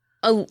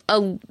a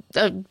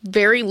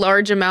very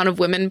large amount of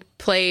women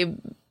play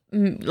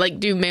like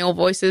do male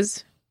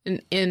voices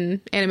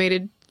in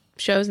animated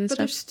shows and But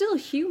they're stuff? still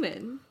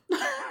human.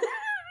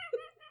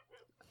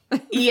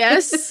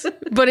 Yes,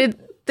 but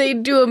they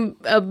do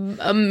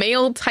a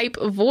male type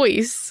of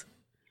voice.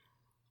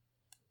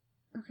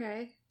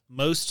 Okay.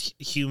 Most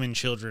human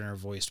children are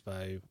voiced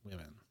by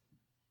women.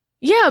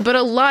 Yeah, but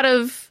a lot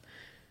of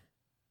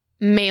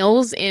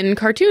males in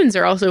cartoons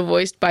are also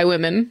voiced by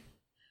women.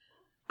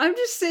 I'm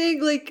just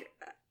saying, like,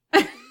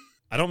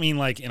 I don't mean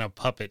like in a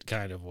puppet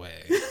kind of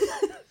way.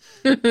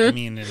 I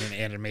mean in an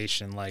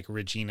animation like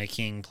Regina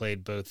King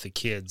played both the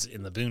kids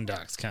in the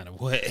Boondocks kind of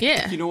way.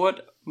 Yeah. You know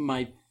what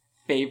my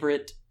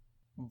favorite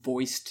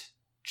voiced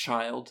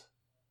child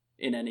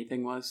in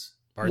anything was?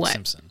 Bart What?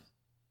 Simpson.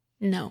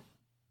 No.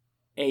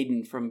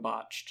 Aiden from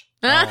Botched.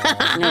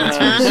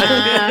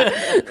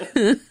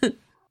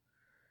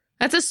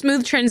 That's a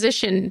smooth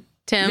transition,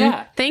 Tim.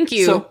 Yeah. Thank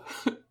you. So,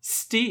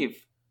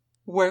 Steve,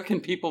 where can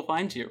people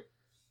find you?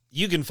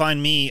 You can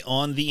find me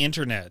on the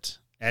internet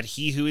at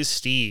He Who Is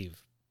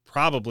Steve,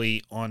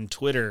 probably on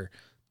Twitter,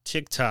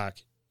 TikTok,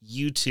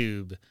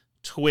 YouTube,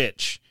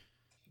 Twitch.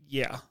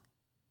 Yeah.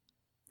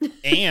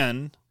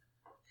 And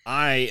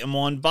I am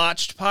on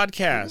Botched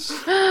Podcast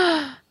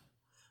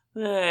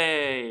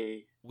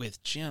Hey.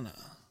 with Jenna.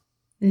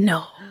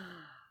 No.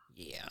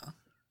 Yeah,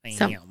 I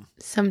Some- am.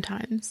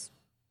 Sometimes.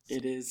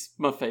 It is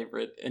my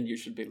favorite, and you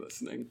should be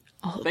listening.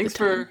 All of Thanks the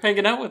time. for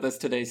hanging out with us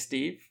today,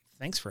 Steve.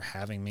 Thanks for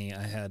having me.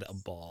 I had a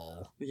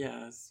ball.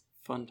 Yeah, it's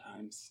fun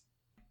times.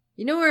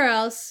 you know where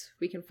else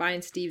we can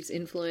find Steve's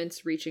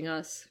influence reaching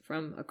us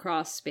from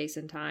across space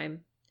and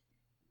time?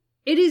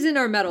 It is in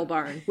our metal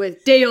barn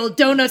with Dale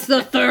Donuts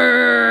the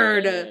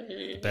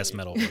Third. Best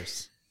metal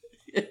horse.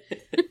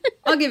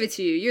 I'll give it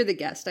to you. You're the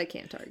guest. I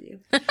can't argue.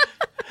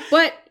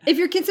 But if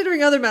you're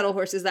considering other metal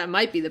horses that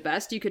might be the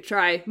best, you could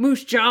try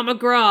Moose Jaw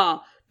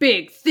McGraw,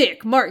 Big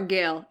Thick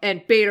Martingale,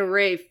 and Beta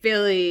Ray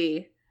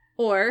Philly.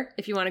 Or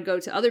if you want to go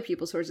to other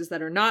people's horses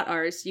that are not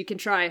ours, you can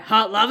try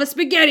Hot Lava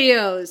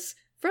SpaghettiOs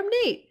from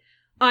Nate,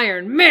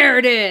 Iron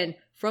Meriden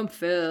from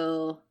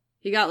Phil.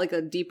 He got like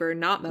a deeper,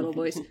 not metal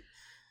voice.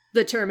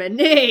 The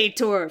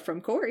Terminator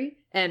from Corey,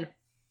 and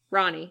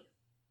Ronnie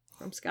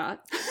from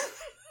Scott.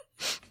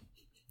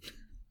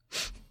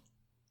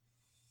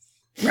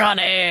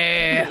 Ronnie!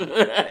 I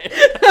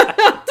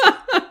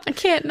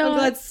can't I'm not.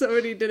 glad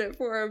somebody did it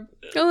for him.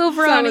 Go little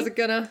So I Ronnie. wasn't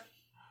gonna.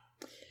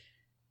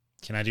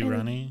 Can I do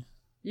Ronnie?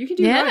 You can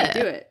do Yeah. Ronnie.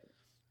 Do it.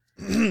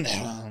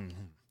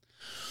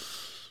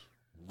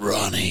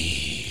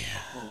 Ronnie.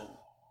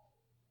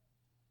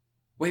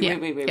 Wait, Yeah,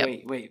 wait, yep.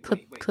 wait.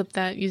 Clip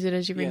that. Use it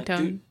as your Yeah,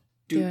 ringtone.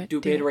 Do do it, do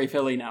do Beta it. Ray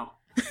Philly now.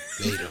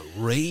 Beta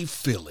Ray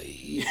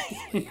Philly.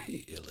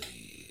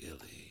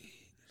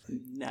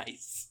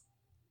 Nice.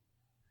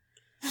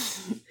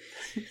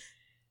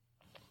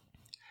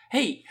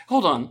 Hey,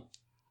 hold on.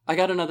 I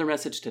got another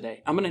message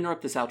today. I'm going to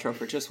interrupt this outro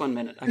for just 1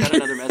 minute. I got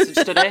another message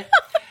today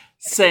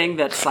saying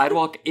that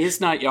sidewalk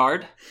is not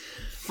yard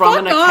from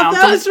an accountant.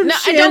 That was from No, I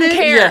Shannon. don't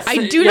care. Yes,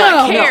 I do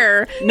not no,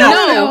 care.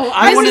 No.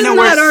 I want to know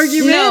where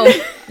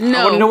argument. No.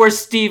 I want to know where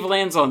Steve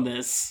lands on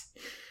this.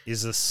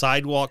 Is a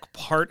sidewalk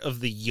part of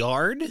the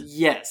yard?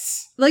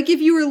 Yes. Like if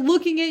you were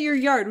looking at your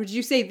yard, would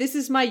you say this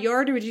is my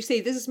yard, or would you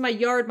say this is my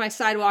yard, my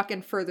sidewalk,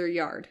 and further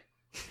yard?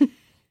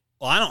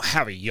 Well, I don't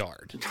have a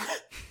yard.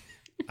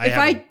 If have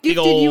I a big gifted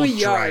old you a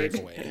yard.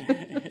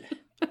 driveway.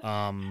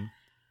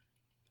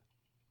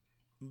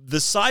 The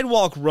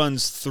sidewalk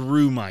runs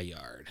through my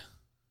yard.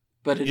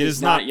 But it It is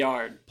is not not-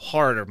 yard.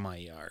 Part of my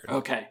yard.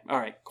 Okay. All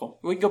right. Cool.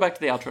 We can go back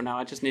to the outro now.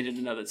 I just needed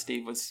to know that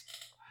Steve was.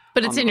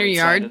 But on it's the in your right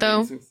side yard, of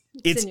though. things.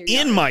 It's in your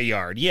in yard. my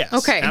yard, yes.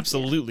 Okay.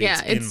 Absolutely.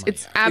 Yeah, it's in my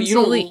it's yard. But you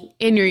don't absolutely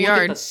in your look at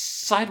yard. the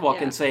sidewalk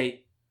Yeah. and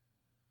say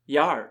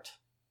yard.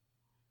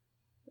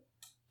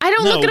 I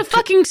don't No, look at a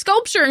fucking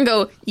sculpture and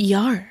go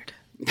yard.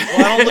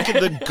 Well, I don't look at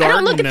the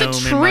garden look at the gnome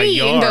in my tree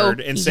and go,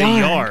 yard and say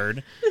yard.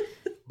 yard.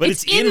 But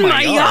it's in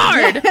my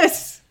yard.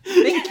 Yes.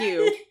 Thank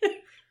you.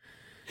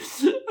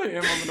 I'm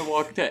going to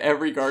walk to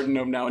every garden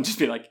gnome now and just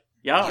be like,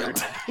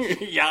 yard.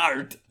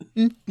 Yard.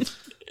 I'll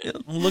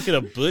look at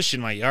a bush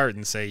in my yard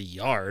and say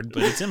yard,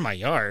 but it's in my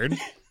yard.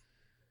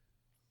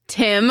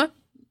 Tim. All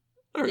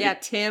right. Yeah,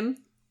 Tim.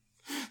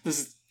 This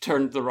is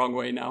turned the wrong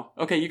way now.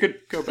 Okay, you could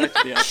go back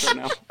to the outro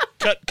now.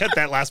 Cut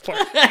that last part.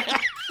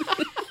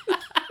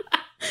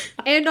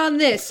 And on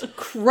this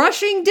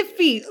crushing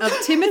defeat of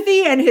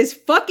Timothy and his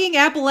fucking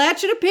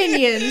Appalachian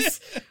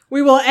opinions,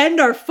 we will end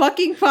our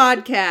fucking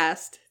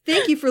podcast.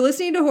 Thank you for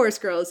listening to Horse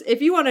Girls.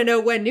 If you want to know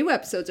when new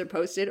episodes are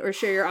posted or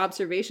share your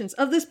observations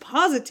of this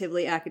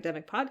positively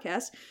academic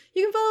podcast,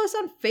 you can follow us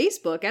on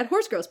Facebook at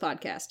Horse Girls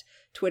Podcast,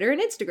 Twitter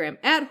and Instagram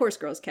at Horse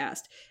Girls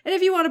Cast. And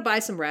if you want to buy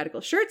some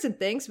radical shirts and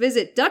things,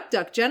 visit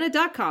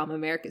duckduckjenna.com,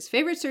 America's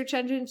favorite search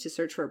engine, to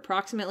search for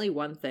approximately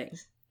one thing.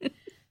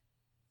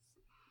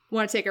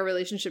 Want to take our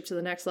relationship to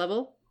the next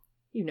level?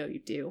 You know you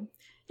do.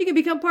 You can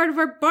become part of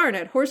our barn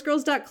at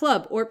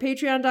horsegirls.club or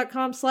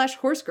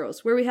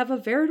patreon.com/horsegirls, where we have a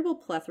veritable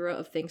plethora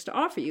of things to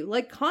offer you,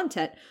 like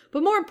content,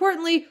 but more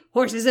importantly,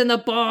 horses in the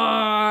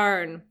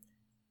barn.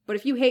 But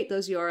if you hate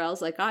those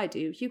URLs like I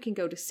do, you can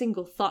go to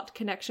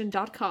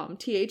singlethoughtconnection.com,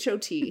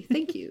 THOT.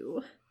 Thank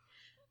you.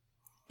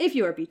 If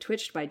you are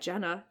betwitched by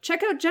Jenna,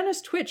 check out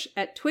Jenna's Twitch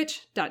at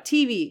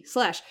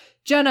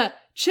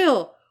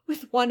twitch.tv/JennaChill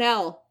with 1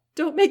 L.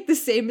 Don't make the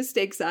same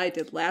mistakes I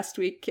did last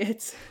week,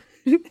 kids.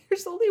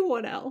 There's only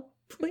 1 L.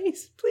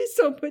 Please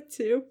don't put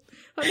 2.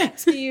 I'm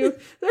asking you,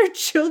 there are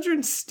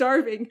children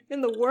starving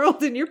in the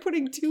world and you're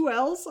putting 2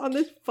 L's on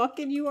this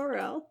fucking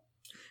URL?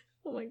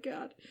 Oh my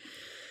god.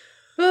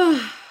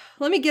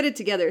 Let me get it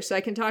together so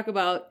I can talk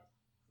about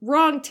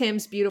Wrong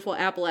Tim's beautiful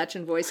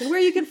Appalachian voice and where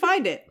you can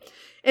find it.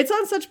 It's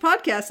on such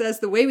podcasts as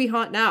The Way We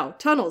Haunt Now,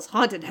 Tunnels,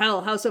 Haunted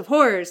Hell, House of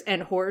Horrors,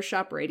 and Horror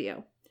Shop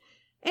Radio.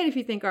 And if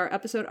you think our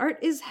episode art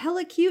is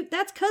hella cute,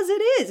 that's cause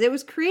it is. It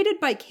was created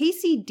by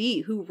Casey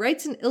D, who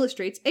writes and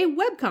illustrates a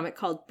webcomic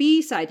called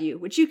B-Side You,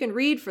 which you can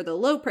read for the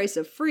low price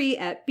of free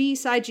at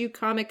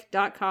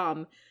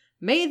bsideyoucomic.com.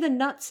 May the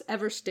nuts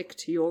ever stick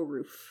to your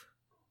roof.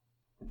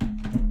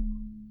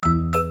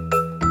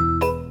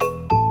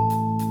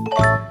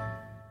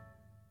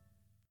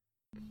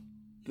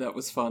 That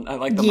was fun. I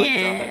like the mic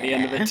drop at the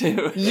end of it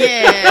too.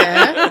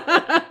 Yeah.